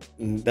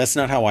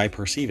how I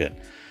perceive it,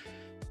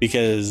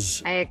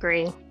 because I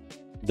agree.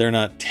 they're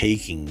not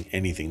taking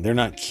anything. They're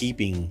not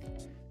keeping.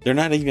 They're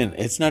not even.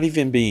 It's not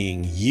even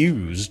being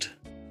used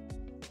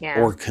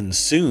Yeah. or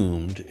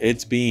consumed.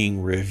 It's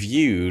being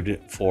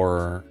reviewed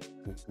for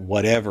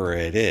whatever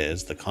it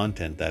is, the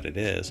content that it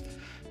is.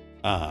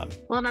 Um,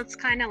 Well, that's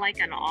kind of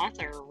like an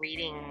author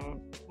reading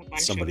a bunch of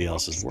Somebody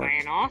else's books by work.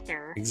 an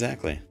author,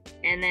 Exactly.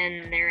 and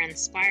then they're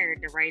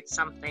inspired to write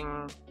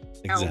something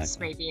else,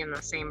 Exactly. maybe in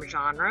the same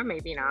genre,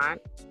 maybe not.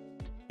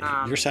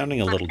 You're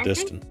sounding a But little I think,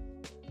 distant.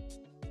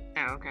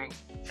 oh, okay.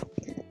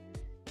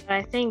 But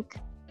I think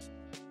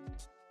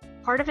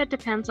part of it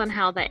depends on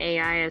how the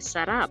AI is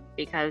set up,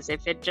 because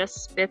if it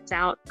just spits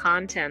out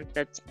content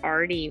that's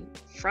already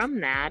from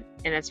that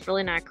and it's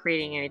really not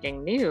creating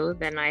anything new,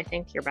 then I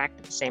think you're back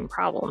to the same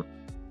problem.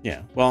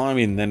 Yeah. Well, I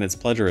mean, then it's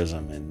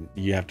plagiarism, and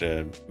you have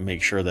to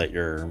make sure that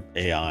your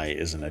AI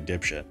isn't a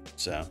dipshit.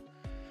 So,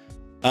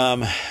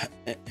 um,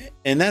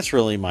 and that's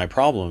really my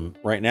problem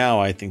right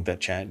now. I think that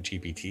Chat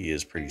GPT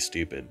is pretty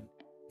stupid.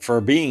 For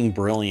being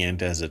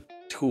brilliant as a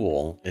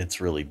tool, it's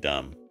really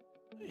dumb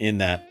in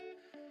that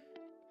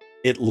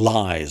it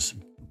lies,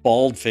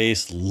 bald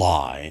faced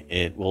lie.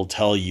 It will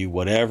tell you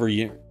whatever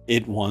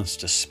it wants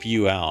to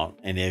spew out,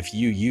 and if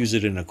you use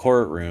it in a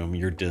courtroom,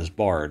 you're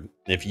disbarred.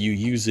 If you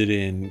use it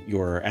in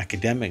your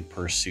academic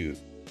pursuit,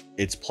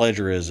 it's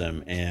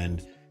plagiarism,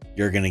 and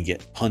you're going to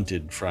get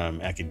punted from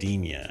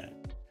academia.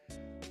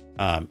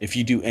 If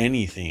you do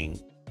anything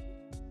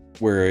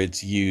where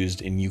it's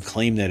used and you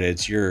claim that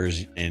it's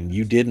yours and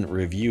you didn't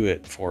review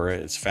it for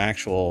its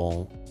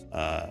factual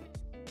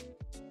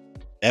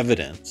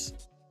evidence,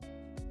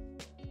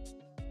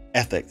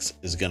 ethics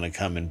is going to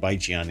come and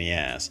bite you on the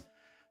ass.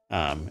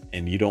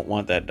 And you don't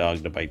want that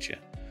dog to bite you.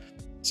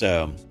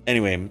 So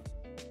anyway,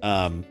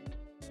 um,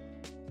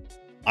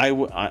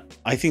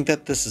 I think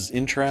that this is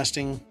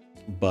interesting,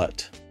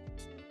 but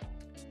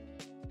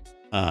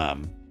I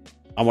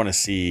want to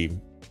see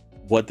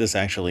what this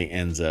actually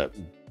ends up.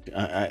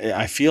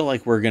 I feel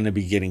like we're going to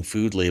be getting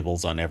food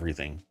labels on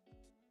everything.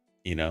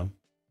 You know,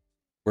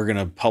 we're going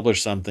to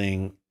publish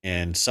something,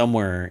 and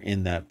somewhere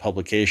in that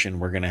publication,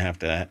 we're going to have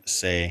to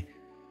say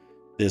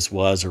this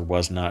was or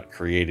was not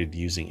created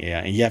using AI.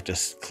 And you have to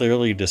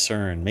clearly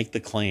discern, make the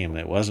claim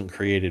that it wasn't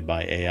created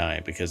by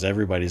AI, because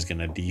everybody's going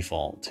to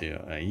default to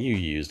you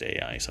used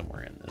AI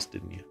somewhere in this,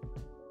 didn't you?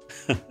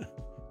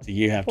 So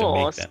you have to Well,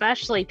 make that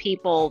especially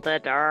people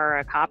that are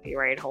a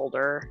copyright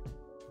holder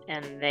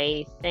and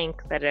they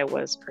think that it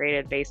was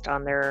created based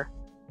on their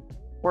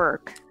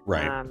work.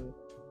 right.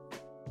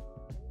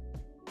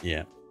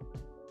 Yeah.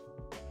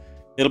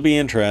 It'll be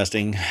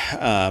interesting.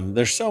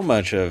 There's so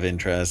much of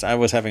interest. I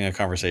was having a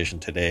conversation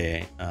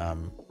today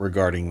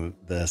regarding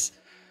this,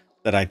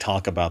 that I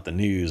talk about the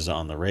news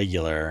on the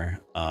regular,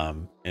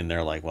 and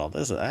they're like, "Well,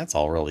 that's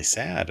all really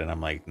sad," and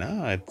I'm like,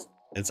 "No,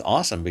 it's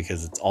awesome,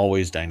 because it's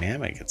always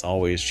dynamic. It's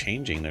always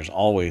changing. There's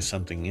always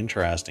something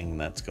interesting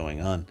that's going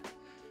on."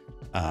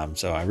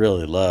 So I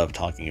really love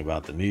talking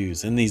about the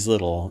news in these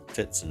little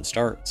fits and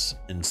starts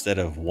instead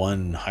of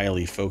one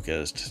highly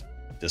focused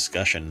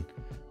discussion.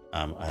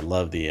 I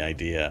love the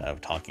idea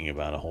of talking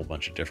about a whole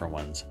bunch of different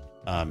ones.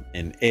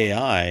 And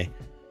AI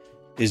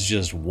is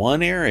just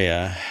one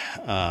area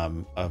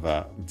of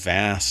a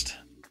vast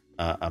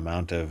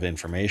amount of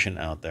information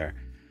out there.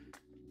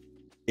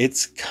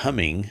 It's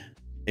coming,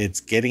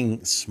 it's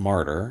getting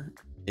smarter,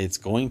 it's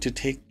going to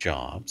take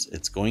jobs,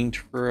 it's going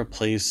to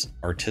replace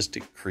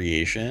artistic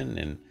creation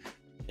and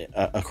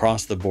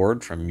across the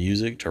board, from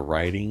music to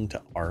writing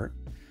to art.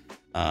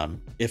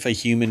 If a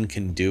human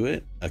can do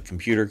it, a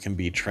computer can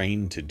be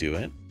trained to do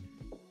it.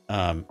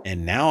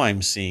 And now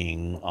I'm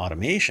seeing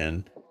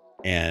automation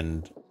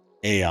and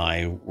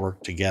AI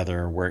work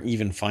together, where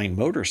even fine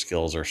motor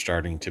skills are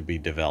starting to be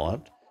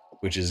developed,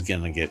 which is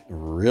going to get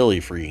really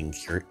freaking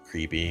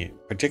creepy,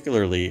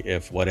 particularly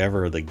if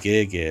whatever the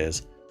gig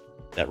is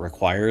that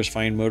requires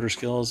fine motor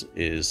skills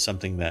is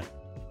something that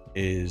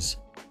is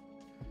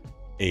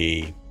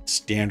a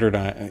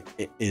standard,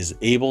 is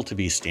able to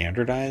be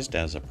standardized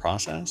as a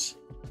process.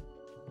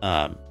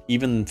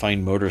 Even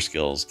fine motor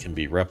skills can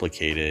be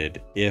replicated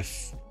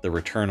if the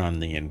return on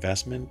the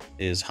investment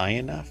is high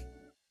enough.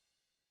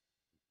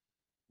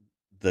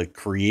 The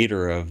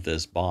creator of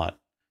this bot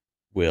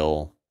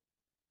will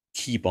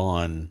keep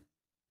on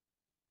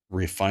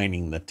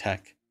refining the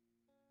tech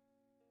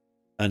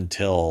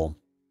until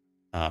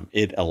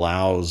it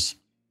allows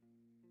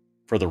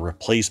for the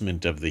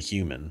replacement of the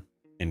human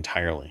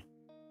entirely.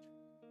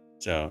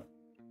 So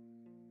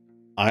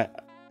I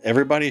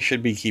everybody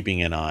should be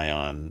keeping an eye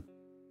on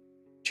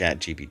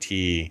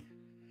ChatGPT,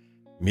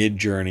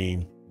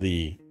 Midjourney,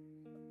 the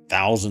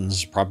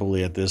thousands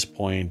probably at this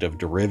point of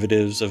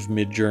derivatives of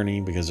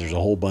Midjourney, because there's a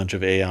whole bunch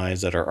of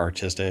AIs that are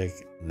artistic.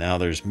 Now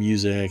there's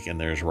music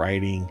and there's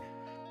writing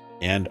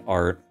and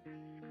art.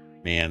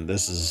 Man,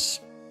 this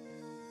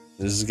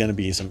is going to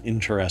be some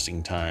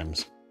interesting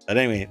times. But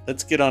anyway,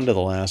 let's get on to the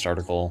last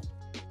article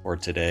for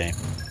today.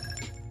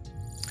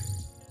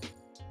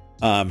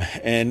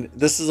 And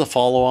this is a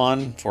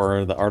follow-on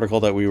for the article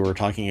that we were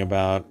talking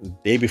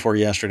about day before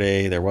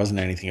yesterday. There wasn't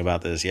anything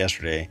about this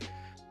yesterday,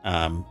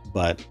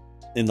 but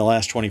in the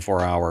last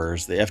 24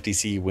 hours, the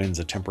FTC wins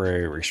a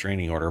temporary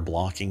restraining order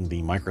blocking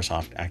the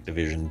Microsoft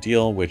Activision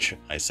deal, which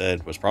I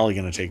said was probably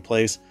going to take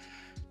place.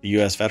 The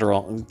U.S.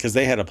 federal, because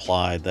they had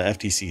applied, the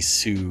FTC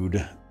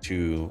sued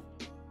to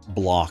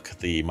block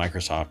the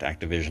Microsoft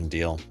Activision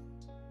deal.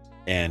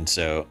 And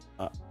so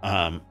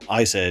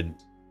I said,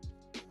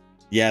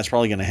 yeah, it's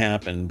probably going to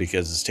happen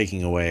because it's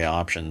taking away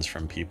options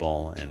from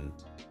people, and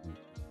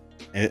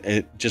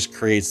it just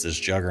creates this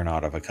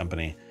juggernaut of a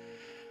company.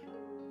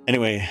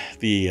 Anyway,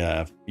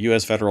 the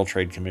U.S. Federal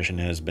Trade Commission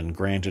has been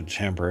granted a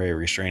temporary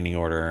restraining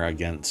order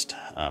against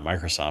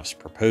Microsoft's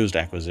proposed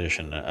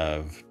acquisition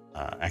of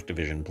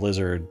Activision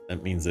Blizzard.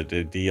 That means that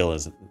the deal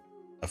is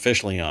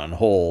officially on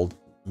hold,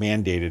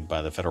 mandated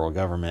by the federal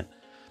government,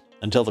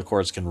 until the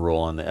courts can rule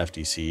on the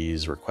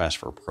FTC's request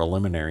for a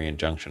preliminary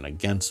injunction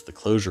against the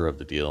closure of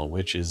the deal,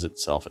 which is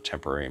itself a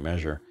temporary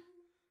measure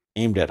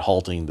aimed at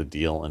halting the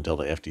deal until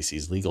the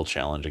FTC's legal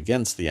challenge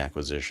against the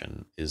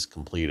acquisition is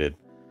completed.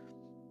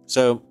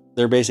 So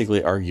they're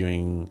basically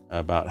arguing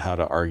about how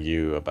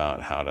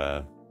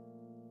to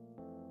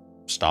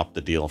stop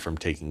the deal from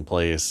taking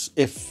place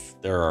if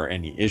there are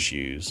any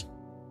issues.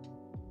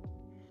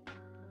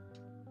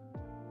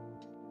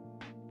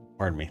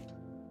 Pardon me.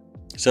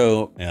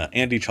 So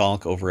Andy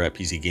Chalk over at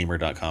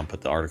PCGamer.com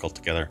put the article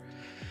together.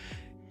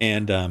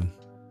 And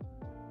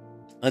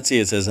let's see,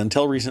 it says,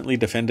 until recently,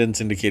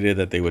 defendants indicated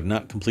that they would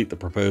not complete the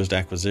proposed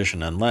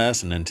acquisition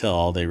unless and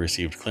until they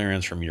received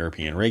clearance from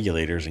European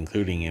regulators,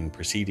 including in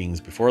proceedings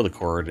before the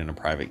court in a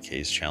private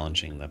case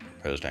challenging the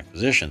proposed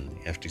acquisition,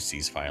 the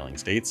FTC's filing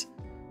states.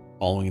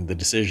 Following the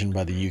decision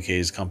by the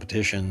UK's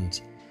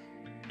Competitions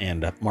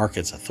and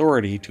Markets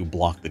Authority to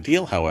block the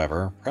deal,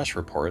 however, press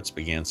reports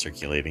began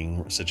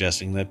circulating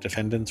suggesting that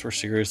defendants were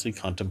seriously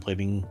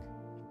contemplating,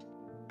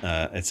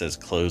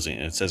 closing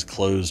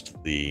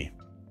the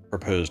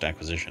proposed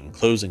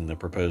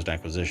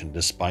acquisition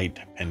despite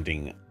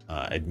pending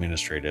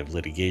administrative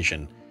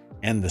litigation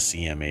and the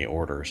CMA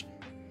orders.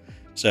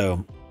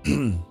 So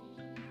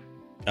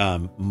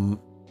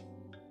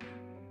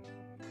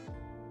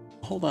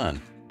hold on.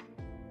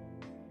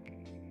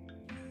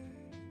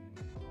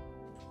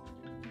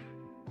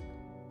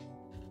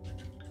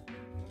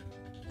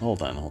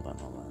 Hold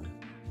on.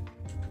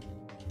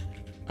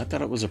 I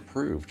thought it was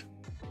approved.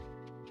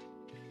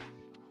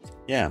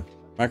 Yeah.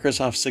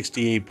 Microsoft's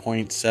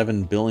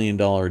 $68.7 billion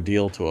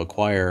deal to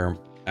acquire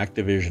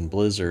Activision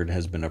Blizzard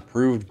has been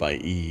approved by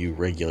EU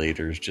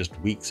regulators just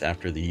weeks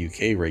after the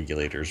UK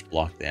regulators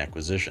blocked the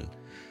acquisition.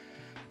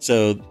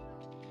 So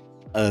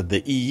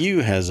the EU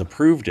has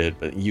approved it,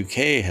 but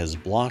UK has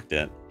blocked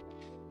it.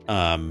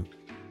 I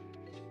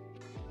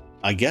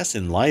guess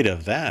in light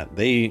of that,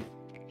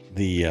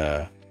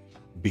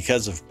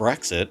 because of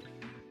Brexit,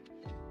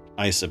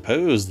 I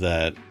suppose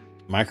that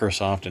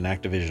Microsoft and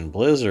Activision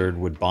Blizzard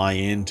would buy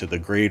into the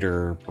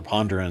greater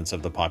preponderance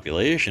of the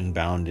population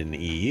bound in the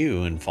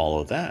EU and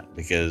follow that,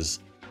 because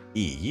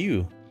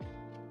EU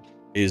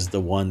is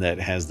the one that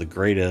has the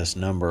greatest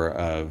number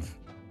of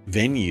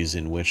venues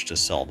in which to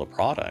sell the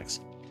products.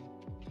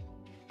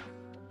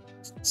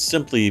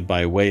 Simply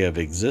by way of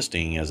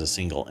existing as a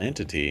single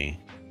entity,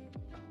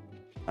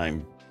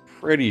 I'm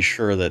pretty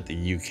sure that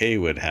the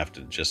UK would have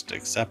to just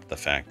accept the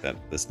fact that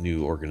this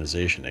new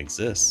organization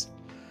exists.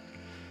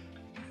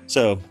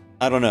 So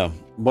I don't know.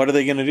 What are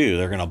they going to do?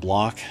 They're going to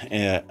block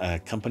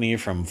a company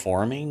from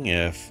forming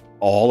if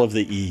all of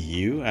the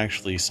EU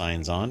actually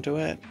signs on to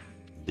it.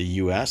 The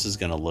US is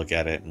going to look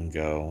at it and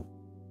go,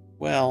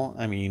 well,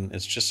 I mean,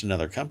 it's just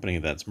another company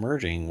that's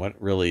merging. What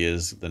really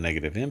is the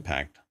negative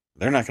impact?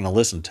 They're not going to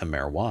listen to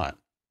Mayor Watt.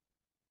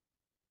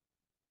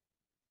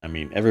 I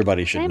mean,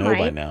 everybody should know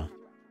by now.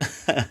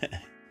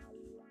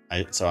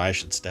 So I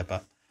should step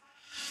up.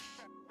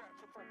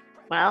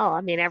 Well,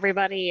 I mean,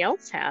 everybody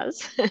else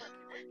has.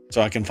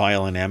 So I can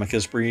file an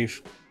amicus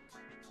brief?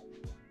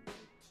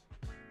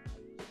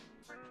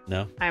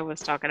 No? I was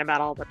talking about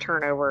all the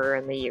turnover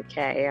in the UK.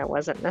 I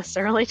wasn't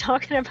necessarily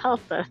talking about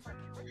the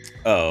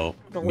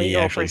me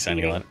actually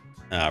signing on.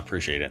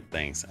 Appreciate it.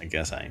 Thanks. I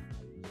guess I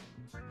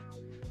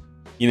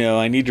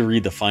need to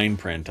read the fine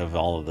print of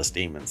all of the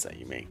statements that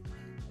you make.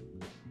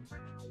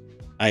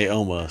 I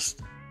almost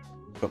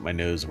put my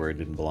nose where it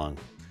didn't belong.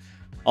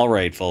 All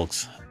right,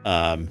 folks.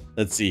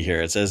 Let's see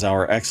here. It says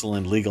our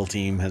excellent legal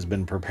team has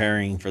been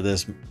preparing for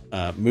this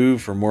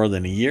move for more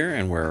than a year,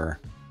 and we're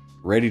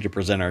ready to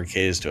present our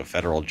case to a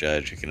federal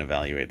judge who can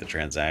evaluate the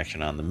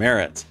transaction on the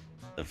merits.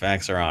 The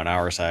facts are on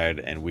our side,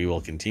 and we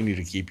will continue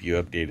to keep you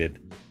updated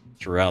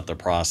throughout the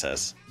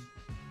process,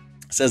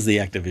 says the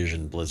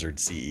Activision Blizzard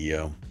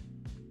CEO.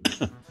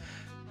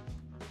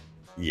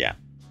 Yeah.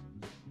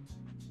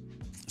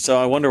 So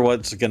I wonder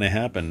what's going to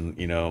happen.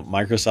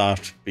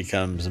 Microsoft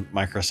becomes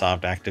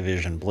Microsoft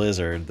Activision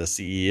Blizzard. The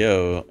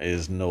CEO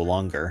is no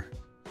longer,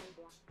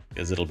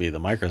 because it'll be the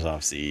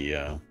Microsoft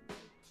CEO.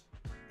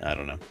 I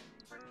don't know.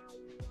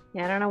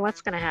 Yeah, I don't know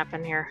what's going to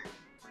happen here.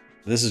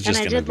 This is And just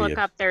I going to did be look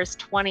up, there's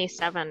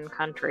 27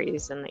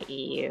 countries in the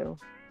EU.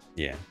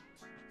 Yeah.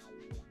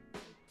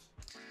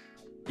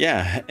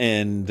 Yeah,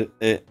 and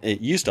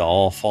it used to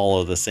all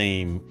follow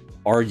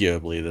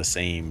arguably the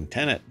same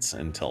tenets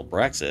until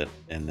Brexit,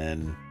 and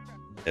then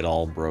it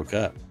all broke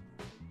up.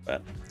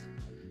 But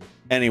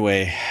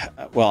anyway,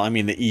 well, I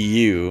mean, the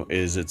EU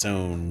is its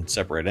own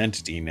separate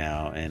entity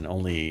now, and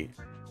only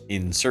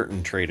in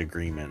certain trade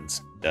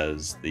agreements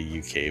does the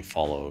UK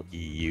follow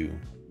EU.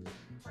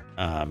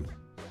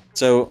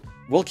 So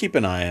we'll keep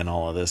an eye on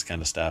all of this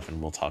kind of stuff,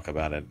 and we'll talk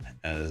about it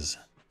as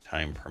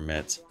time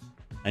permits.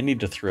 I need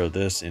to throw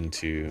this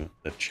into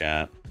the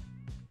chat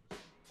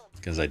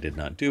because I did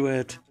not do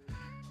it.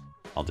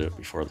 I'll do it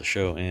before the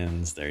show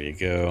ends. There you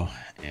go.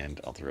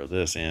 And I'll throw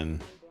this in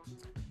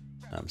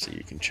so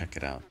you can check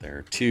it out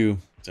there too.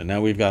 So now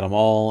we've got them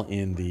all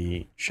in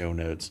the show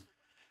notes.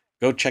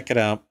 Go check it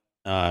out.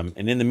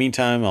 And in the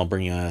meantime, I'll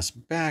bring us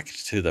back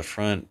to the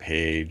front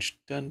page.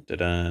 Dun,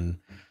 dun,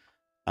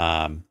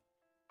 dun.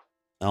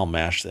 I'll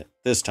mash it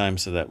this time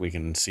so that we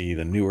can see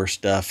the newer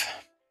stuff.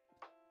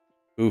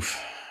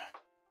 Oof.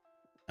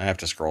 I have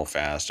to scroll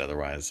fast,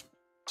 otherwise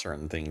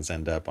certain things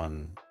end up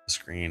on the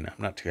screen I'm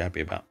not too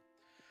happy about.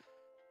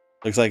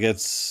 Looks like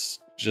it's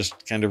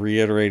just kind of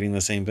reiterating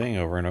the same thing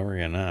over and over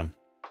again.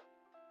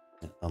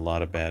 A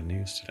lot of bad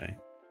news today.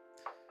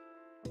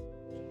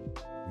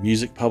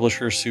 Music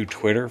publishers sue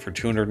Twitter for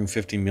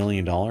 $250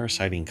 million,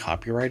 citing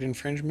copyright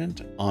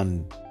infringement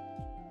on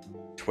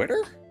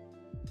Twitter?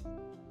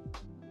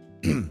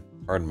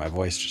 Pardon, my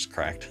voice just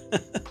cracked.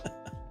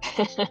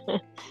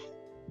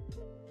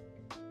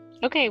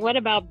 Okay, what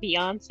about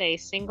Beyonce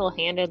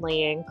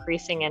single-handedly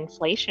increasing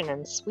inflation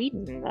in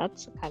Sweden?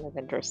 That's kind of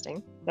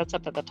interesting. That's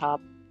up at the top.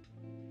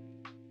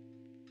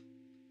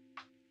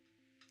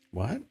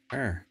 What?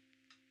 Where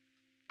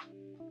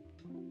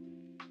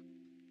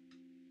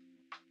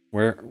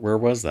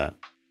was that?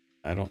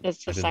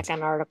 It's the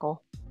second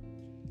article.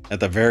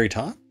 At the very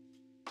top?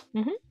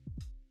 Mm-hmm.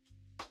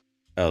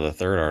 Oh, the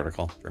third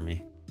article for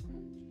me.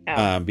 Oh.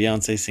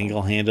 Beyonce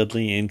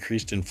single-handedly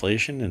increased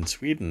inflation in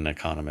Sweden,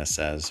 economist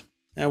says.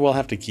 And we'll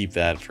have to keep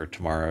that for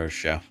tomorrow's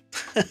show.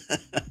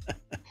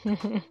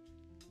 And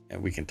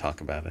we can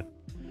talk about it.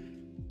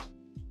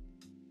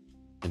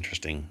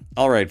 Interesting.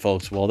 All right,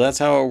 folks. Well, that's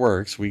how it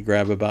works. We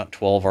grab about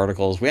 12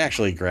 articles. We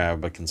actually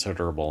grab a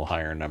considerable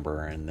higher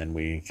number, and then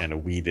we kind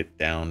of weed it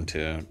down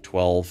to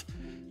 12.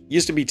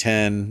 Used to be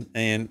 10,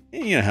 and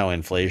you know how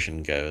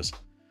inflation goes.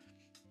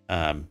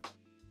 And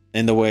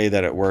the way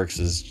that it works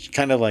is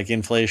kind of like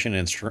inflation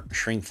and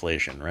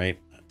shrinkflation, right?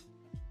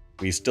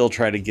 We still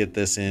try to get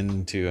this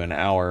into an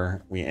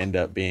hour. We end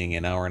up being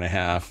an hour and a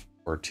half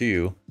or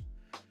two.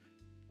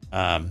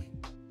 And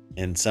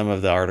some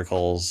of the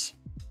articles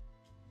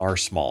are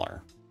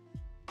smaller,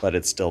 but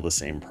it's still the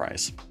same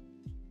price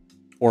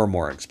or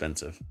more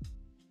expensive.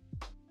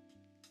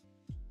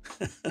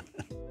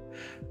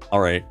 All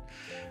right.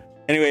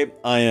 Anyway,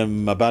 I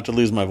am about to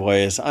lose my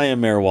voice. I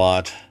am Mayor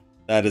Watt.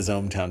 That is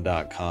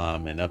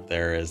ohmtown.com. And up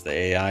there is the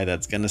AI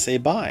that's going to say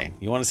bye.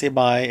 You want to say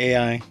bye,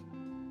 AI?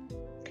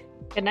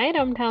 Good night,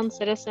 ohmTown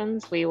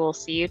citizens. We will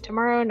see you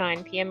tomorrow,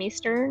 9 p.m.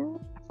 Eastern,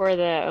 for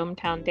the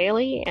ohmTown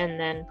Daily, and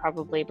then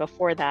probably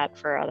before that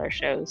for other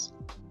shows.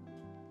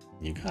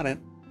 You got it.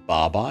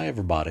 Bye-bye,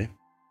 everybody.